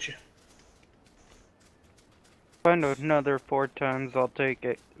 Gotcha. Find another 4 times, I'll take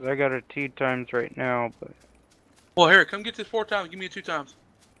it. I got a 2 times right now, but. Well, here, come get this 4 times. Give me a 2 times.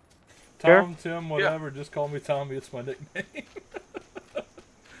 Tom, Tim, whatever. Just call me Tommy. It's my nickname.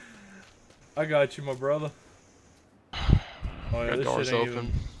 I got you, my brother. Oh yeah, this door's shit ain't open.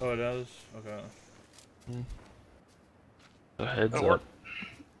 even. Oh, it does. Okay. The heads That'll up. work.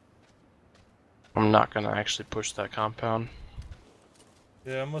 I'm not gonna actually push that compound.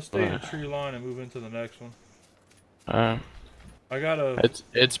 Yeah, I'm gonna stay in the tree line and move into the next one. I got a.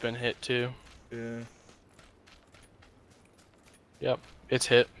 It's been hit too. Yeah. Yep, it's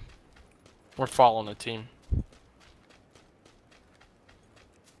hit. We're following a team.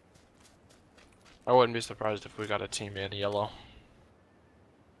 I wouldn't be surprised if we got a team in yellow.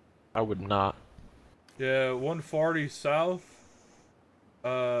 I would not. Yeah, 140 south.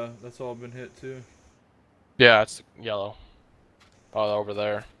 That's all been hit too. Yeah, it's yellow. Oh, over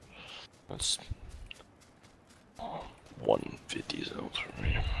there. That's 150 zones for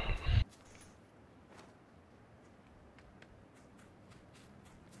me.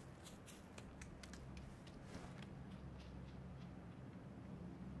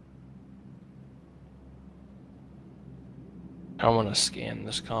 I want to scan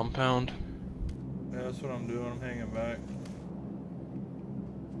this compound. Yeah, that's what I'm doing. I'm hanging back.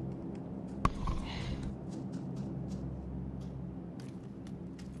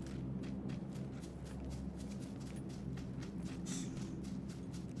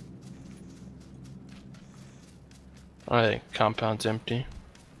 I think compound's empty.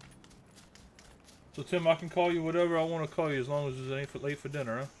 So Tim, I can call you whatever I want to call you as long as it ain't late for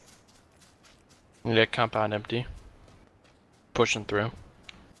dinner, huh? Yeah, compound empty. Pushing through.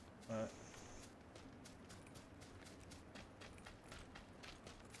 Alright.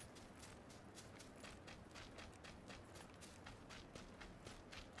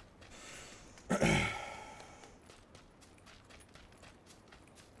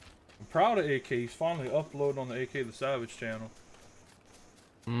 proud of AK. He's finally uploaded on the AK the Savage channel.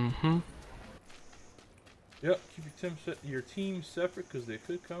 Mm-hmm. Yep, keep your team separate because they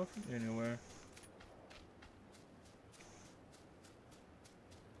could come from anywhere.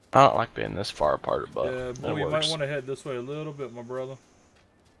 I don't like being this far apart, but yeah, boy, you might want to head this way a little bit, my brother.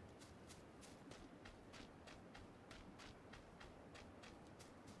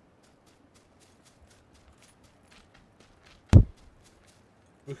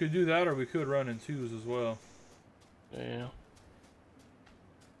 We could do that, or we could run in twos as well. Yeah.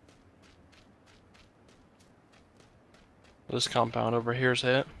 This compound over here's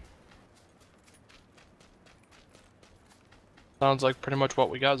hit. Sounds like pretty much what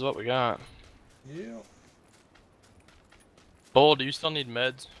we got is what we got. Yeah. Bull, do you still need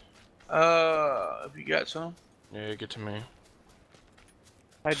meds? If you got some. Yeah, get to me.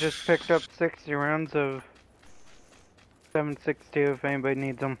 I just picked up 60 rounds of 7.62 if anybody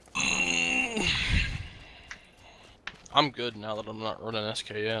needs them. I'm good now that I'm not running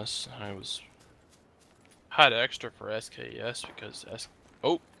SKS. Had extra for SKS because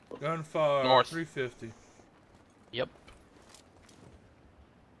Gunfire north 350. Yep.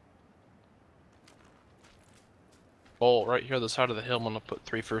 Bull, right here, the side of the hill. I'm gonna put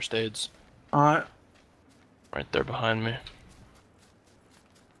 3 first aids. Alright. Right there behind me.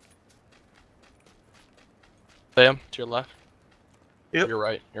 Sam, to your left. Yep. You're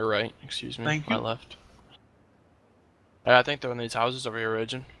right. You're right. Excuse me. Thank My you. left. Yeah, I think they're in these houses over here,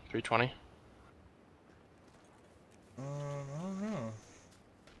 Ragin. 320. I don't know.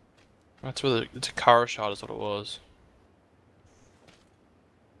 That's where it's a car shot is what it was.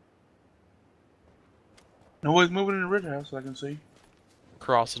 Nobody's moving in the red house, I can see.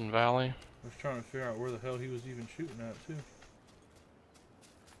 Crossing Valley. I was trying to figure out where the hell he was even shooting at, too.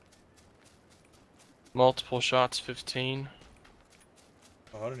 Multiple shots, 15.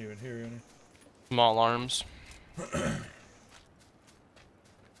 Oh, I didn't even hear any. Small arms.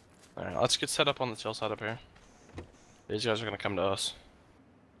 Alright, let's get set up on this hillside up here. These guys are gonna come to us.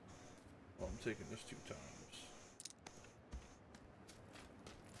 Oh, I'm taking this 2 times.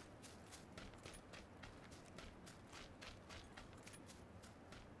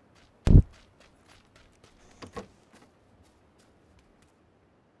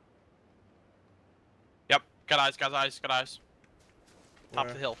 Yep, got eyes, got eyes, got eyes. Top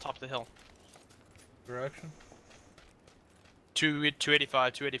Where? of the hill, top of the hill. Direction?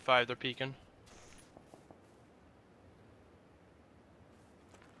 285, 285, they're peeking.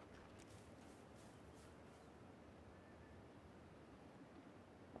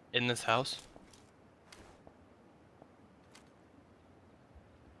 In this house.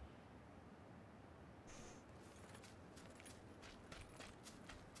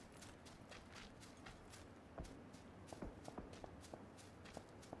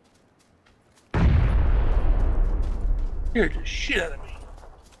 Scared the shit out of me.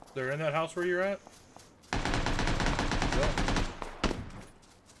 They're in that house where you're at? Yep.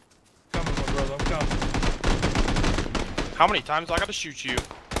 Coming, my brother, I'm coming. How many times do I gotta shoot you?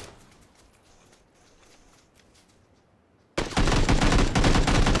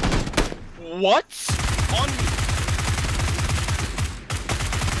 What? On me.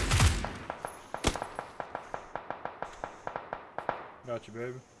 Got you,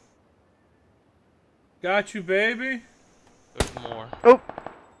 baby. Got you, baby. There's more. Oh!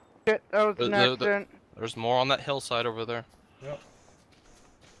 Shit, that was an accident. There's more on that hillside over there. Yep.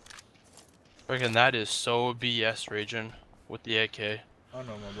 Freaking that is so BS, Ragin, with the AK. I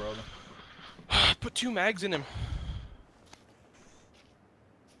know, my brother. Put 2 mags in him.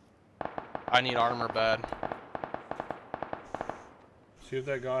 I need armor bad. See if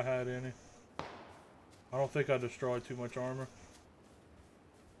that guy had any. I don't think I destroyed too much armor.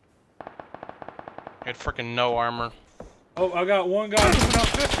 I had freaking no armor. Oh, I got one guy moving up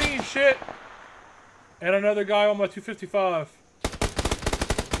 15, shit! And another guy on my 255.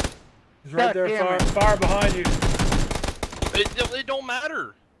 He's right there, fire behind you. It don't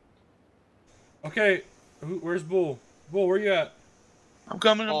matter. Okay, where's Bull? Bull, where you at? I'm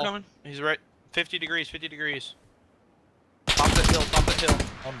coming, I'm coming. He's right. 50 degrees, 50 degrees. Top that hill, top that hill.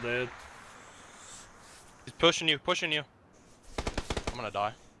 I'm dead. He's pushing you, pushing you. I'm gonna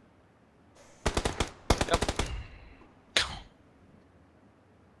die. Yep.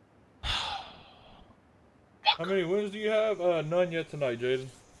 How many wins do you have? None yet tonight, Jaden.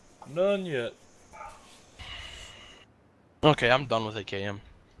 None yet. Okay, I'm done with AKM.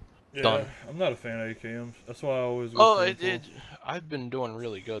 Yeah, Done. I'm not a fan of AKMs. That's why I always go for the full. I've been doing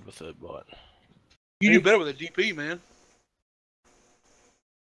really good with it, but... You do better with a DP, man.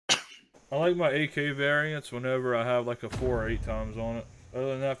 I like my AK variants whenever I have like a 4 or 8 times on it.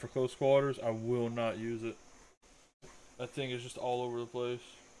 Other than that, for close quarters, I will not use it. That thing is just all over the place.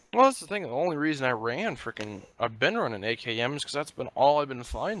 Well, that's the thing. The only reason I ran I've been running AKMs because that's been all I've been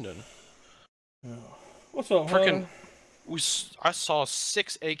finding. Yeah. What's up, Hunter? I saw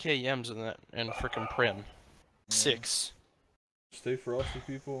 6 AKMs in frickin' Prim. 6. Stay frosty,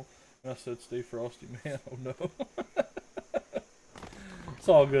 people. And I said stay frosty, man. Oh no. It's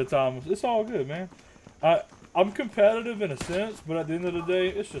all good, Thomas. It's all good, man. I'm competitive in a sense, but at the end of the day,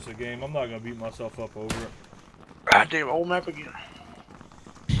 it's just a game. I'm not gonna beat myself up over it. God damn, old map again.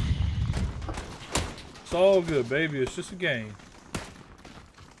 It's all good, baby. It's just a game.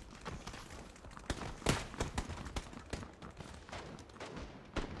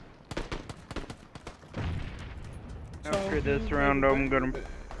 After this round, I'm gonna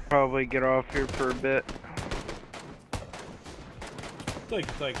probably get off here for a bit. Thank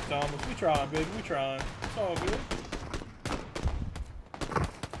you, Thomas. We trying, baby. We trying. It's all good.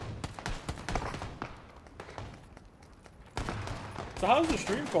 So how's the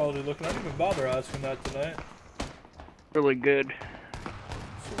stream quality looking? I didn't even bother asking that tonight. Really good.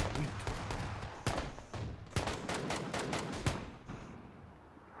 Sweet.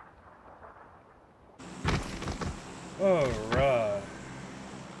 Alright.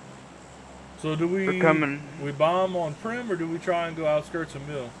 So do we bomb on Prim or do we try and go outskirts of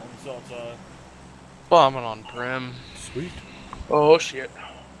Mill on the south side? Bombing on Prim. Sweet. Oh shit.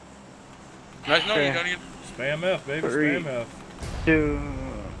 Nice knowing you, Dunnigan. Spam F, baby. Spam F. 2.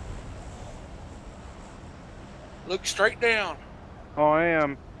 Look straight down. Oh, I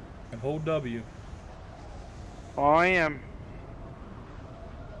am. And hold W. Oh, I am.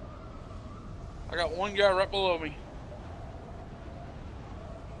 I got one guy right below me.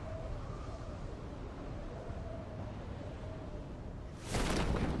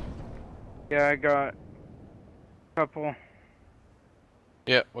 Yeah, I got a couple.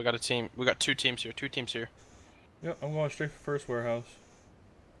 Yeah, we got a team. We got 2 teams here. 2 teams here. Yep, I'm going straight for first warehouse.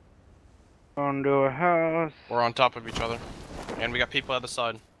 Onto a house. We're on top of each other. And we got people on the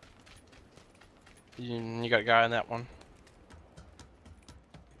side. You got a guy in that one.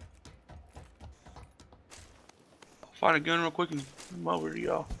 I'll find a gun real quick and come over to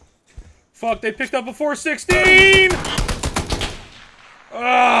y'all. Fuck, they picked up a 416!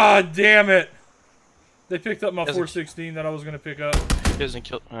 Ah, damn it. They picked up my 416 that I was going to pick up. He doesn't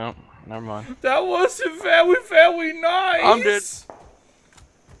kill. No, never mind. That wasn't very nice. I'm dead.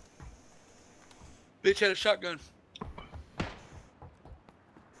 Bitch had a shotgun.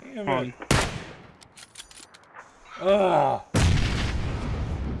 Damn it. Ah.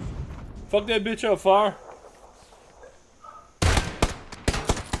 Fuck that bitch up, Fire.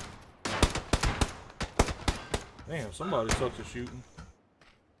 Damn, somebody sucks at shooting.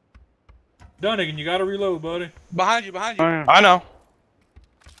 Dunnigan, you gotta reload, buddy. Behind you, behind you. I know.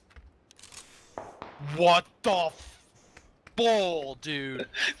 What the bull, dude?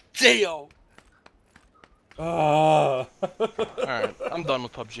 Damn. Ah. Alright, I'm done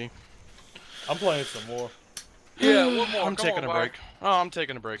with PUBG. I'm playing some more. Yeah, one more. I'm taking a break. Oh, I'm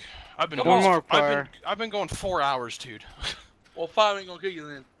taking a break. I've been One going, more fire. I've been going 4 hours, dude. Well, 5 ain't gonna kill you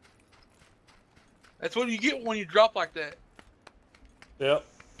then. That's what you get when you drop like that. Yep.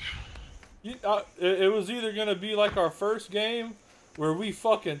 It was either gonna be like our first game where we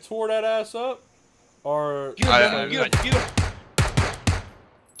fucking tore that ass up, or get him, get him.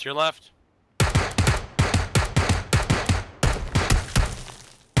 To your left.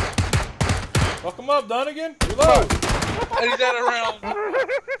 Fuck him up, Dunnigan. Reload. And he's out of round.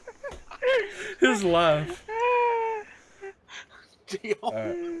 His laugh. Damn.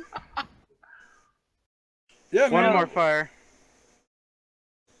 Right. Yeah, man. One more fire.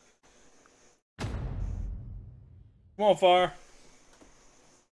 Come on, Fire.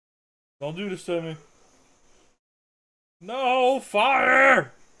 Don't do this to me. No,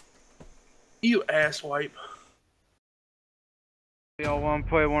 Fire! You asswipe. Y'all want to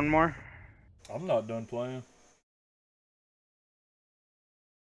play one more? I'm not done playing.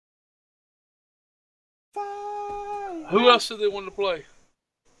 Fire. Who else did they want to play?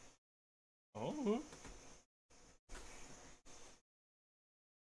 Oh.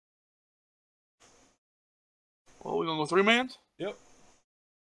 Well, we gonna go 3-mans? Yep.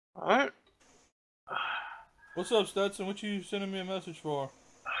 Alright. What's up, Stetson? What you sending me a message for?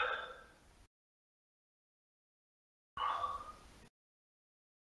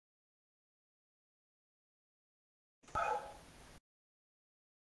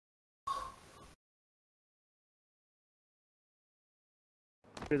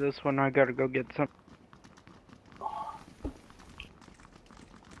 For this one, I gotta go get some.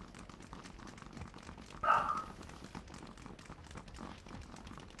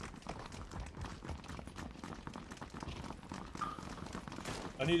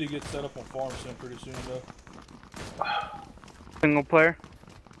 I need to get set up on farm sim pretty soon though. Single player?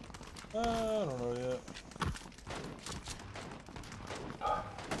 I don't know yet.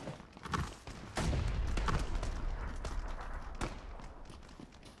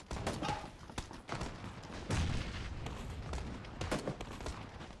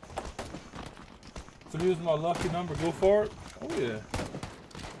 If I'm using my lucky number, go for it. Oh yeah.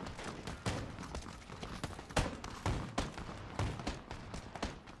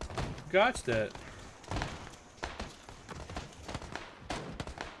 Got that.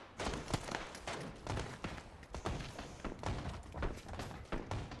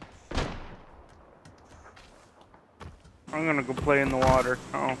 I'm gonna go play in the water.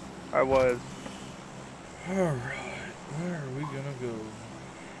 Oh, I was. Alright, where are we gonna go?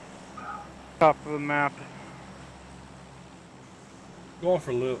 Top of the map. Going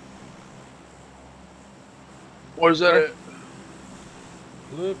for lip. Where's that at?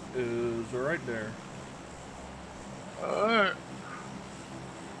 Lip is right there. Alright.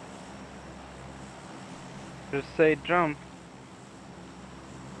 Just say jump.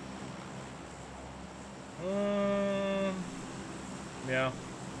 Yeah.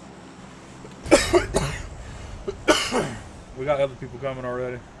 We got other people coming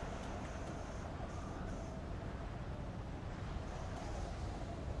already.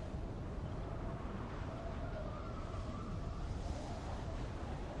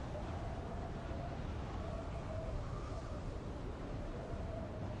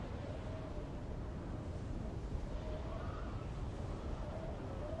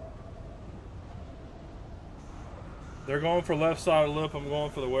 They're going for left side of lip. I'm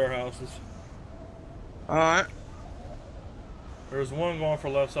going for the warehouses. Alright. There's one going for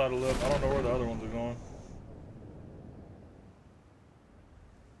left side of lip. I don't know where the other ones are going.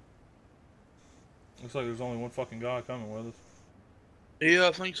 Looks like there's only one fucking guy coming with us. Yeah,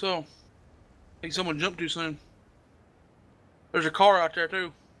 I think so. I think someone jumped too soon. There's a car out there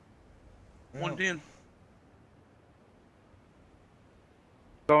too. Yeah. 110.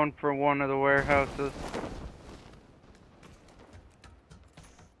 Going for one of the warehouses.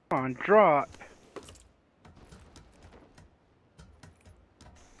 Come on, drop.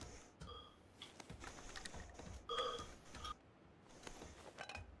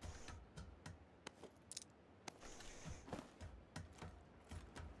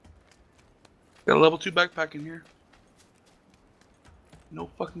 Got a level 2 backpack in here. No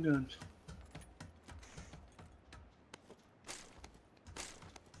fucking guns.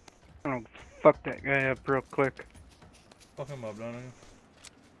 Oh, fuck that guy up real quick. Fuck him up, don't I?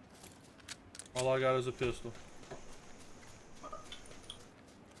 All I got is a pistol.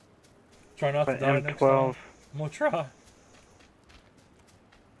 Try not to die next time. I'm gonna try.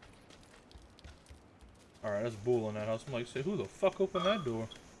 Alright, that's bull in that house. I'm like, say, who the fuck opened that door?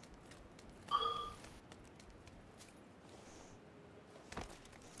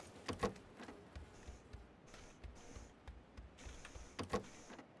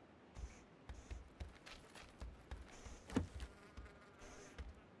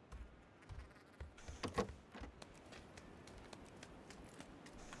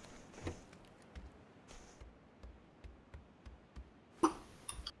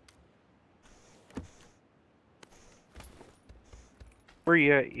 Where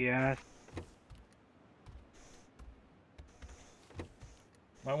you at, yeah?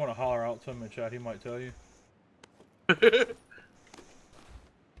 Might want to holler out to him in chat. He might tell you.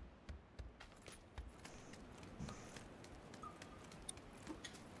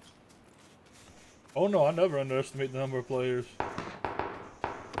 Oh no, I never underestimate the number of players.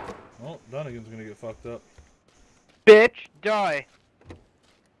 Oh, Dunnigan's gonna get fucked up. Bitch, die.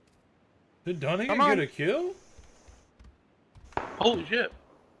 Did Dunnigan get a kill? Holy shit.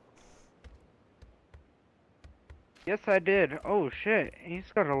 Yes, I did. Oh shit, he's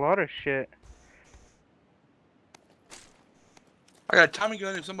got a lot of shit. I got a Tommy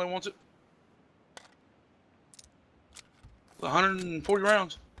gun if somebody wants it. 140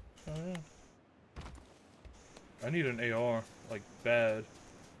 rounds. Oh yeah. I need an AR, like bad.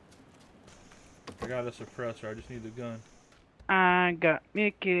 I got a suppressor, I just need the gun. I got me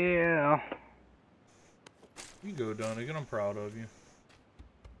a kill. You go, Dunnigan, I'm proud of you.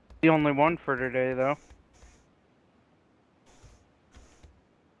 The only one for today, though.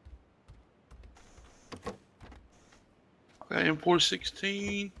 I got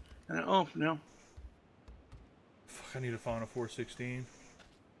M416 and an ump now. Fuck, I need to find a 416.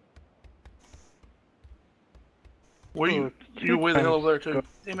 What are you? You're way the hell over there too.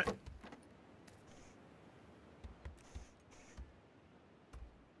 Damn it.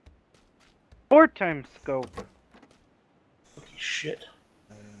 Four times scope. Fucking shit.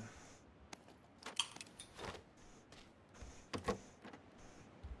 Yeah.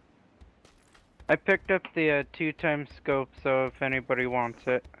 I picked up the 2x scope, so if anybody wants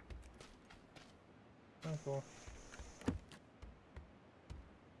it. Oh, cool.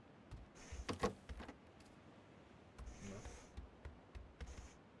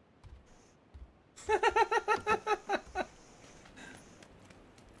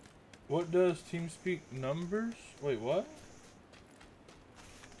 What does TeamSpeak numbers? Wait, what?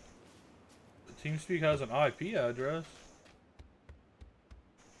 TeamSpeak has an IP address.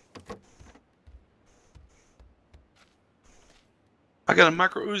 I got a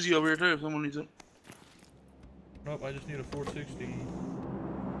micro Uzi over here too if someone needs it. Nope, I just need a 416.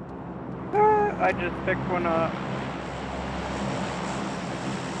 I just picked one up.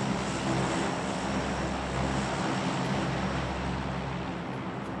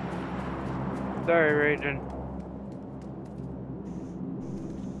 Sorry, Ragin.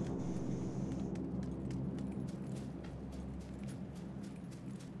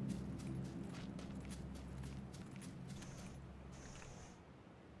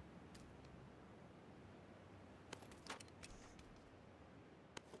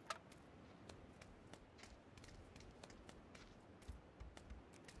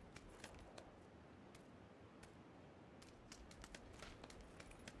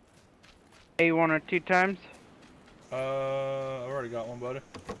 Hey, you want it 2x? I already got one, buddy.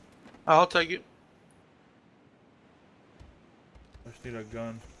 I'll take it. I just need a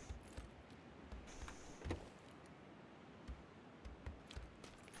gun.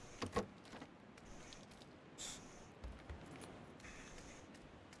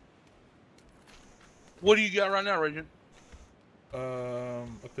 What do you got right now, Ragin? A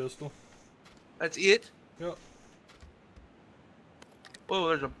pistol. That's it? Yep. Whoa,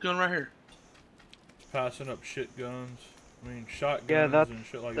 there's a gun right here. Passing up shit guns. I mean, shotguns Yeah, and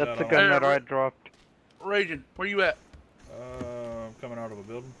shit like that's that. the gun that I dropped. Ragin, where you at? I'm coming out of a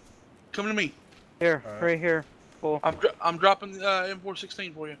building. Come to me. Here, All right. right here. Full. I'm dropping the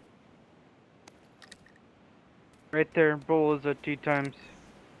M416 for you. Right there. Bull is a 2x.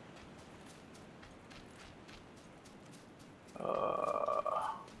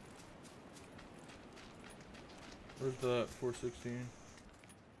 Where's the 416?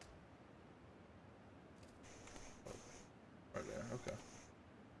 Right there, okay.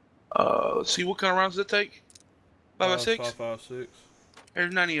 Let's see, what kind of rounds does it take? 5.56? 5.56.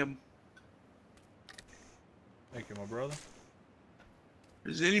 There's 90 of them. Thank you, my brother.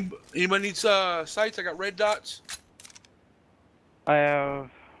 Does anybody needs sights? I got red dots. I have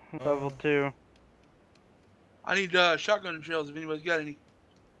level 2. I need shotgun shells if anybody's got any.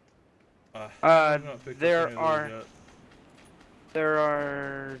 There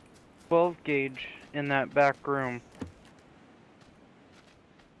are 12 gauge in that back room.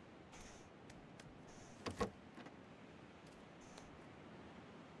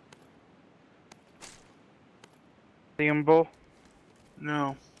 See him, Bull?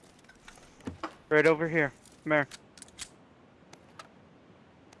 No. Right over here. Come here.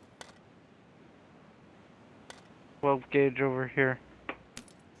 Twelve gauge over here.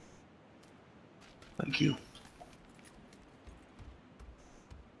 Thank you.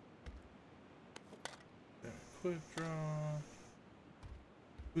 Quick draw.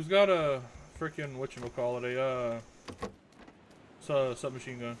 Who's got a freaking whatchamacallit, a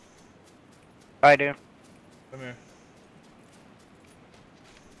submachine gun? I do. Come here.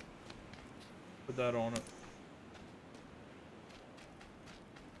 Put that on it.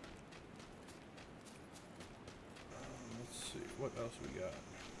 Let's see, what else we got?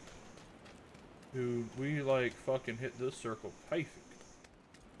 Dude, we like fucking hit this circle perfect.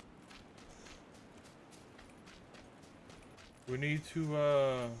 We need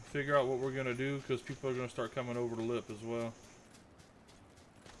to figure out what we're gonna do because people are gonna start coming over the lip as well.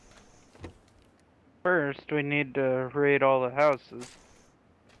 First, we need to raid all the houses.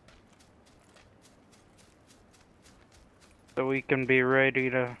 So we can be ready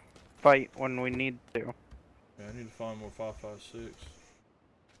to fight when we need to. Yeah, I need to find more 5.56.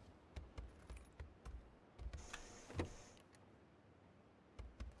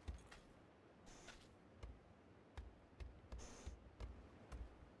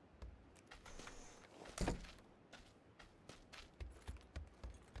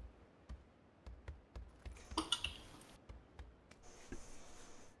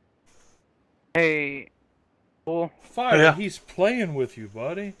 Hey, Bull. Fire, yeah. He's playing with you,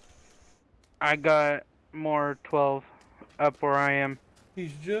 buddy. I got more 12 up where I am.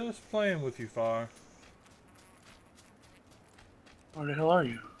 He's just playing with you, Fire. Where the hell are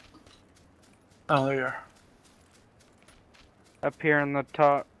you? Oh, there you are. Up here in the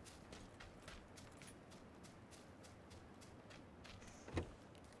top.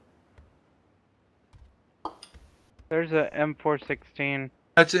 There's a M416.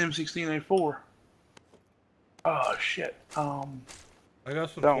 That's an M16A4. Oh shit. I got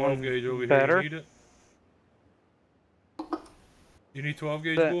some That 12 one's gauge over better. here. You need it? You need 12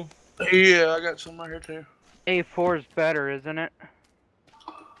 gauge, That- Bull? Yeah, I got some right here too. A4 is better, isn't it?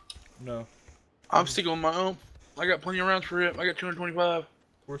 No. I'm sticking with my own. I got plenty of rounds for it. I got 225.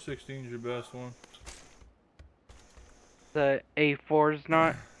 416 is your best one. The A4 is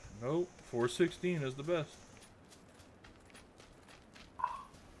not. Nope. 416 is the best.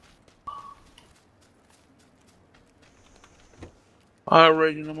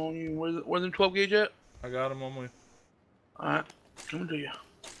 Alright, Ragin, I'm on you. Where's the 12 gauge at? I got him on me. Alright, coming to you.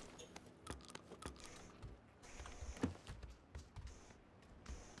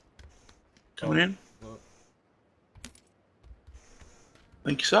 Coming in. Look.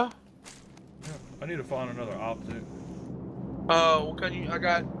 Think you so? Yeah, I need to find another optic. What kind you? I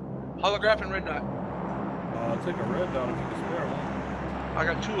got holograph and red dot. I'll take a red dot if you can spare one. I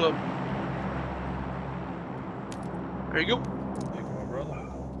got 2 of them. There you go. Thank you, my brother.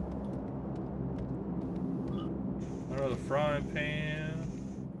 Another frying pan.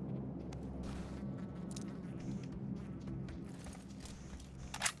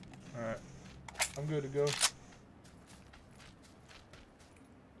 Alright. I'm good to go.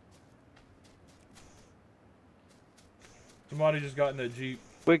 Somebody just got in that Jeep.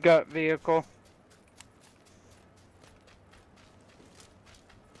 We got vehicle.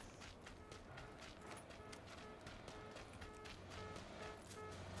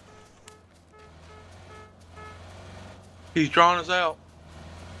 He's drawing us out.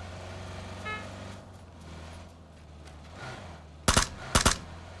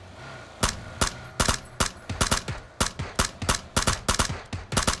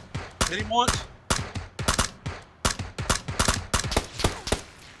 Hit him once.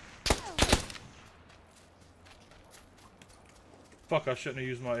 Fuck, I shouldn't have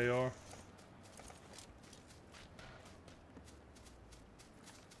used my AR.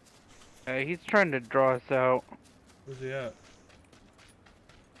 He's trying to draw us out. Where's he at?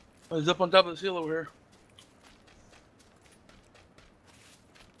 Oh, he's up on top of this hill over here.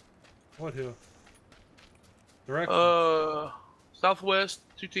 What hill? Direction? Southwest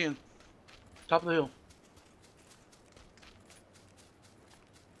 210. Top of the hill.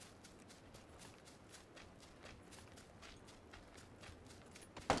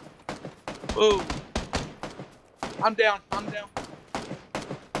 Oh, I'm down. I'm down.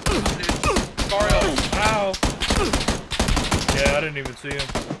 Sorry. Ow! Yeah, I didn't even see him.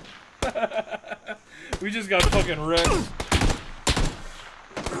 We just got fucking wrecked.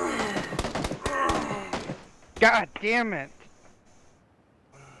 God damn it!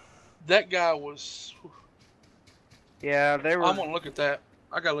 That guy was. Yeah, they were. I'm gonna look at that.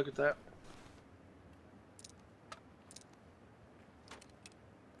 I gotta look at that.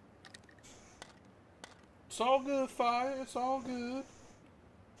 It's all good, Fire. It's all good.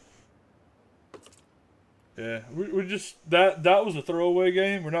 Yeah, we're just that was a throwaway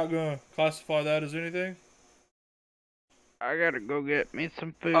game. We're not gonna classify that as anything. I gotta go get me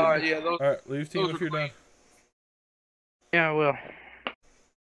some food. Alright, yeah, those. Alright, leave team those if you're clean. done. Yeah, I will.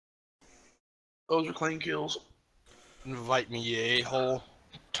 Those are clean kills. Invite me, you a-hole.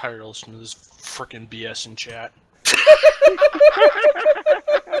 Tired of listening to this frickin' BS in chat.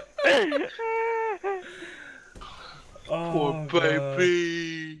 Poor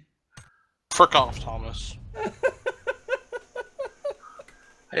baby. Frick off, Thomas.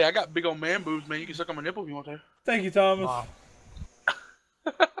 Hey, I got big old man boobs, man. You can suck on my nipple if you want to. Thank you, Thomas. Wow.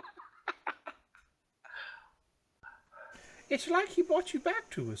 It's like he brought you back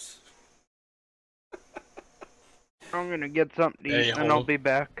to us. I'm gonna get something to eat and I'll be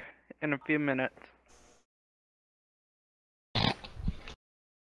back in a few minutes.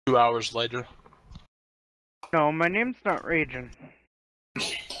 2 hours later. No, my name's not Ragin.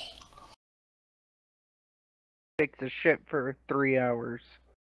 Takes a shit for 3 hours.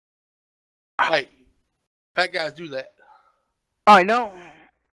 Hey, fat guys do that. I know.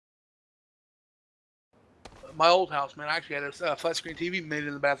 My old house, man, I actually had a flat screen TV made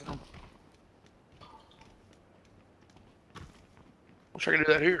in the bathroom. Wish I could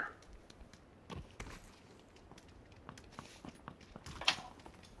do that here.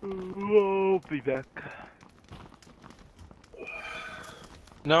 I'll be back.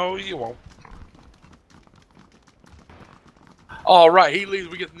 No, you won't. All right, he leaves.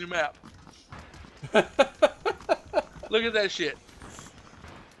 We get the new map. Look at that shit.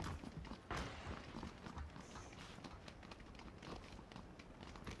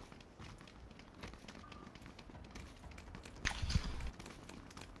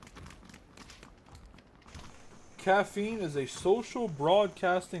 Caffeine is a social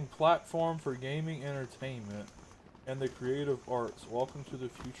broadcasting platform for gaming entertainment and the creative arts. Welcome to the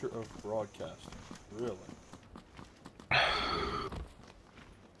future of broadcasting. Really?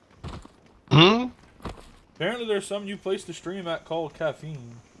 Hmm? Apparently there's some new place to stream at called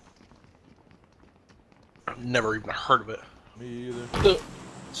Caffeine. I've never even heard of it. Me either.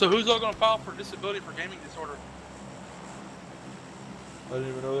 So who's all going to file for disability for gaming disorder? I didn't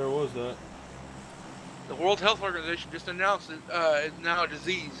even know there was that. The World Health Organization just announced it is now a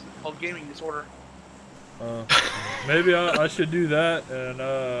disease called gaming disorder. Maybe I should do that and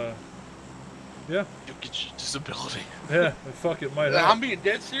yeah. You'll get your disability. Yeah, fuck it, might help. I'm being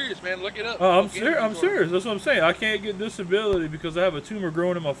dead serious, man. Look it up. I'm serious. That's what I'm saying. I can't get disability because I have a tumor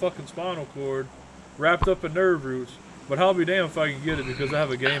growing in my fucking spinal cord, wrapped up in nerve roots. But I'll be damned if I can get it because I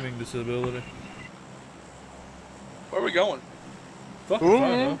have a gaming disability. Where are we going? Fuck if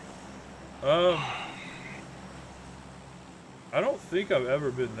I know. I don't think I've ever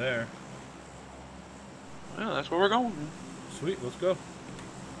been there. Yeah, that's where we're going. Sweet, let's go.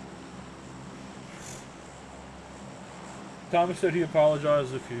 Thomas said he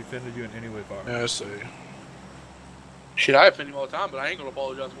apologized if he offended you in any way, Fire. Yeah, I see. Shit, I offend him all the time, but I ain't gonna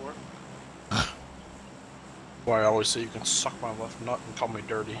apologize for it. Why I always say you can suck my left nut and call me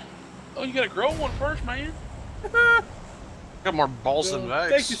dirty. Oh, you gotta grow one first, man. Got more balls than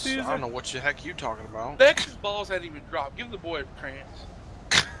Vex. Thank you, Caesar. I don't know what the heck you talking about. Vex's balls hadn't even dropped. Give the boy a chance.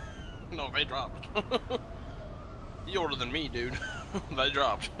 No, they dropped. You older than me, dude. They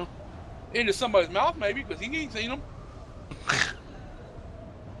dropped. Into somebody's mouth, maybe, because he ain't seen them.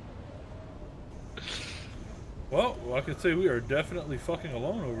 Well, I can say we are definitely fucking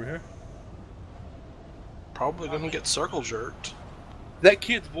alone over here. Probably gonna get circle jerked. That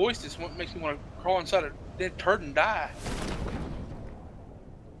kid's voice is what makes me want to crawl inside a dead turd and die.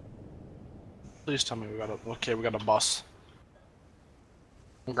 Please tell me we got a bus.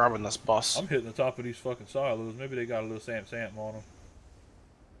 I'm grabbing this bus. I'm hitting the top of these fucking silos. Maybe they got a little Sam on them.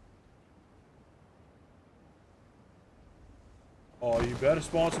 Oh, you better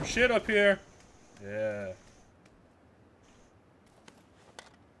spawn some shit up here. Yeah.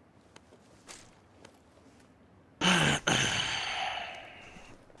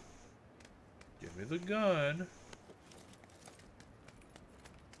 Give me the gun.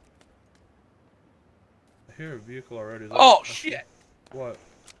 I hear a vehicle already. Oh, shit. What?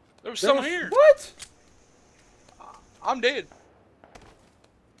 There was someone here. What? I'm dead.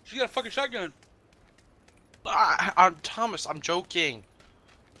 She got a fucking shotgun. I'm Thomas. I'm joking.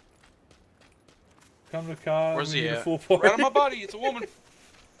 Come to Kyle. Where's he at? Right on my body. It's a woman.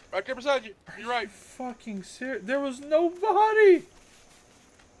 Right there beside you. You're right. Fucking serious. There was nobody.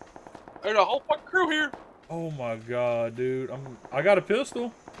 There's a whole fucking crew here. Oh my god, dude. I got a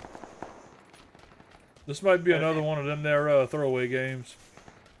pistol. This might be another one of them there throwaway games.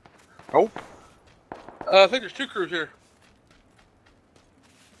 Nope. I think there's two crews here.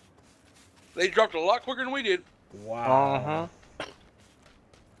 They dropped a lot quicker than we did. Wow.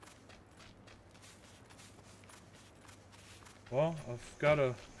 Well, I've got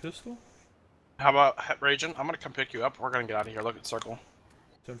a pistol. How about Ragin? I'm gonna come pick you up. We're gonna get out of here. Look at the circle.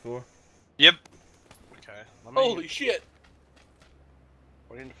 10-4. Yep. Okay. Holy shit.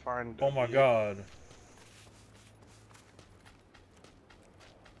 We need to find. Oh my god.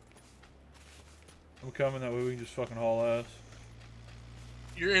 I'm coming, that way we can just fucking haul ass.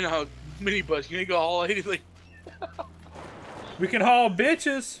 You're in a minibus. You ain't gonna haul anything. We can haul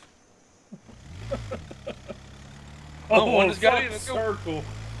bitches. Oh, one just got in. Let's go. Circle.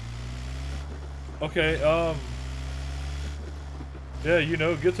 Okay, yeah, you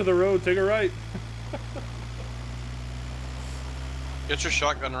know, get to the road, take a right. Get your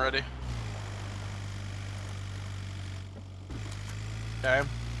shotgun ready. Okay.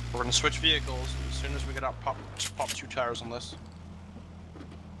 We're gonna switch vehicles. As soon as we get out, pop 2 tires on this.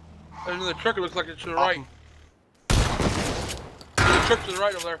 There's another truck. It looks like it's to the right. There's a truck to the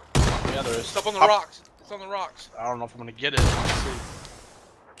right over there. Yeah, there is. It's up on the rocks. It's on the rocks. I don't know if I'm gonna get it. Let's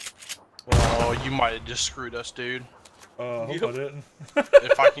see. Well, you might have just screwed us, dude. Hope I didn't.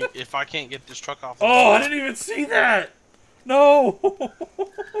 if I can't get this truck off. Oh, I didn't even see that. No.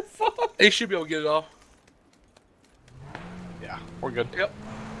 Fuck. They should be able to get it off. Yeah, we're good. Yep.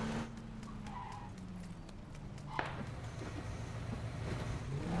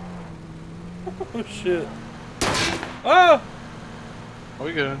 Oh shit. Ah! Are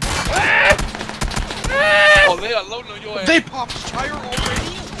we good? Oh, they are loading on your ass. They popped the tire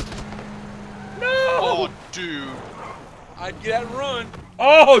already? No! Oh, dude. I'd get out and run.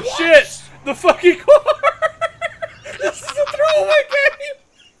 Oh shit! The fucking car! This is a throwaway game!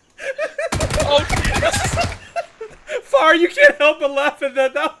 Oh shit! Fire, you can't help but laugh at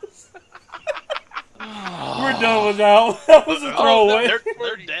that. That was... We're done with that. That was a throwaway.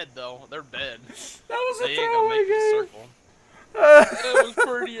 They're dead though. They're dead. That was a they ain't gonna make the throwaway circle. That was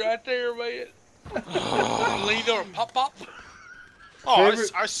pretty right there, man. Leaned over, pop, pop. Oh,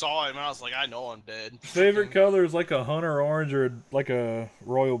 I saw him. I was like, I know I'm dead. Favorite color is like a hunter orange or like a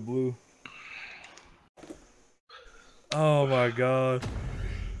royal blue. Oh my god.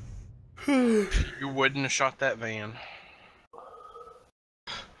 You wouldn't have shot that van.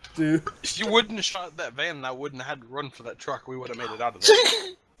 Dude. If you wouldn't have shot that van and I wouldn't have had to run for that truck, we would have made it out of there.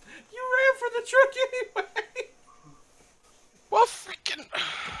 You ran for the truck anyway. Well, freaking.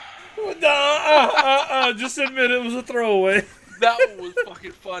 Just admit it was a throwaway. That one was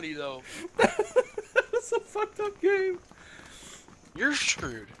fucking funny though. That's a fucked up game. You're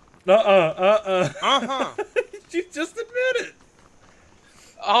screwed. Uh-huh. You just admit it.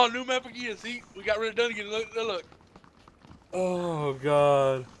 Oh, new map again. See, we got rid of Dunnigan. Look, look. Oh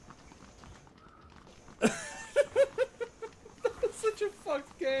god. That was such a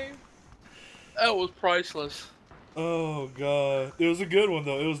fucked game. That was priceless. Oh god. It was a good one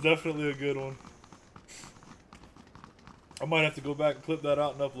though. It was definitely a good one. I might have to go back and clip that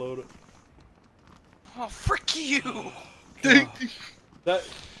out and upload it. Oh, frick you! That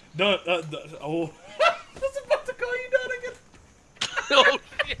done. Oh, I was about to call you Dunnigan. Oh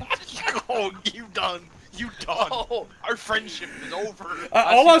shit! Oh, you done. You done. Oh, our friendship is over.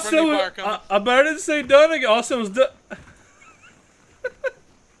 All I said was, I didn't say Dunnigan. All I said was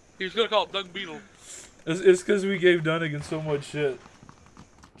He was gonna call it Doug Beetle. It's because we gave Dunnigan so much shit.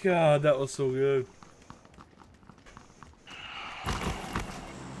 God, that was so good.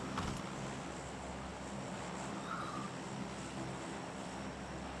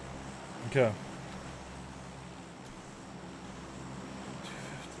 Okay.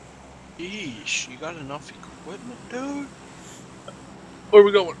 Yeesh, you got enough equipment, dude? Where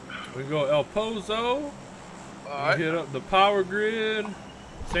we going? We go El Pozo. Alright. We hit up the power grid.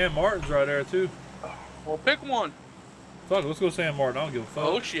 San Martin's right there too. Well, pick one. Fuck it, let's go San Martin. I don't give a fuck.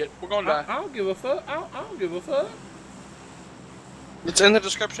 Oh shit, we're gonna die. I don't give a fuck. I don't give a fuck. It's in the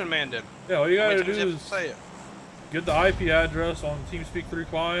description, man, dude. Yeah, all you gotta do is say it. get the IP address on TeamSpeak 3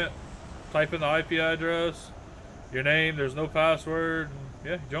 client. Type in the IP address, your name. There's no password. And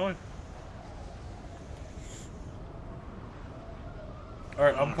yeah, join. All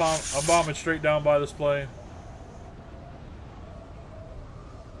right, I'm bombing straight down by this plane.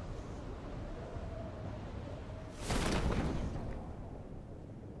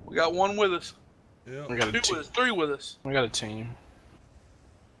 We got one with us. Yeah. We got a Two team. with us. Three with us. We got a team.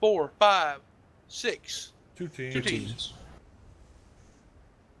 4, 5, 6. Two teams. Two teams.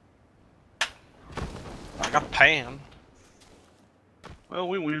 I got a pan. Well,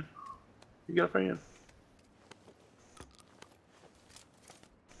 we win. You got a fan.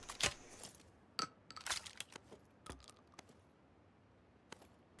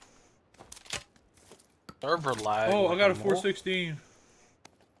 Server lag. Oh, I got a 416.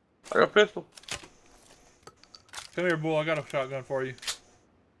 I got a pistol. Come here, bull. I got a shotgun for you.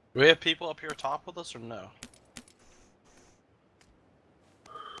 Do we have people up here top with us or no?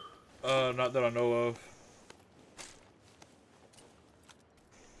 Not that I know of.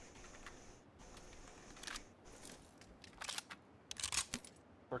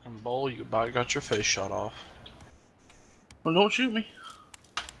 Freaking bull, you about got your face shot off. Well, don't shoot me.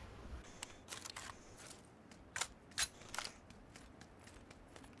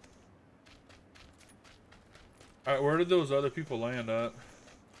 Alright, where did those other people land at? I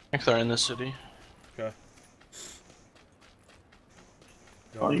think they're in the city. Okay.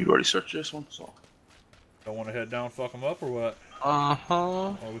 Oh, you already searched this one, so. Don't want to head down, fuck them up, or what?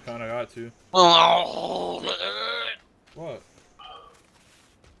 Uh-huh. Well, we kind of got to. Oh. What?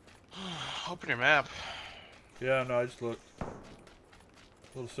 Open your map. Yeah, no, I just looked. A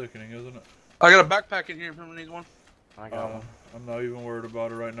little sickening, isn't it? I got a backpack in here if anyone needs one. I got one. I'm not even worried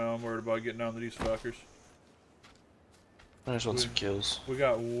about it right now. I'm worried about getting down to these fuckers. I just want some kills. We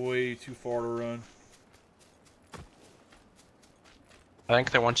got way too far to run. I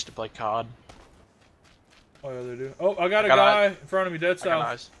think they want you to play COD. Oh yeah, they do. Oh, I got a guy in front of me, dead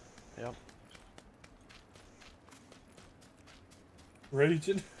south. Yep.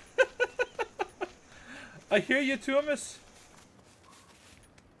 Ragin. I hear you, Tuamus.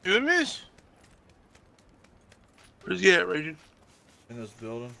 Tuamus? Where's he at, Ragin? In this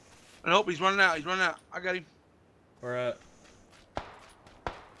building. Nope, he's running out. He's running out. I got him. Where at?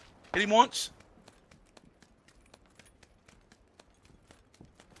 Hit him once.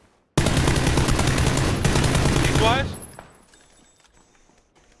 Hit him twice. I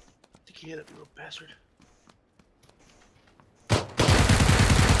think he hit it, you little bastard.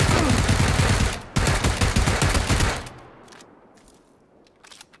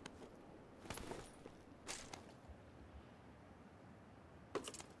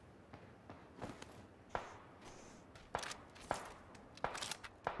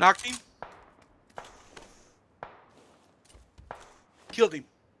 Knocked him. Killed him.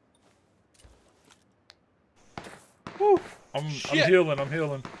 Woo. I'm healing. I'm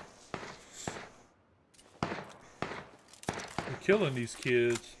healing. I'm killing these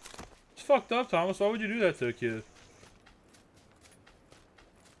kids. It's fucked up, Thomas. Why would you do that to a kid?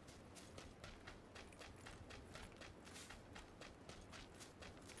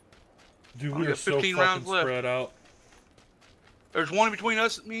 Dude, we are so fucking spread out. There's one in between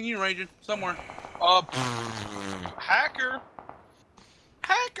us, me and you, Ragin, somewhere. Hacker.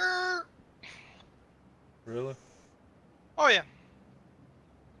 Hacker. Really? Oh yeah.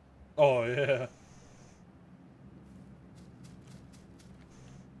 Oh yeah.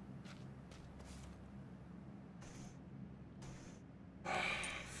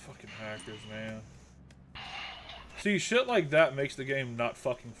 Fucking hackers, man. See, shit like that makes the game not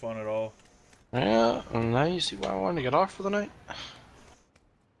fucking fun at all. Yeah, and now you see why I wanted to get off for the night.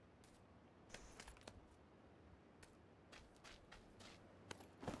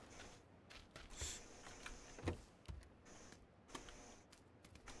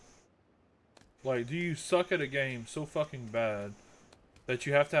 Like, do you suck at a game so fucking bad that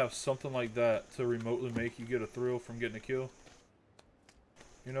you have to have something like that to remotely make you get a thrill from getting a kill?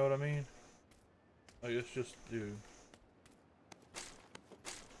 You know what I mean? Like, it's just, dude.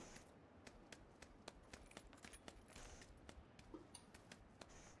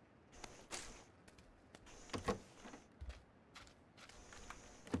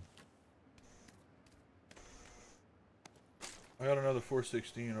 I got another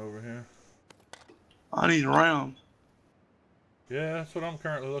 416 over here. I need a round. Yeah, that's what I'm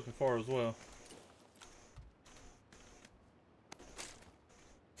currently looking for as well.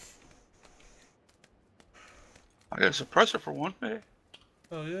 I got a suppressor for one. Hey.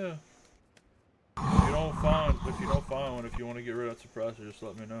 Oh yeah. If you don't find one, if you want to get rid of that suppressor, just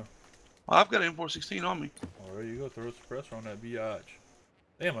let me know. Well, I've got an M416 on me. Oh, there you go. Throw a suppressor on that biatch.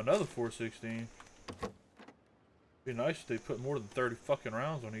 Damn, another 416. Be nice if they put more than 30 fucking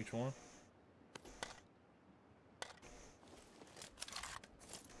rounds on each one.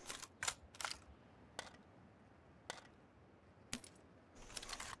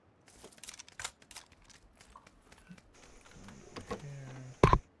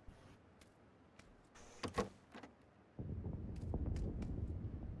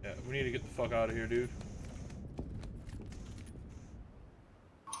 Yeah, we need to get the fuck out of here, dude.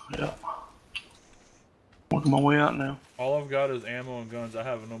 Yeah. Working my way out now. All I've got is ammo and guns. I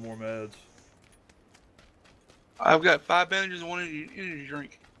have no more meds. I've got 5 bandages and 1 energy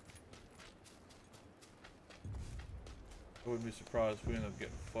drink. I wouldn't be surprised if we end up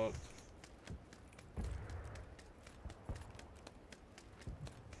getting fucked.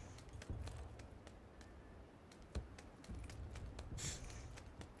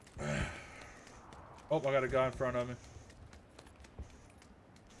 Oh, I got a guy in front of me.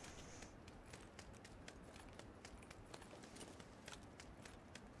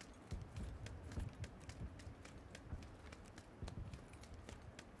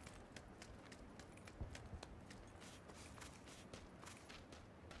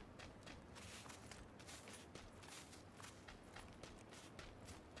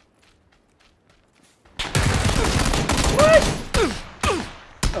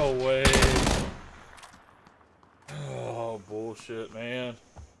 No way. Oh, bullshit, man.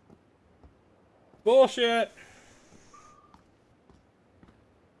 Bullshit.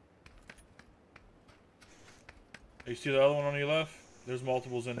 You see the other one on your left? There's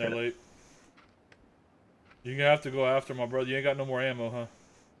multiples in there late. You're gonna have to go after my brother. You ain't got no more ammo, huh?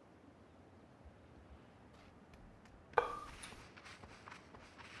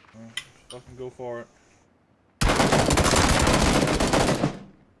 Well, fucking go for it.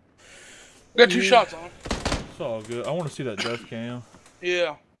 Got 2 shots on him. It's all good. I want to see that death cam.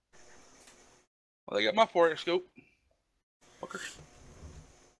 Yeah. Well, they got my 4X scope. Fuckers.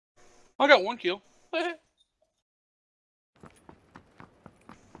 I got 1 kill. Alright,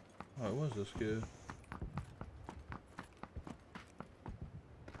 what's this kid?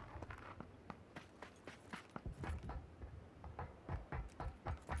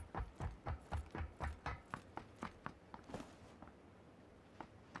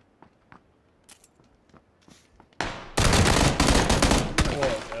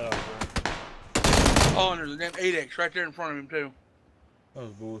 Oh, and there's a damn 8X right there in front of him, too. That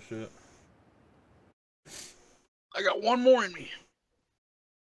was bullshit. I got 1 more in me.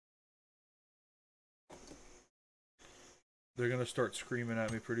 They're gonna start screaming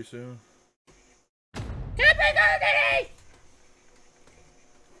at me pretty soon.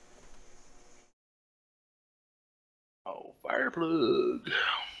 Oh, fire plug.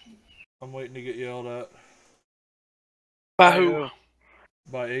 I'm waiting to get yelled at. By who?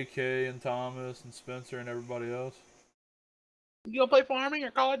 By AK and Thomas and Spencer and everybody else. You gonna play farming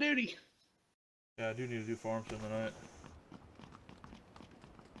or Call of Duty? Yeah, I do need to do farm sim tonight.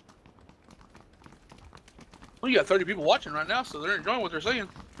 Well, you got 30 people watching right now, so they're enjoying what they're saying.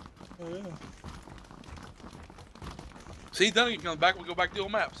 Oh yeah. See, then he comes back, we go back to the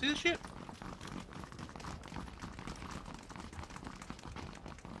old map. See this shit?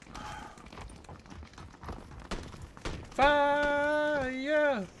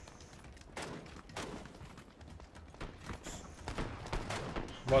 Fire!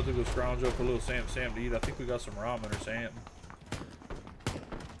 About to go scrounge up a little Sam to eat. I think we got some ramen or something.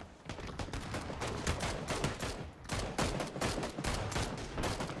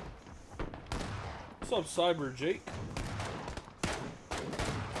 What's up, Cyber Jake?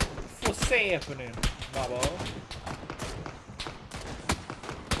 What's happening, my boy?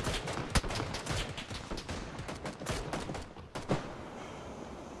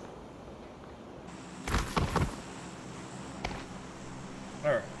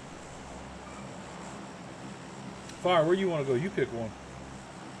 Alright. Fire, where you want to go? You pick one.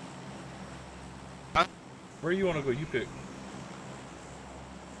 Huh? Where you want to go? You pick.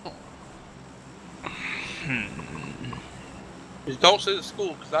 Just don't say the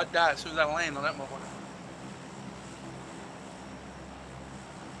school, because I die as soon as I land on that motherfucker.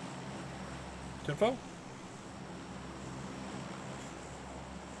 Tinfo?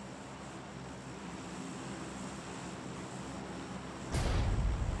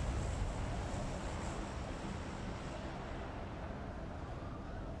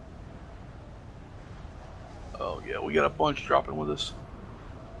 Oh yeah, we got a bunch dropping with us.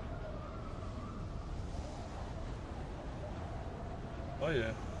 Oh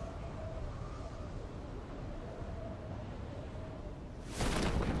yeah.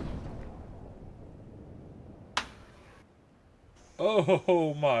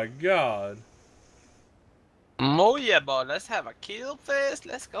 Oh my god. Oh yeah, boy. Let's have a kill fest.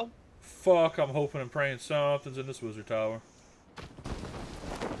 Let's go. Fuck, I'm hoping and praying something's in this wizard tower.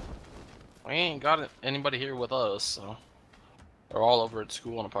 We ain't got anybody here with us, so they're all over at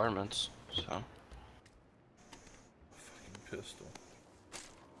school and apartments. So. Fucking pistol.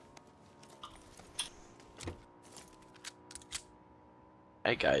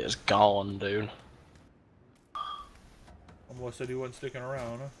 That guy is gone, dude. My boy said he wasn't sticking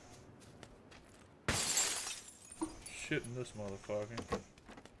around, huh? Shitting this motherfucker.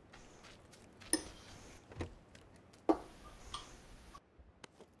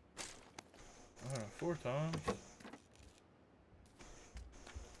 Alright, 4 times.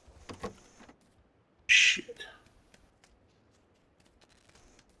 Shit.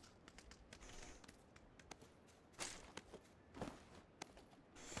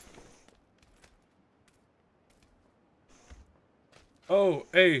 Oh,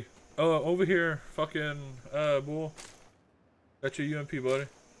 hey, over here, fucking, bull. That's your UMP, buddy.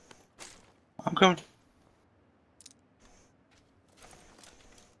 I'm coming.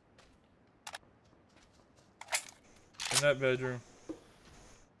 In that bedroom.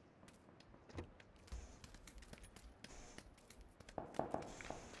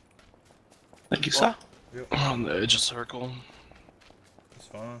 Thank you, sir. Yep. On the edge of circle. It's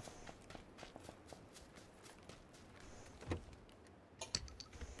fine.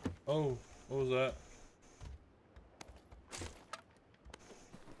 Oh, what was that?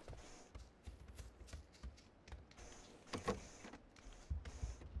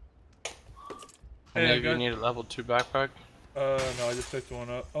 Hey, Maybe you need a level 2 backpack? No, I just picked one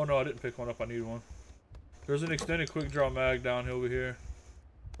up. Oh no, I didn't pick one up, I need one. There's an extended quick draw mag down over here.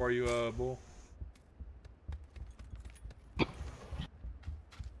 Where are you, bull?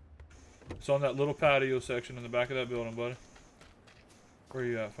 It's on that little patio section in the back of that building, buddy. Where are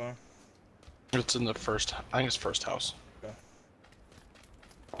you at, Fire? It's in the first, I think it's first house. Okay.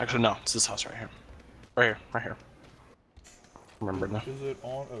 Actually, no, it's this house right here. Right here, right here. Remember now. Is it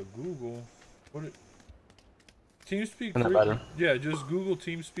on a Google? What it? TeamSpeak In the 3? bedroom. Yeah, just Google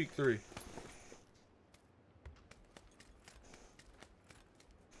TeamSpeak 3.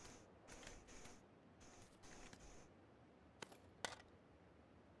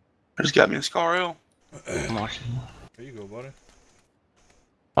 I just got me a Scar L. I'm lucky. There you go, buddy.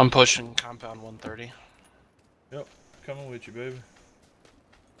 I'm pushing compound 130. Yep, coming with you, baby.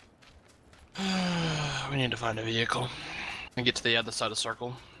 We need to find a vehicle and get to the other side of the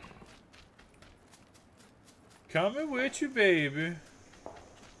circle. Coming with you, baby.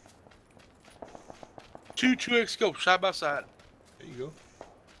 2 2x scopes side by side. There you go.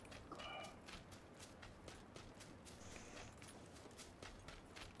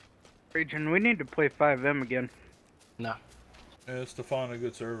 Are Ragin, we need to play 5M again. No. Yeah, it's to find a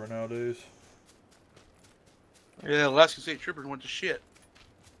good server nowadays. Yeah, Alaska State Troopers went to shit.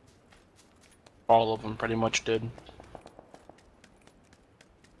 All of them pretty much did.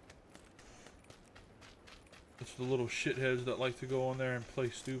 It's the little shitheads that like to go on there and play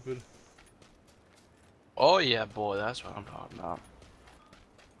stupid. Oh yeah, boy, that's what I'm talking about.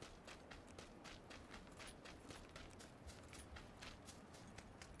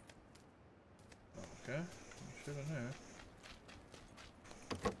 Okay, shit in there.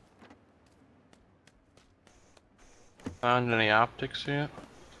 Found any optics yet?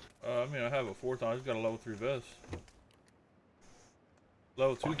 I mean, I have a 4 times. I just got a level 3 vest.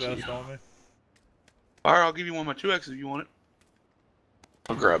 Level 2 vest on me. Alright, I'll give you one of my 2Xs if you want it.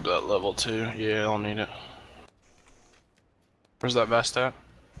 I'll grab that level 2. Yeah, I'll need it. Where's that vest at?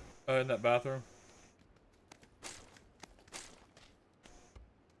 In that bathroom.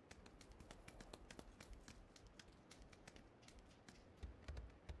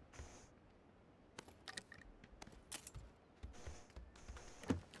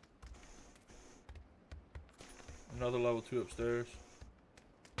 Another level 2 upstairs.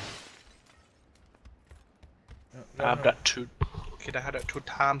 I have that 2. Kid, I had it 2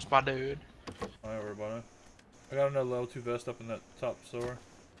 times, my dude. I ain't worried about it. I got another level 2 vest up in that top store.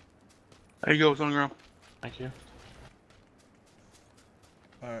 There you go, it's on the ground. Thank you.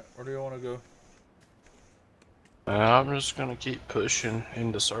 Alright, where do you want to go? I'm just gonna keep pushing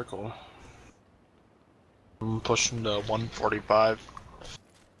in the circle. I'm pushing to 145.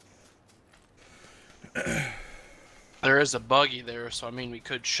 There is a buggy there, so I mean we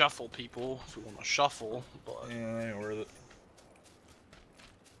could shuffle people if we want to shuffle, but Yeah, that ain't worth it.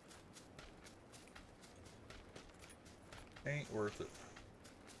 Ain't worth it.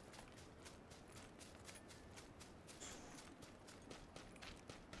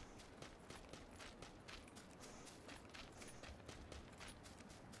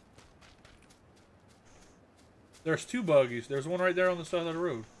 There's 2 buggies. There's one right there on the side of the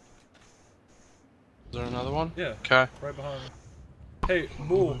road. is there another one? Yeah. Okay. Right behind me. Hey,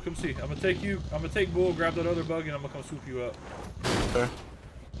 Bull, come see. I'm gonna take you. I'm gonna take Bull, grab that other buggy, and I'm gonna come swoop you up. Okay.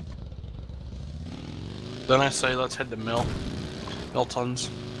 Then I say let's head to Milton's.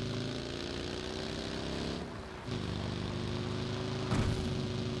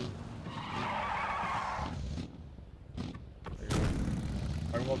 There you go.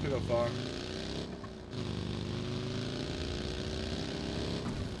 Alright, we'll pick up fire.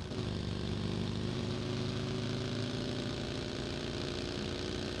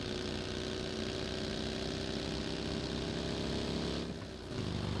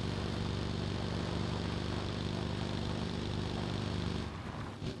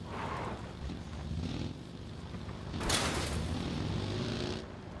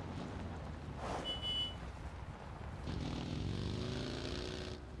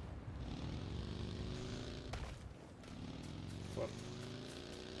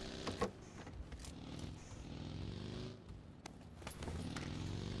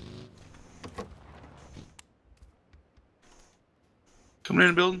 Coming in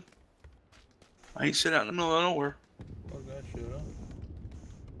the building. I ain't sit out in the middle of nowhere. Fuck that shit up.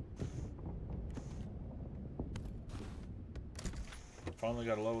 Finally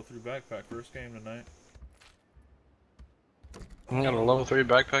got a level 3 backpack first game tonight. I got a level 3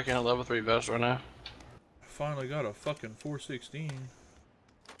 backpack and a level 3 vest right now. I finally got a fucking 416.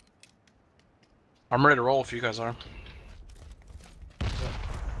 I'm ready to roll if you guys are.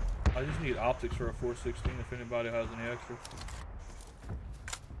 I just need optics for a 416 if anybody has any extra.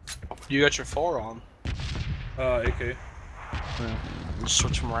 You got your 4 on. AK. Yeah. Just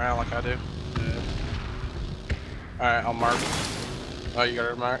switch them around like I do. Yeah. Alright, I'll mark. Oh, you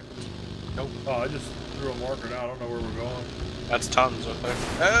got it marked? Nope. Oh, I just threw a marker now. I don't know where we're going. That's tons up there.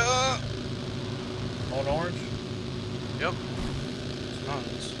 On orange? Yep.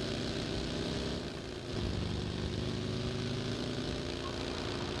 Tons.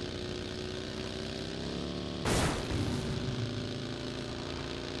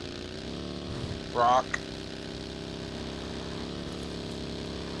 Rock.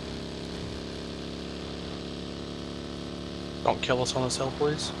 Don't kill us on this hill,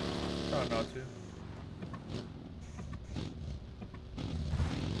 please. Try not to.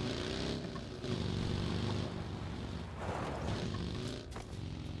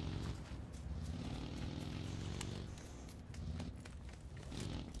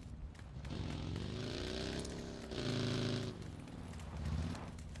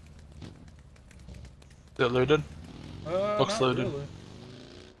 Is it looted? Looks Not looted. really.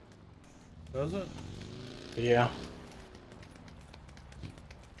 Does it? Yeah.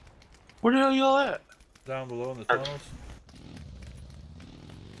 Where the hell y'all at? Down below in the tunnels.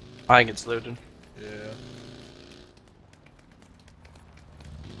 I think it's looted. Yeah.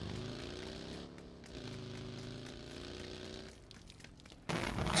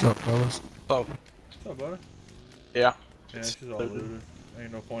 What's up, fellas? Oh, What's up, buddy? yeah. Yeah, she's all looted.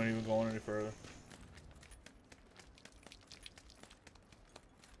 Ain't no point even going any further.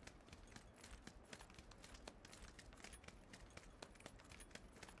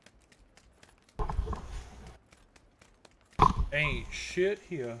 Ain't shit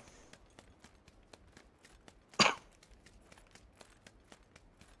here.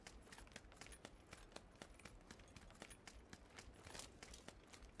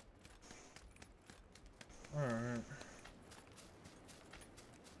 Alright.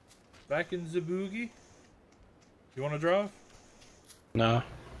 Back in the boogie. You wanna drive? No.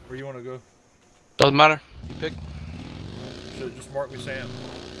 Where you wanna go? Doesn't matter. You pick. Should just mark me Sam.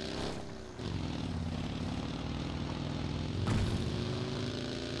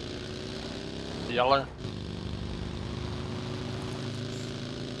 Yeller.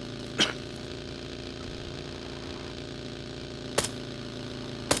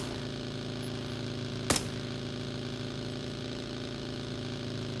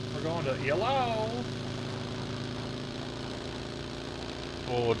 We're going to yellow.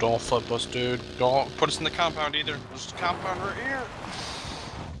 Oh, don't flip us, dude. Don't put us in the compound either. There's a compound right here.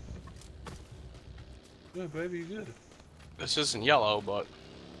 Good, baby, you good. This isn't yellow, but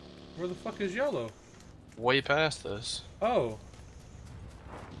Where the fuck is yellow? way past this. Oh.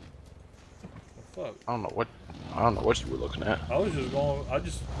 The fuck? I don't know what you were looking at. I was just going, I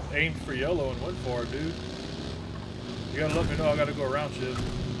just aimed for yellow and went for it, dude. You gotta let me know I gotta go around shit.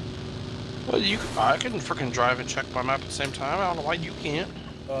 Well, I can freaking drive and check my map at the same time. I don't know why you can't.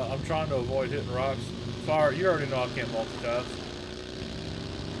 I'm trying to avoid hitting rocks. Fire, you already know I can't multitask.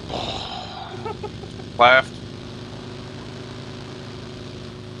 Left.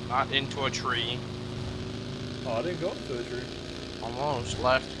 Not into a tree. Oh, I didn't go into a tree. Almost.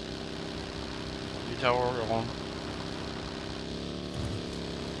 Left. You tell where we're going.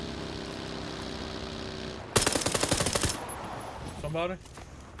 Somebody?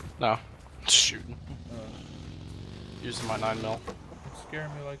 No. Shooting. Using my 9mm. Don't scare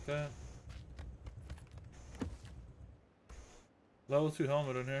me like that. Level 2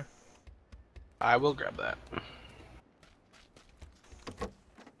 helmet in here. I will grab that.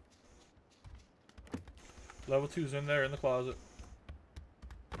 Level 2's in there in the closet.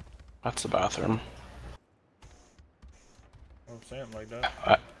 That's the bathroom. Oh, something like that.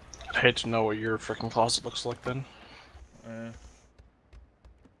 I hate to know what your freaking closet looks like then. Yeah.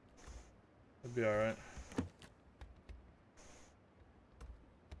 It'll be alright.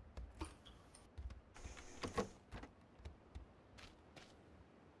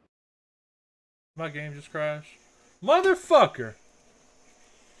 My game just crashed. Motherfucker!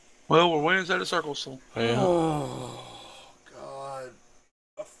 Well, we're winning inside the circle, so. Yeah. Oh, God.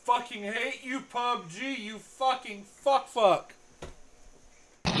 I fucking hate you, PUBG, you fucking fuck.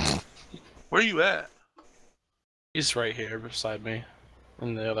 Where are you at? He's right here beside me.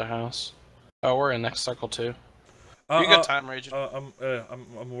 In the other house. Oh, we're in next circle too. You got time, Ragin.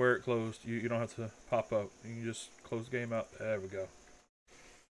 I'm aware it closed. You don't have to pop up. You can just close the game out. There we go.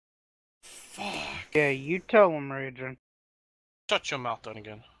 Fuck. Yeah, you tell him, Ragin. Shut your mouth down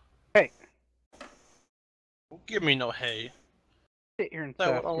again. Hey. Don't give me no hay. Sit here and That's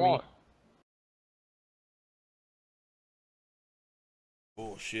stuff what I me. want.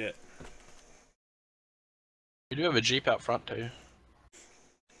 Bullshit. You do have a Jeep out front too.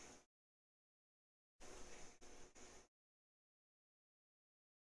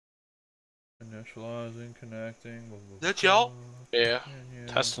 Initializing, connecting. Blah, blah, That y'all? Yeah. Yeah.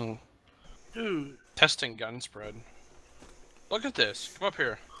 Testing. Dude. Testing gun spread. Look at this. Come up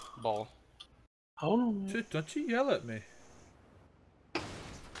here, ball. Hold on. Shit, don't you yell at me.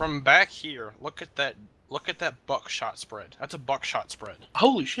 From back here, look at that. Look at that buckshot spread. That's a buckshot spread.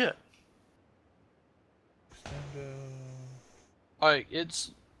 Holy shit. Like,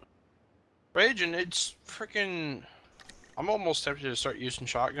 it's... Ragin, it's freaking... I'm almost tempted to start using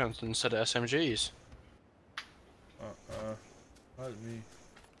shotguns instead of SMGs. Not me.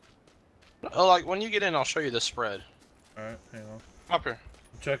 Like, when you get in, I'll show you the spread. Alright, hang on. Up here.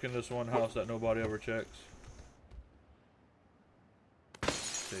 I'm checking this one house that nobody ever checks.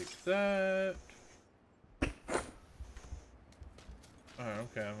 Take that. Alright,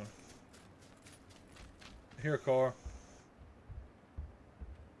 okay, I'm gonna... I hear a car.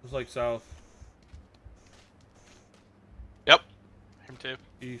 It's like south. Yep. Him too.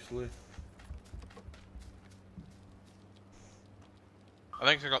 Eastly. I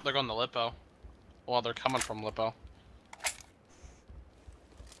think they're going to Lippo. Well, they're coming from Lippo.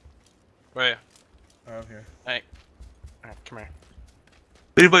 Where are you? I'm here. Hey. Alright, come here.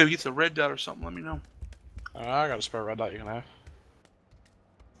 If anybody gets a red dot or something, let me know. I got a spare red dot you can have.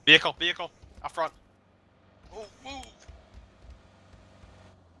 Vehicle, out front. Move.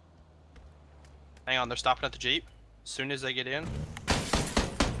 Hang on, they're stopping at the Jeep. As soon as they get in.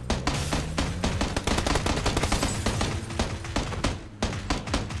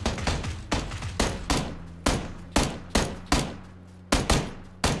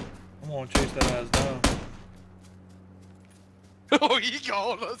 I'm gonna chase that ass down. Oh, you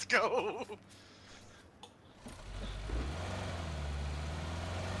go, let's go.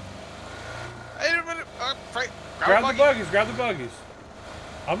 Wait a minute. Grab the buggies.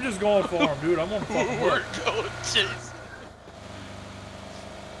 I'm just going for him, dude. I'm on the fucking We're hook. going chase.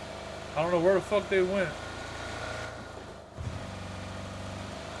 I don't know where the fuck they went.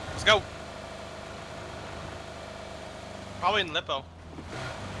 Let's go. Probably in Lippo.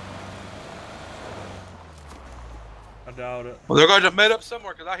 I doubt it. Well, they're going to met up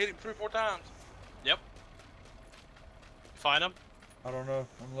somewhere because I hit him 3 or 4 times. Yep. Find him. I don't know.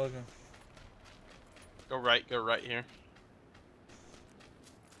 I'm looking. Go right here.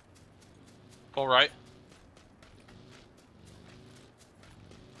 Pull right.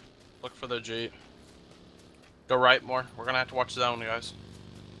 Look for the Jeep. Go right more. We're gonna have to watch zone, guys.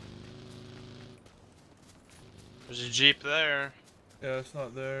 There's a Jeep there. Yeah, it's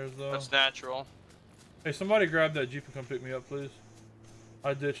not theirs though. That's natural. Hey, somebody grab that Jeep and come pick me up, please.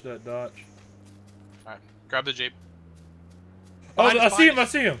 I ditched that Dodge. Alright, grab the Jeep. Oh, I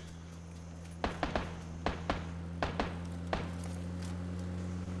see him.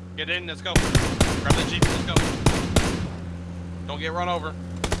 Get in, let's go. Grab the Jeep, let's go. Don't get run over.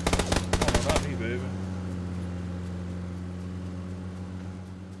 Oh, no, not me, baby.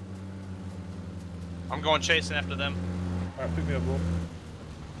 I'm going chasing after them. Alright, pick me up, bro.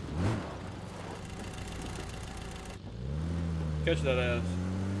 Catch that ass.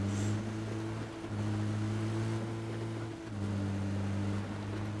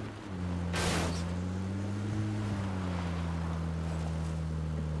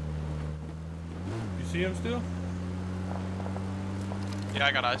 You see him still? Yeah,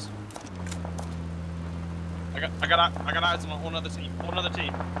 I got eyes. I got eyes on a whole nother team.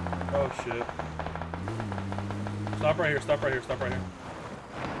 Oh shit. Stop right here, stop right here.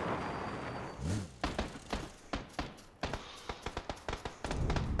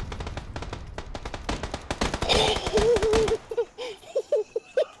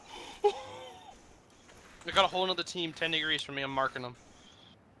 We got a whole nother team 10 degrees from me. I'm marking them.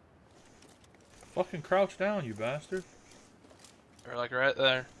 Fucking crouch down, you bastard. They're like right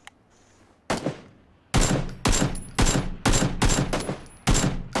there.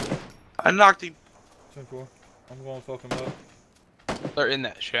 I knocked him. 10-4. I'm going to fuck him up. They're in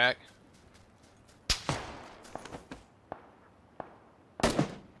that shack.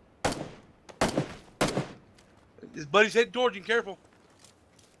 His buddy's heading towards you, careful.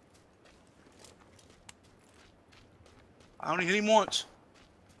 I only hit him once.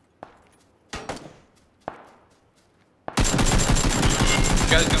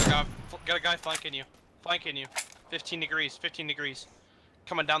 Got a guy flanking you. 15 degrees.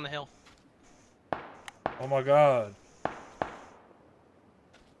 Coming down the hill. Oh my god.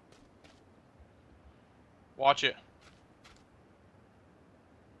 Watch it.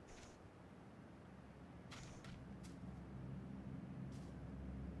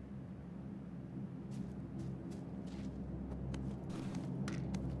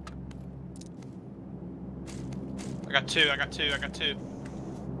 I got two.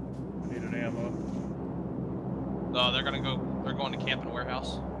 Need an ammo. No, they're going to camp in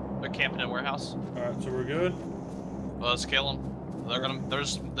warehouse. They're camping in warehouse. Alright, so we're good? Well, let's kill them.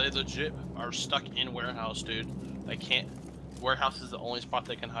 They legit are stuck in warehouse, dude. They can't. Warehouse is the only spot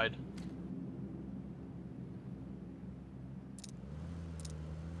they can hide.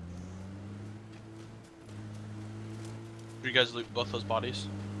 Did you guys loot both those bodies?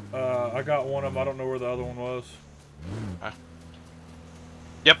 I got one of them. I don't know where the other one was. Okay.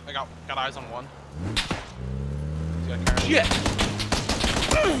 Yep, I got eyes on one. He's got a car. Shit!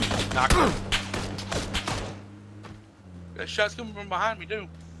 Knock him. That shot's coming from behind me, too.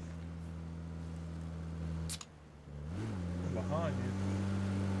 Behind you.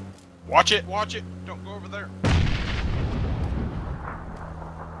 Watch it! Don't go over there.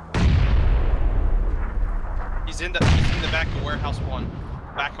 He's in the back of warehouse one.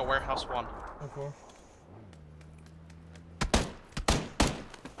 Okay.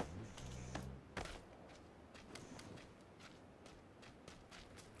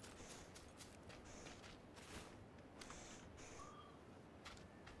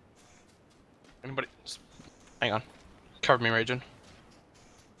 Anybody? Hang on. Cover me, Ragin.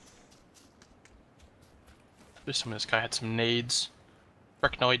 There's some of this guy had some nades.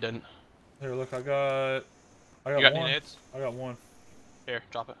 Frick, no, he didn't. Here, look, I got You got one. any nades? I got one. Here,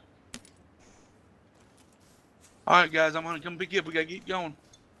 drop it. Alright, guys, I'm gonna come pick you up. We gotta keep going.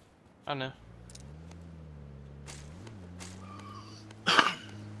 I know.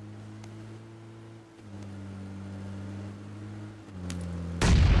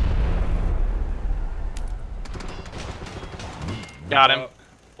 Got him.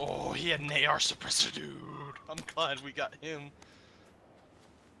 Oh, he had an AR suppressor, dude. I'm glad we got him.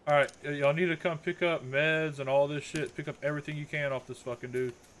 Alright, y'all need to come pick up meds and all this shit. Pick up everything you can off this fucking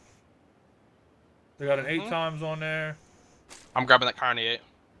dude. They got an 8 times on there. I'm grabbing that car 8.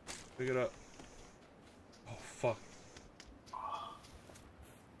 Pick it up. Oh, fuck.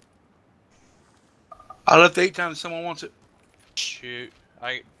 I left 8 times if someone wants it. Shoot.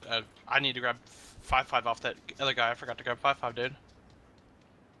 I need to grab 5.5 off that other guy. I forgot to grab 5.5, dude.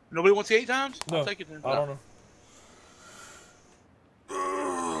 Nobody wants the 8 times? No, I'll take it then. I don't know.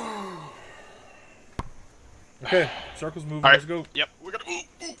 Okay, circle's moving. Right. Let's go. Yep, we're gonna move.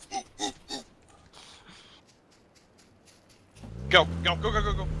 Go, go, go, go,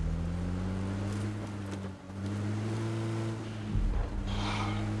 go, go.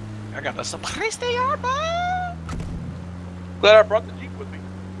 I got the surprise they are, man. Glad I brought the Jeep with me.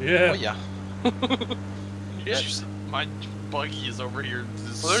 Yeah. Oh, yeah. Yes. My buggy is over here.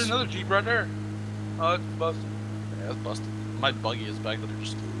 Well, there's another Jeep right there. Oh, it's busted. Yeah, it's busted. My buggy is back there,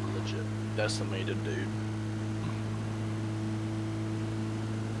 just legit decimated, dude.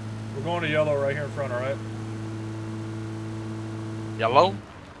 We're going to yellow right here in front, alright? Yellow?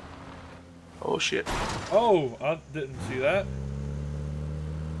 Oh, shit. Oh, I didn't see that.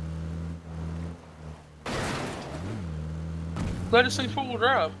 Glad this thing's four-wheel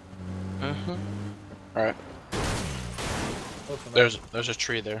drive. Alright. There's a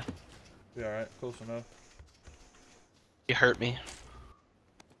tree there. Yeah, alright, close enough. You hurt me.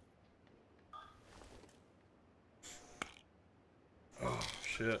 Oh,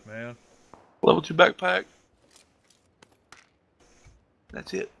 shit, man. Level 2 backpack.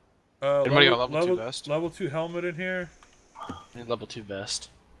 That's it. Anybody got level 2 vest? Level 2 helmet in here. I need level 2 vest.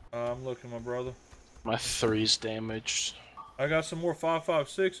 I'm looking, my brother. My 3's damaged. I got some more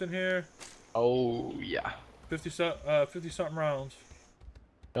 5.56 in here. Oh, yeah. 50 something rounds.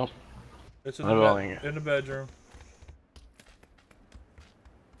 Yep. It's in in the bedroom.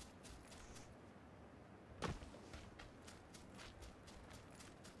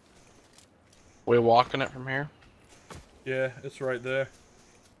 We walking it from here? Yeah, it's right there.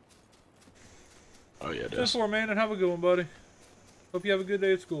 Oh yeah, it Just is. for man, and have a good one, buddy. Hope you have a good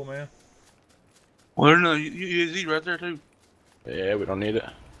day at school, man. Well, no, you eat right there too. Yeah, we don't need it.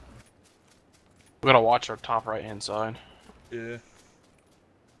 We gotta watch our top right hand side. Yeah.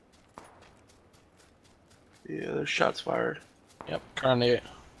 Yeah, there's shots fired. Yep, currently. You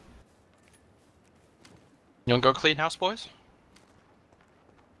wanna go clean house, boys?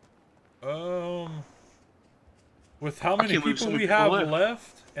 With how many people we have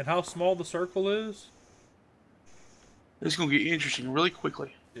left and how small the circle is, it's gonna get interesting really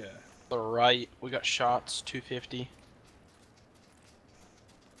quickly. Yeah. The right, we got shots, 250.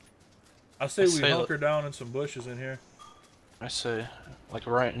 I say we hunker down in some bushes in here. I say, like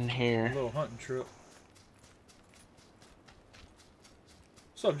right in here. A little hunting trip.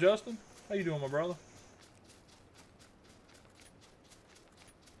 What's up, Justin? How you doing, my brother?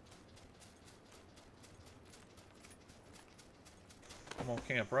 I'm gonna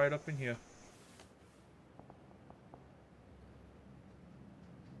camp right up in here.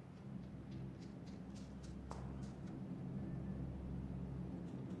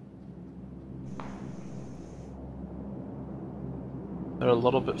 They're a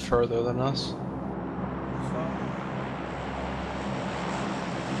little bit further than us.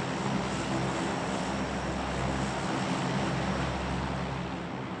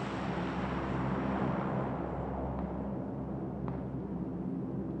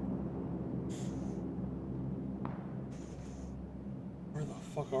 Where the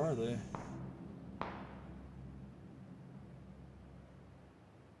fuck are they?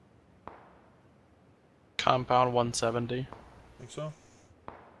 Compound 170. Think so?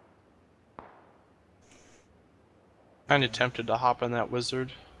 Kinda tempted to hop in that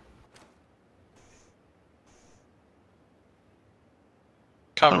wizard.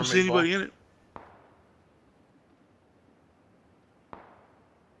 Cover I don't see anybody in it.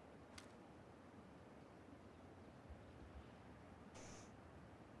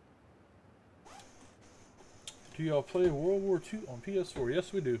 Do y'all play World War II on PS4?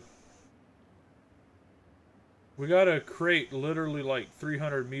 Yes, we do. We got a crate literally like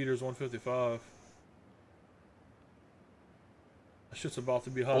 300 meters, 155. That shit's about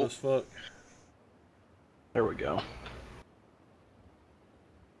to be hot as fuck. There we go.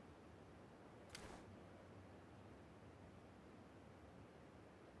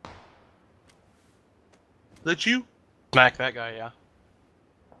 That you? Smack that guy, yeah.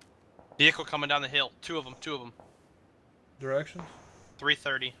 Vehicle coming down the hill. Two of them. Directions?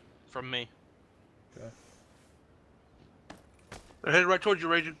 330 from me. Okay. They're headed right towards you,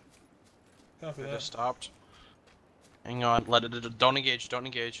 Ragin. Copy They that. just stopped. Hang on. Don't engage. Don't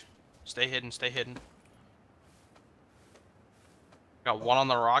engage. Stay hidden. Stay hidden. Got one on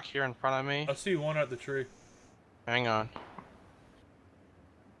the rock here in front of me. I see one at the tree. Hang on.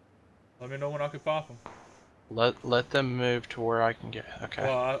 Let me know when I can pop them. Let them move to where I can get. Okay.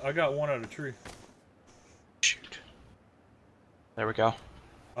 Well, I got one at a tree. Shoot. There we go.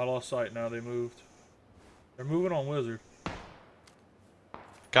 I lost sight now. They moved. They're moving on Wizard.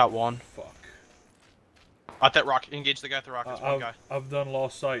 Got one. Fuck. At that rock. Engage the guy at the rock. There's one guy. I've done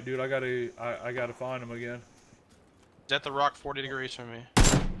lost sight, dude. I gotta find him again. He's at the rock 40 degrees from me.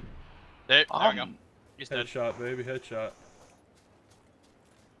 There we go. He's dead. Headshot, baby. Headshot.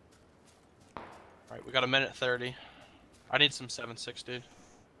 Alright, we got a minute 30. I need some 7.6, dude.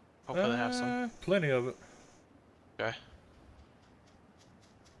 Hopefully they have some. Plenty of it. Okay.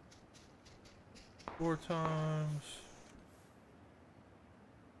 4 times.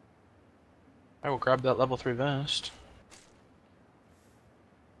 I will grab that level 3 vest.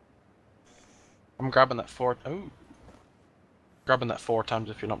 I'm grabbing that 4. Oh. Grabbing that 4 times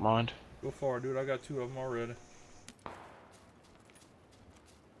if you don't mind. Go far, dude. I got 2 of them already.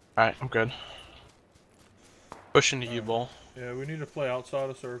 Alright, I'm good. Pushing to you, Bull. Yeah, we need to play outside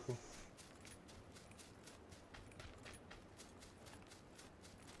a circle.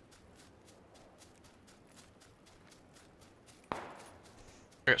 I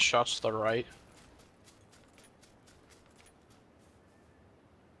got shots to the right.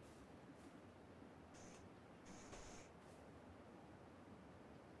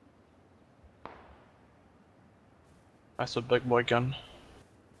 That's a big boy gun.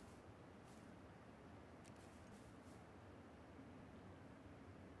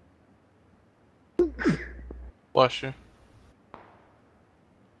 Bless you.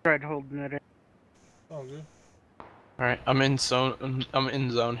 Tried holding it in. Oh, good. Alright, I'm in zone. I'm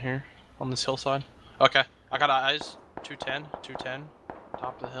in zone here on this hillside. Okay, I got eyes. 210, 210,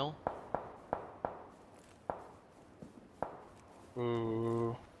 top of the hill.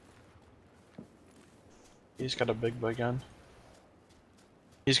 Ooh. He's got a big boy gun.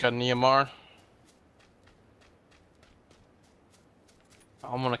 He's got an EMR.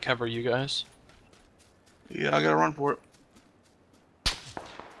 I'm gonna cover you guys. Yeah, I gotta run for it.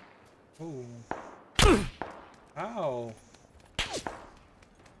 Oh. Ow.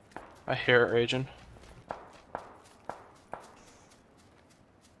 I hear it raging.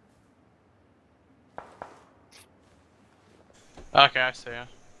 Okay, I see ya.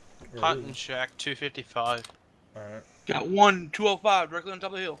 Hunting shack 255. Alright. Got one 205 directly on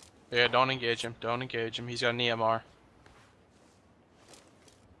top of the hill. Yeah, don't engage him. Don't engage him. He's got an EMR.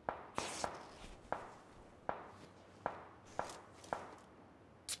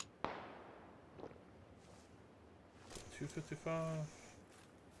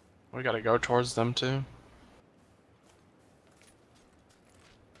 We gotta go towards them too.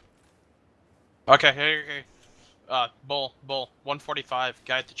 Okay, here. Bull, 145,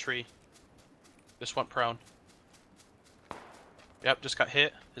 guy at the tree. Just went prone. Yep, just got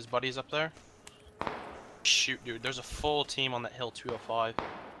hit. His buddy's up there. Shoot, dude, there's a full team on that hill 205.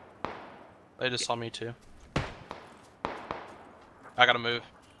 They just saw me too. I gotta move.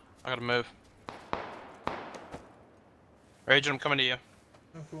 Ragin, I'm coming to you.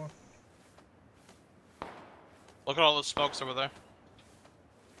 Oh, cool. Look at all those smokes over there.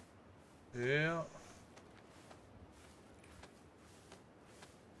 Yeah.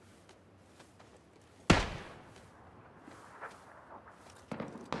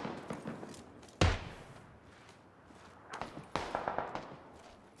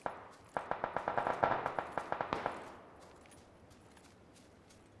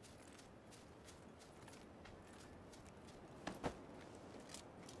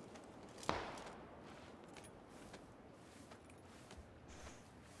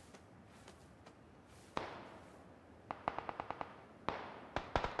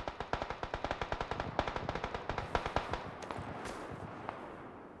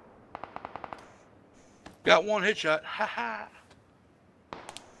 Got one headshot. Ha ha.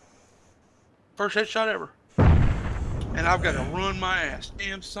 First headshot ever. And I've got to run my ass.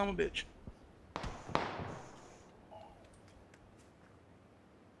 Damn son of a bitch.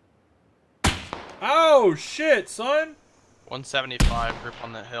 Oh shit, son. 175 group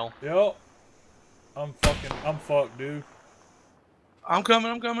on that hill. Yo. I'm fucked, dude. I'm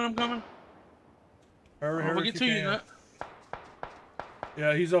coming. Hurry, We'll hurry get if to you you, can. Nut.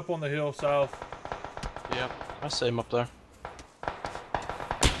 Yeah, he's up on the hill south. Yep, I see him up there.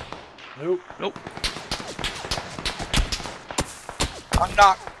 Nope. I'm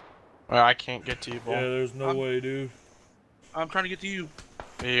knocked. Well, I can't get to you, boy. Yeah, there's no way, dude. I'm trying to get to you.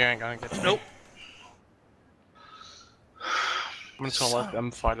 You ain't gonna get to me. Nope. I'm just gonna let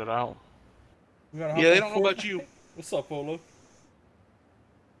them fight it out. Yeah, they don't know about you. What's up, Polo?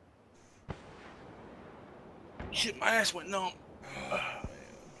 Shit, my ass went numb.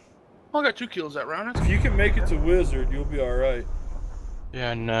 I got 2 kills that round. If you can make it to Wizard, you'll be alright.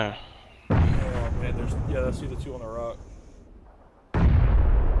 Yeah, no. Oh man, I see the 2 on the rock.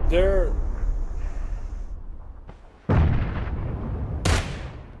 They're...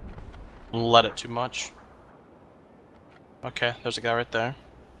 Let it too much. Okay, there's a guy right there.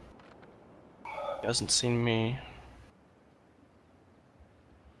 He hasn't seen me.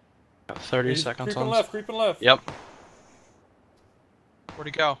 Got 30 seconds on. Creeping left. Yep. Where'd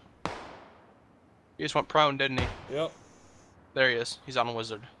he go? He just went prone, didn't he? Yep. There he is. He's on a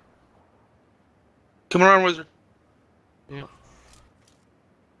wizard. Come around, Wizard. Yep.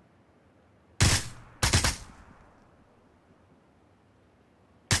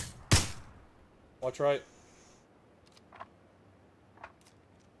 Watch right.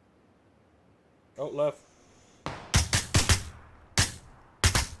 Oh, left.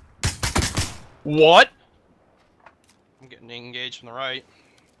 What? I'm getting engaged from the right.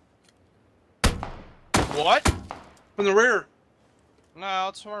 What? From the rear. No,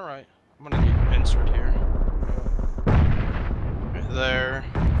 it's all right. I'm gonna get insert here. Right there.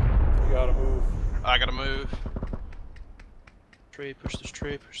 You gotta move. I gotta move. Tree, push this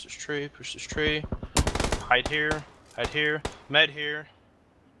tree, push this tree, push this tree. Hide here, med here.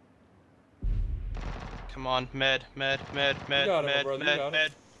 Come on, med. No.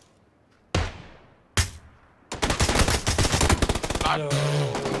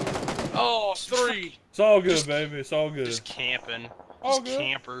 Oh, 3. It's all good, baby. It's all good. Just camping. All Just good.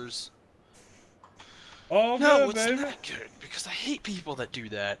 campers. All No, good, it's baby. not good because I hate people that do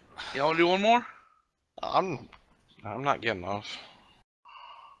that. You wanna do one more? I'm not getting off.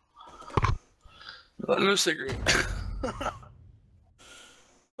 No cigarette.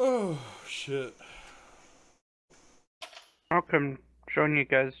 Oh shit. I'll come join you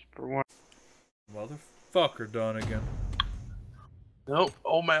guys for one. Motherfucker done again. Nope,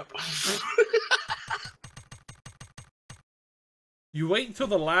 old map. You wait until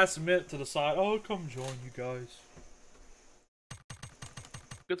the last minute to decide, oh, come join you guys.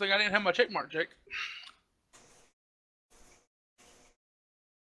 Good thing I didn't have my check mark, Jake.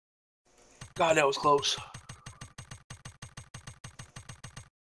 God, that was close.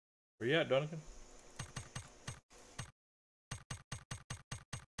 Where you at, Duncan?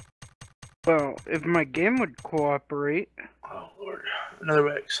 Well, if my game would cooperate. Oh, Lord. Another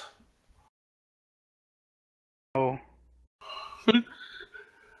X. Oh. I'm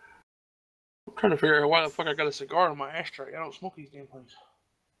trying to figure out why the fuck I got a cigar in my ashtray. I don't smoke these damn things.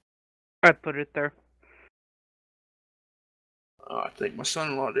 I put it there. I think my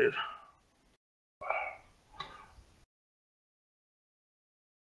son-in-law did.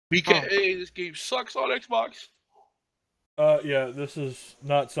 BKA, this game sucks on Xbox. Yeah, this is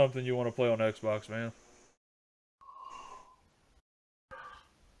not something you want to play on Xbox, man.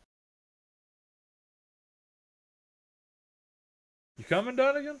 You coming,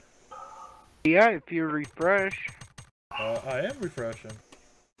 Donegan? Yeah, if you refresh. I am refreshing.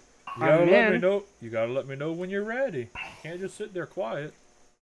 You gotta let me know. You gotta let me know when you're ready. You can't just sit there quiet.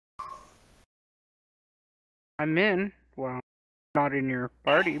 I'm in. Well, not in your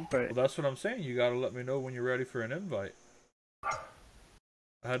party, but... Well, that's what I'm saying. You gotta let me know when you're ready for an invite.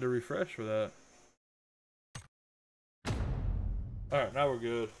 I had to refresh for that. Alright, now we're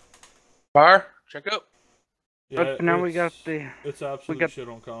good. Fire, check up. Yeah, now we got the... It's absolute shit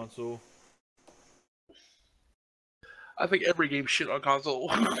on console. I think every game's shit on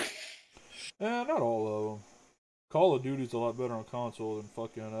console. Not all of them. Call of Duty's a lot better on console than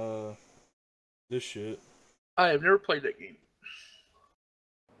fucking, this shit. I have never played that game.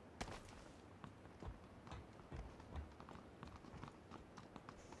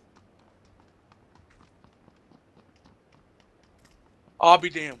 I'll be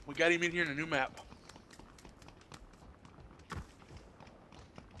damned. We got him in here in a new map.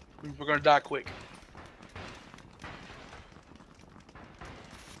 Means we're gonna die quick.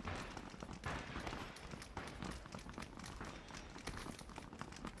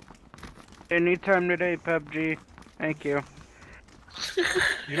 Anytime today, PUBG. Thank you.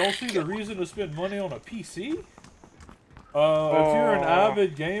 You don't see the reason to spend money on a PC? If you're an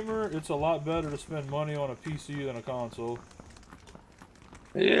avid gamer, it's a lot better to spend money on a PC than a console.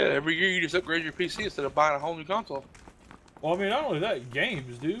 Yeah, every year you just upgrade your PC instead of buying a whole new console. Well, I mean, not only that,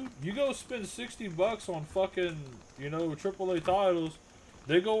 games, dude. You go spend $60 on fucking, you know, AAA titles.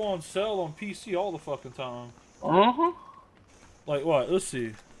 They go on sale on PC all the fucking time. Uh-huh. Like what? Let's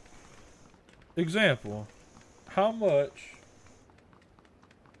see. Example. How much?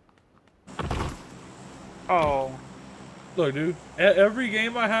 Oh. Look, dude. Every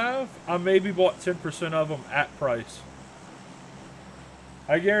game I have, I maybe bought 10% of them at price.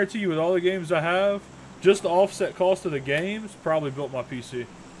 I guarantee you, with all the games I have, just the offset cost of the games probably built my PC.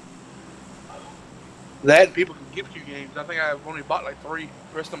 That and people can gift you games. I think I've only bought like 3.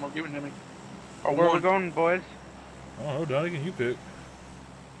 The rest of them are given to me. Or Where one. we going, boys? I don't know, Donegan, you pick.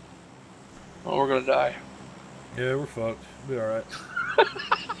 Oh, we're gonna die. Yeah, we're fucked. Be alright.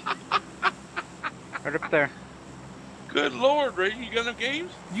 Right up there. Good lord, Ray, you got enough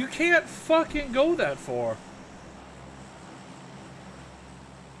games? You can't fucking go that far.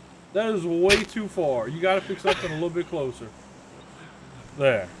 That is way too far. You gotta pick something a little bit closer.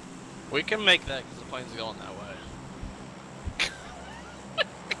 There. We can make that because the plane's going that way.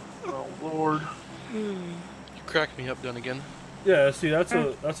 Oh lord. You crack me up, Dunnigan. Yeah, see, that's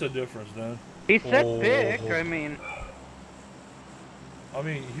a difference then. He said pick, I mean,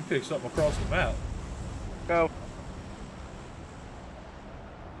 he picked something across the map. go.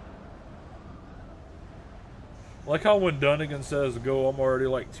 Like how when Dunnigan says go, I'm already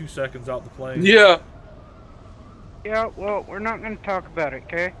like 2 seconds out the plane. Yeah. Yeah, well, we're not gonna talk about it,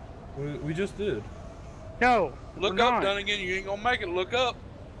 okay? We just did. No. Look we're up, not. Dunnigan. You ain't gonna make it. Look up.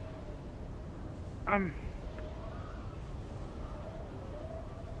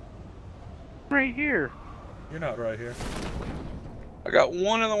 Right here. You're not right here. I got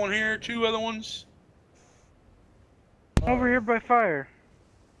one other one here, 2 other ones. Over here by fire.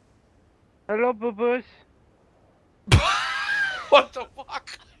 Hello, boo-boos. What the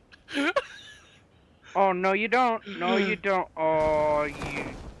fuck? Oh, no you don't. No you don't. Oh, you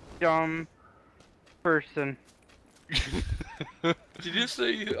dumb person. Did you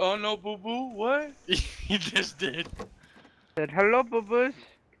say, oh no, boo-boo? What? You just did. Said hello, boo-boos.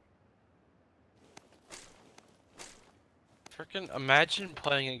 Frickin' imagine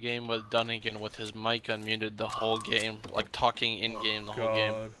playing a game with Dunnigan with his mic unmuted the whole game, like talking in-game the whole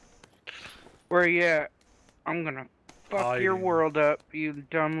game. Where you at? I'm gonna fuck your Hiding. world up, you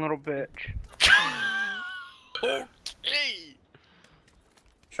dumb little bitch. Okay!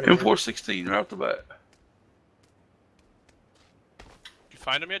 M416 right off the bat. You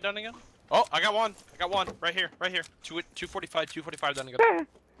find him yet, Dunnigan? Oh, I got one. I got one. Right here. Right here. 245, Dunnigan. I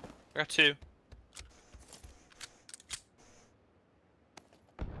got 2.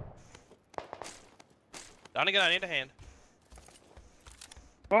 Dunnigan, I need a hand.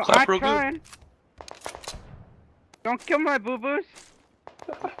 Well, Clap real I'm trying. Don't kill my boo-boos.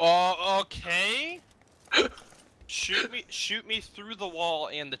 Oh, okay. Shoot me through the wall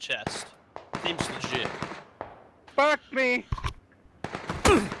and the chest. Seems legit. Fuck me.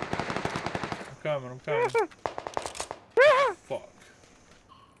 I'm coming. Fuck.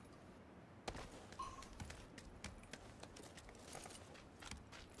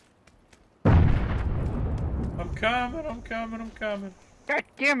 I'm coming. God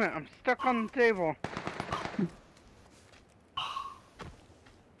damn it, I'm stuck on the table.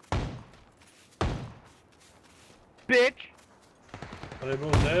 Bitch. Are they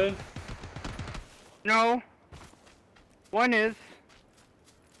both dead? No. One is.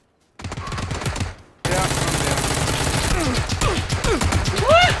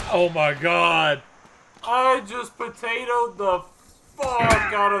 Oh my god. I just potatoed the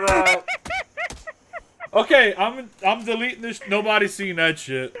fuck out of that. Okay, I'm deleting this. Nobody's seen that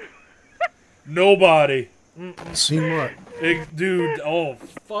shit. Nobody. Seen what? Dude, oh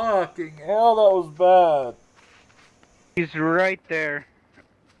fucking hell, that was bad. He's right there.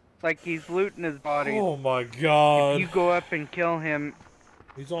 Like he's looting his body. Oh my god. If you go up and kill him,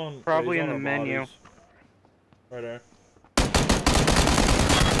 He's on. probably he's in on the our menu. bodies. Right there.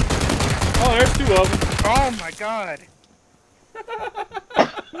 Oh, there's 2 of them. Oh my god.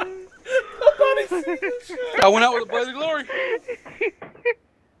 Nobody's seen this shit. I went out with a blaze of glory.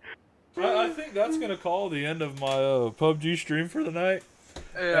 I think that's gonna call the end of my PUBG stream for the night.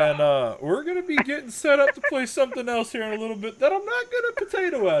 Yeah. And we're gonna be getting set up to play something else here in a little bit that I'm not gonna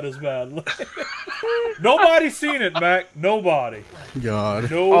potato at as badly. Nobody's seen it, Mac. Nobody. God.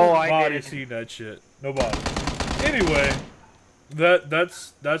 Nobody I did. seen that shit. Nobody. Anyway,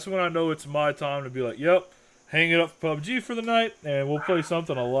 that's when I know it's my time to be like, yep, hang it up for PUBG for the night, and we'll play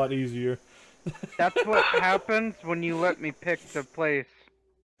something a lot easier. That's what happens when you let me pick the place.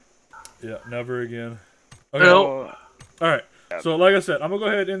 Yeah, never again. Okay. No. Alright, so like I said, I'm going to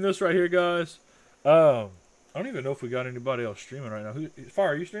go ahead and end this right here, guys. I don't even know if we got anybody else streaming right now. Fire,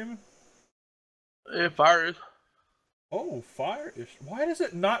 are you streaming? Yeah, Fire is. Oh, Fire is. Why does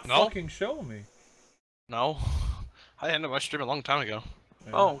it not fucking show me? No. I ended my stream a long time ago.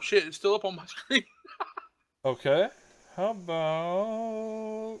 Yeah. Oh, shit, it's still up on my screen. Okay. How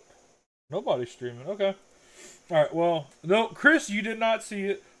about... Nobody's streaming. Okay. Alright, well, no, Chris, you did not see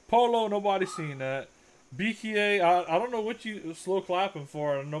it. Polo, nobody's seen that. BKA, I don't know what you slow clapping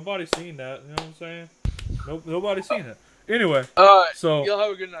for. Nobody's seen that. You know what I'm saying? Nobody's seen it. Anyway, so y'all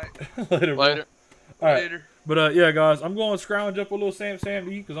have a good night. later. Later. Alright. Later. But yeah, guys, I'm going to scrounge up a little Sam to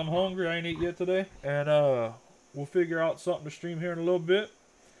eat because I'm hungry. I ain't eat yet today, and we'll figure out something to stream here in a little bit.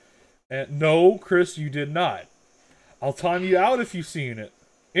 And no, Chris, you did not. I'll time you out if you've seen it.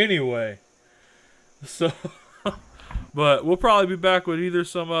 Anyway, so. But we'll probably be back with either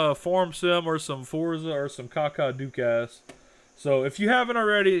some Farm Sim or some Forza or some Kaka Dukas. So if you haven't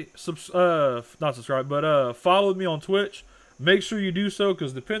already, not subscribed, but followed me on Twitch, make sure you do so,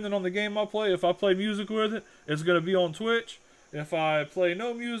 because depending on the game I play, if I play music with it, it's going to be on Twitch. If I play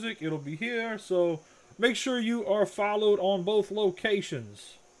no music, it'll be here. So make sure you are followed on both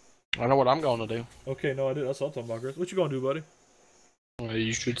locations. I know what I'm going to do. Okay, no, I did. That's what I'm talking about, Chris. What you going to do, buddy? Well,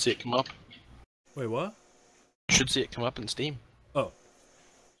 you should see it come up. Wait, what? Should see it come up in Steam. Oh.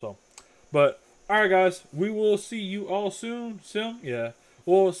 So. But, alright guys, we will see you all soon. Sim? Yeah.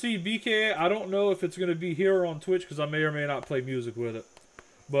 We'll see BK. I don't know if it's going to be here or on Twitch because I may or may not play music with it.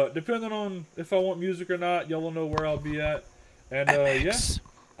 But depending on if I want music or not, y'all will know where I'll be at. And yeah,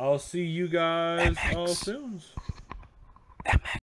 I'll see you guys all soon.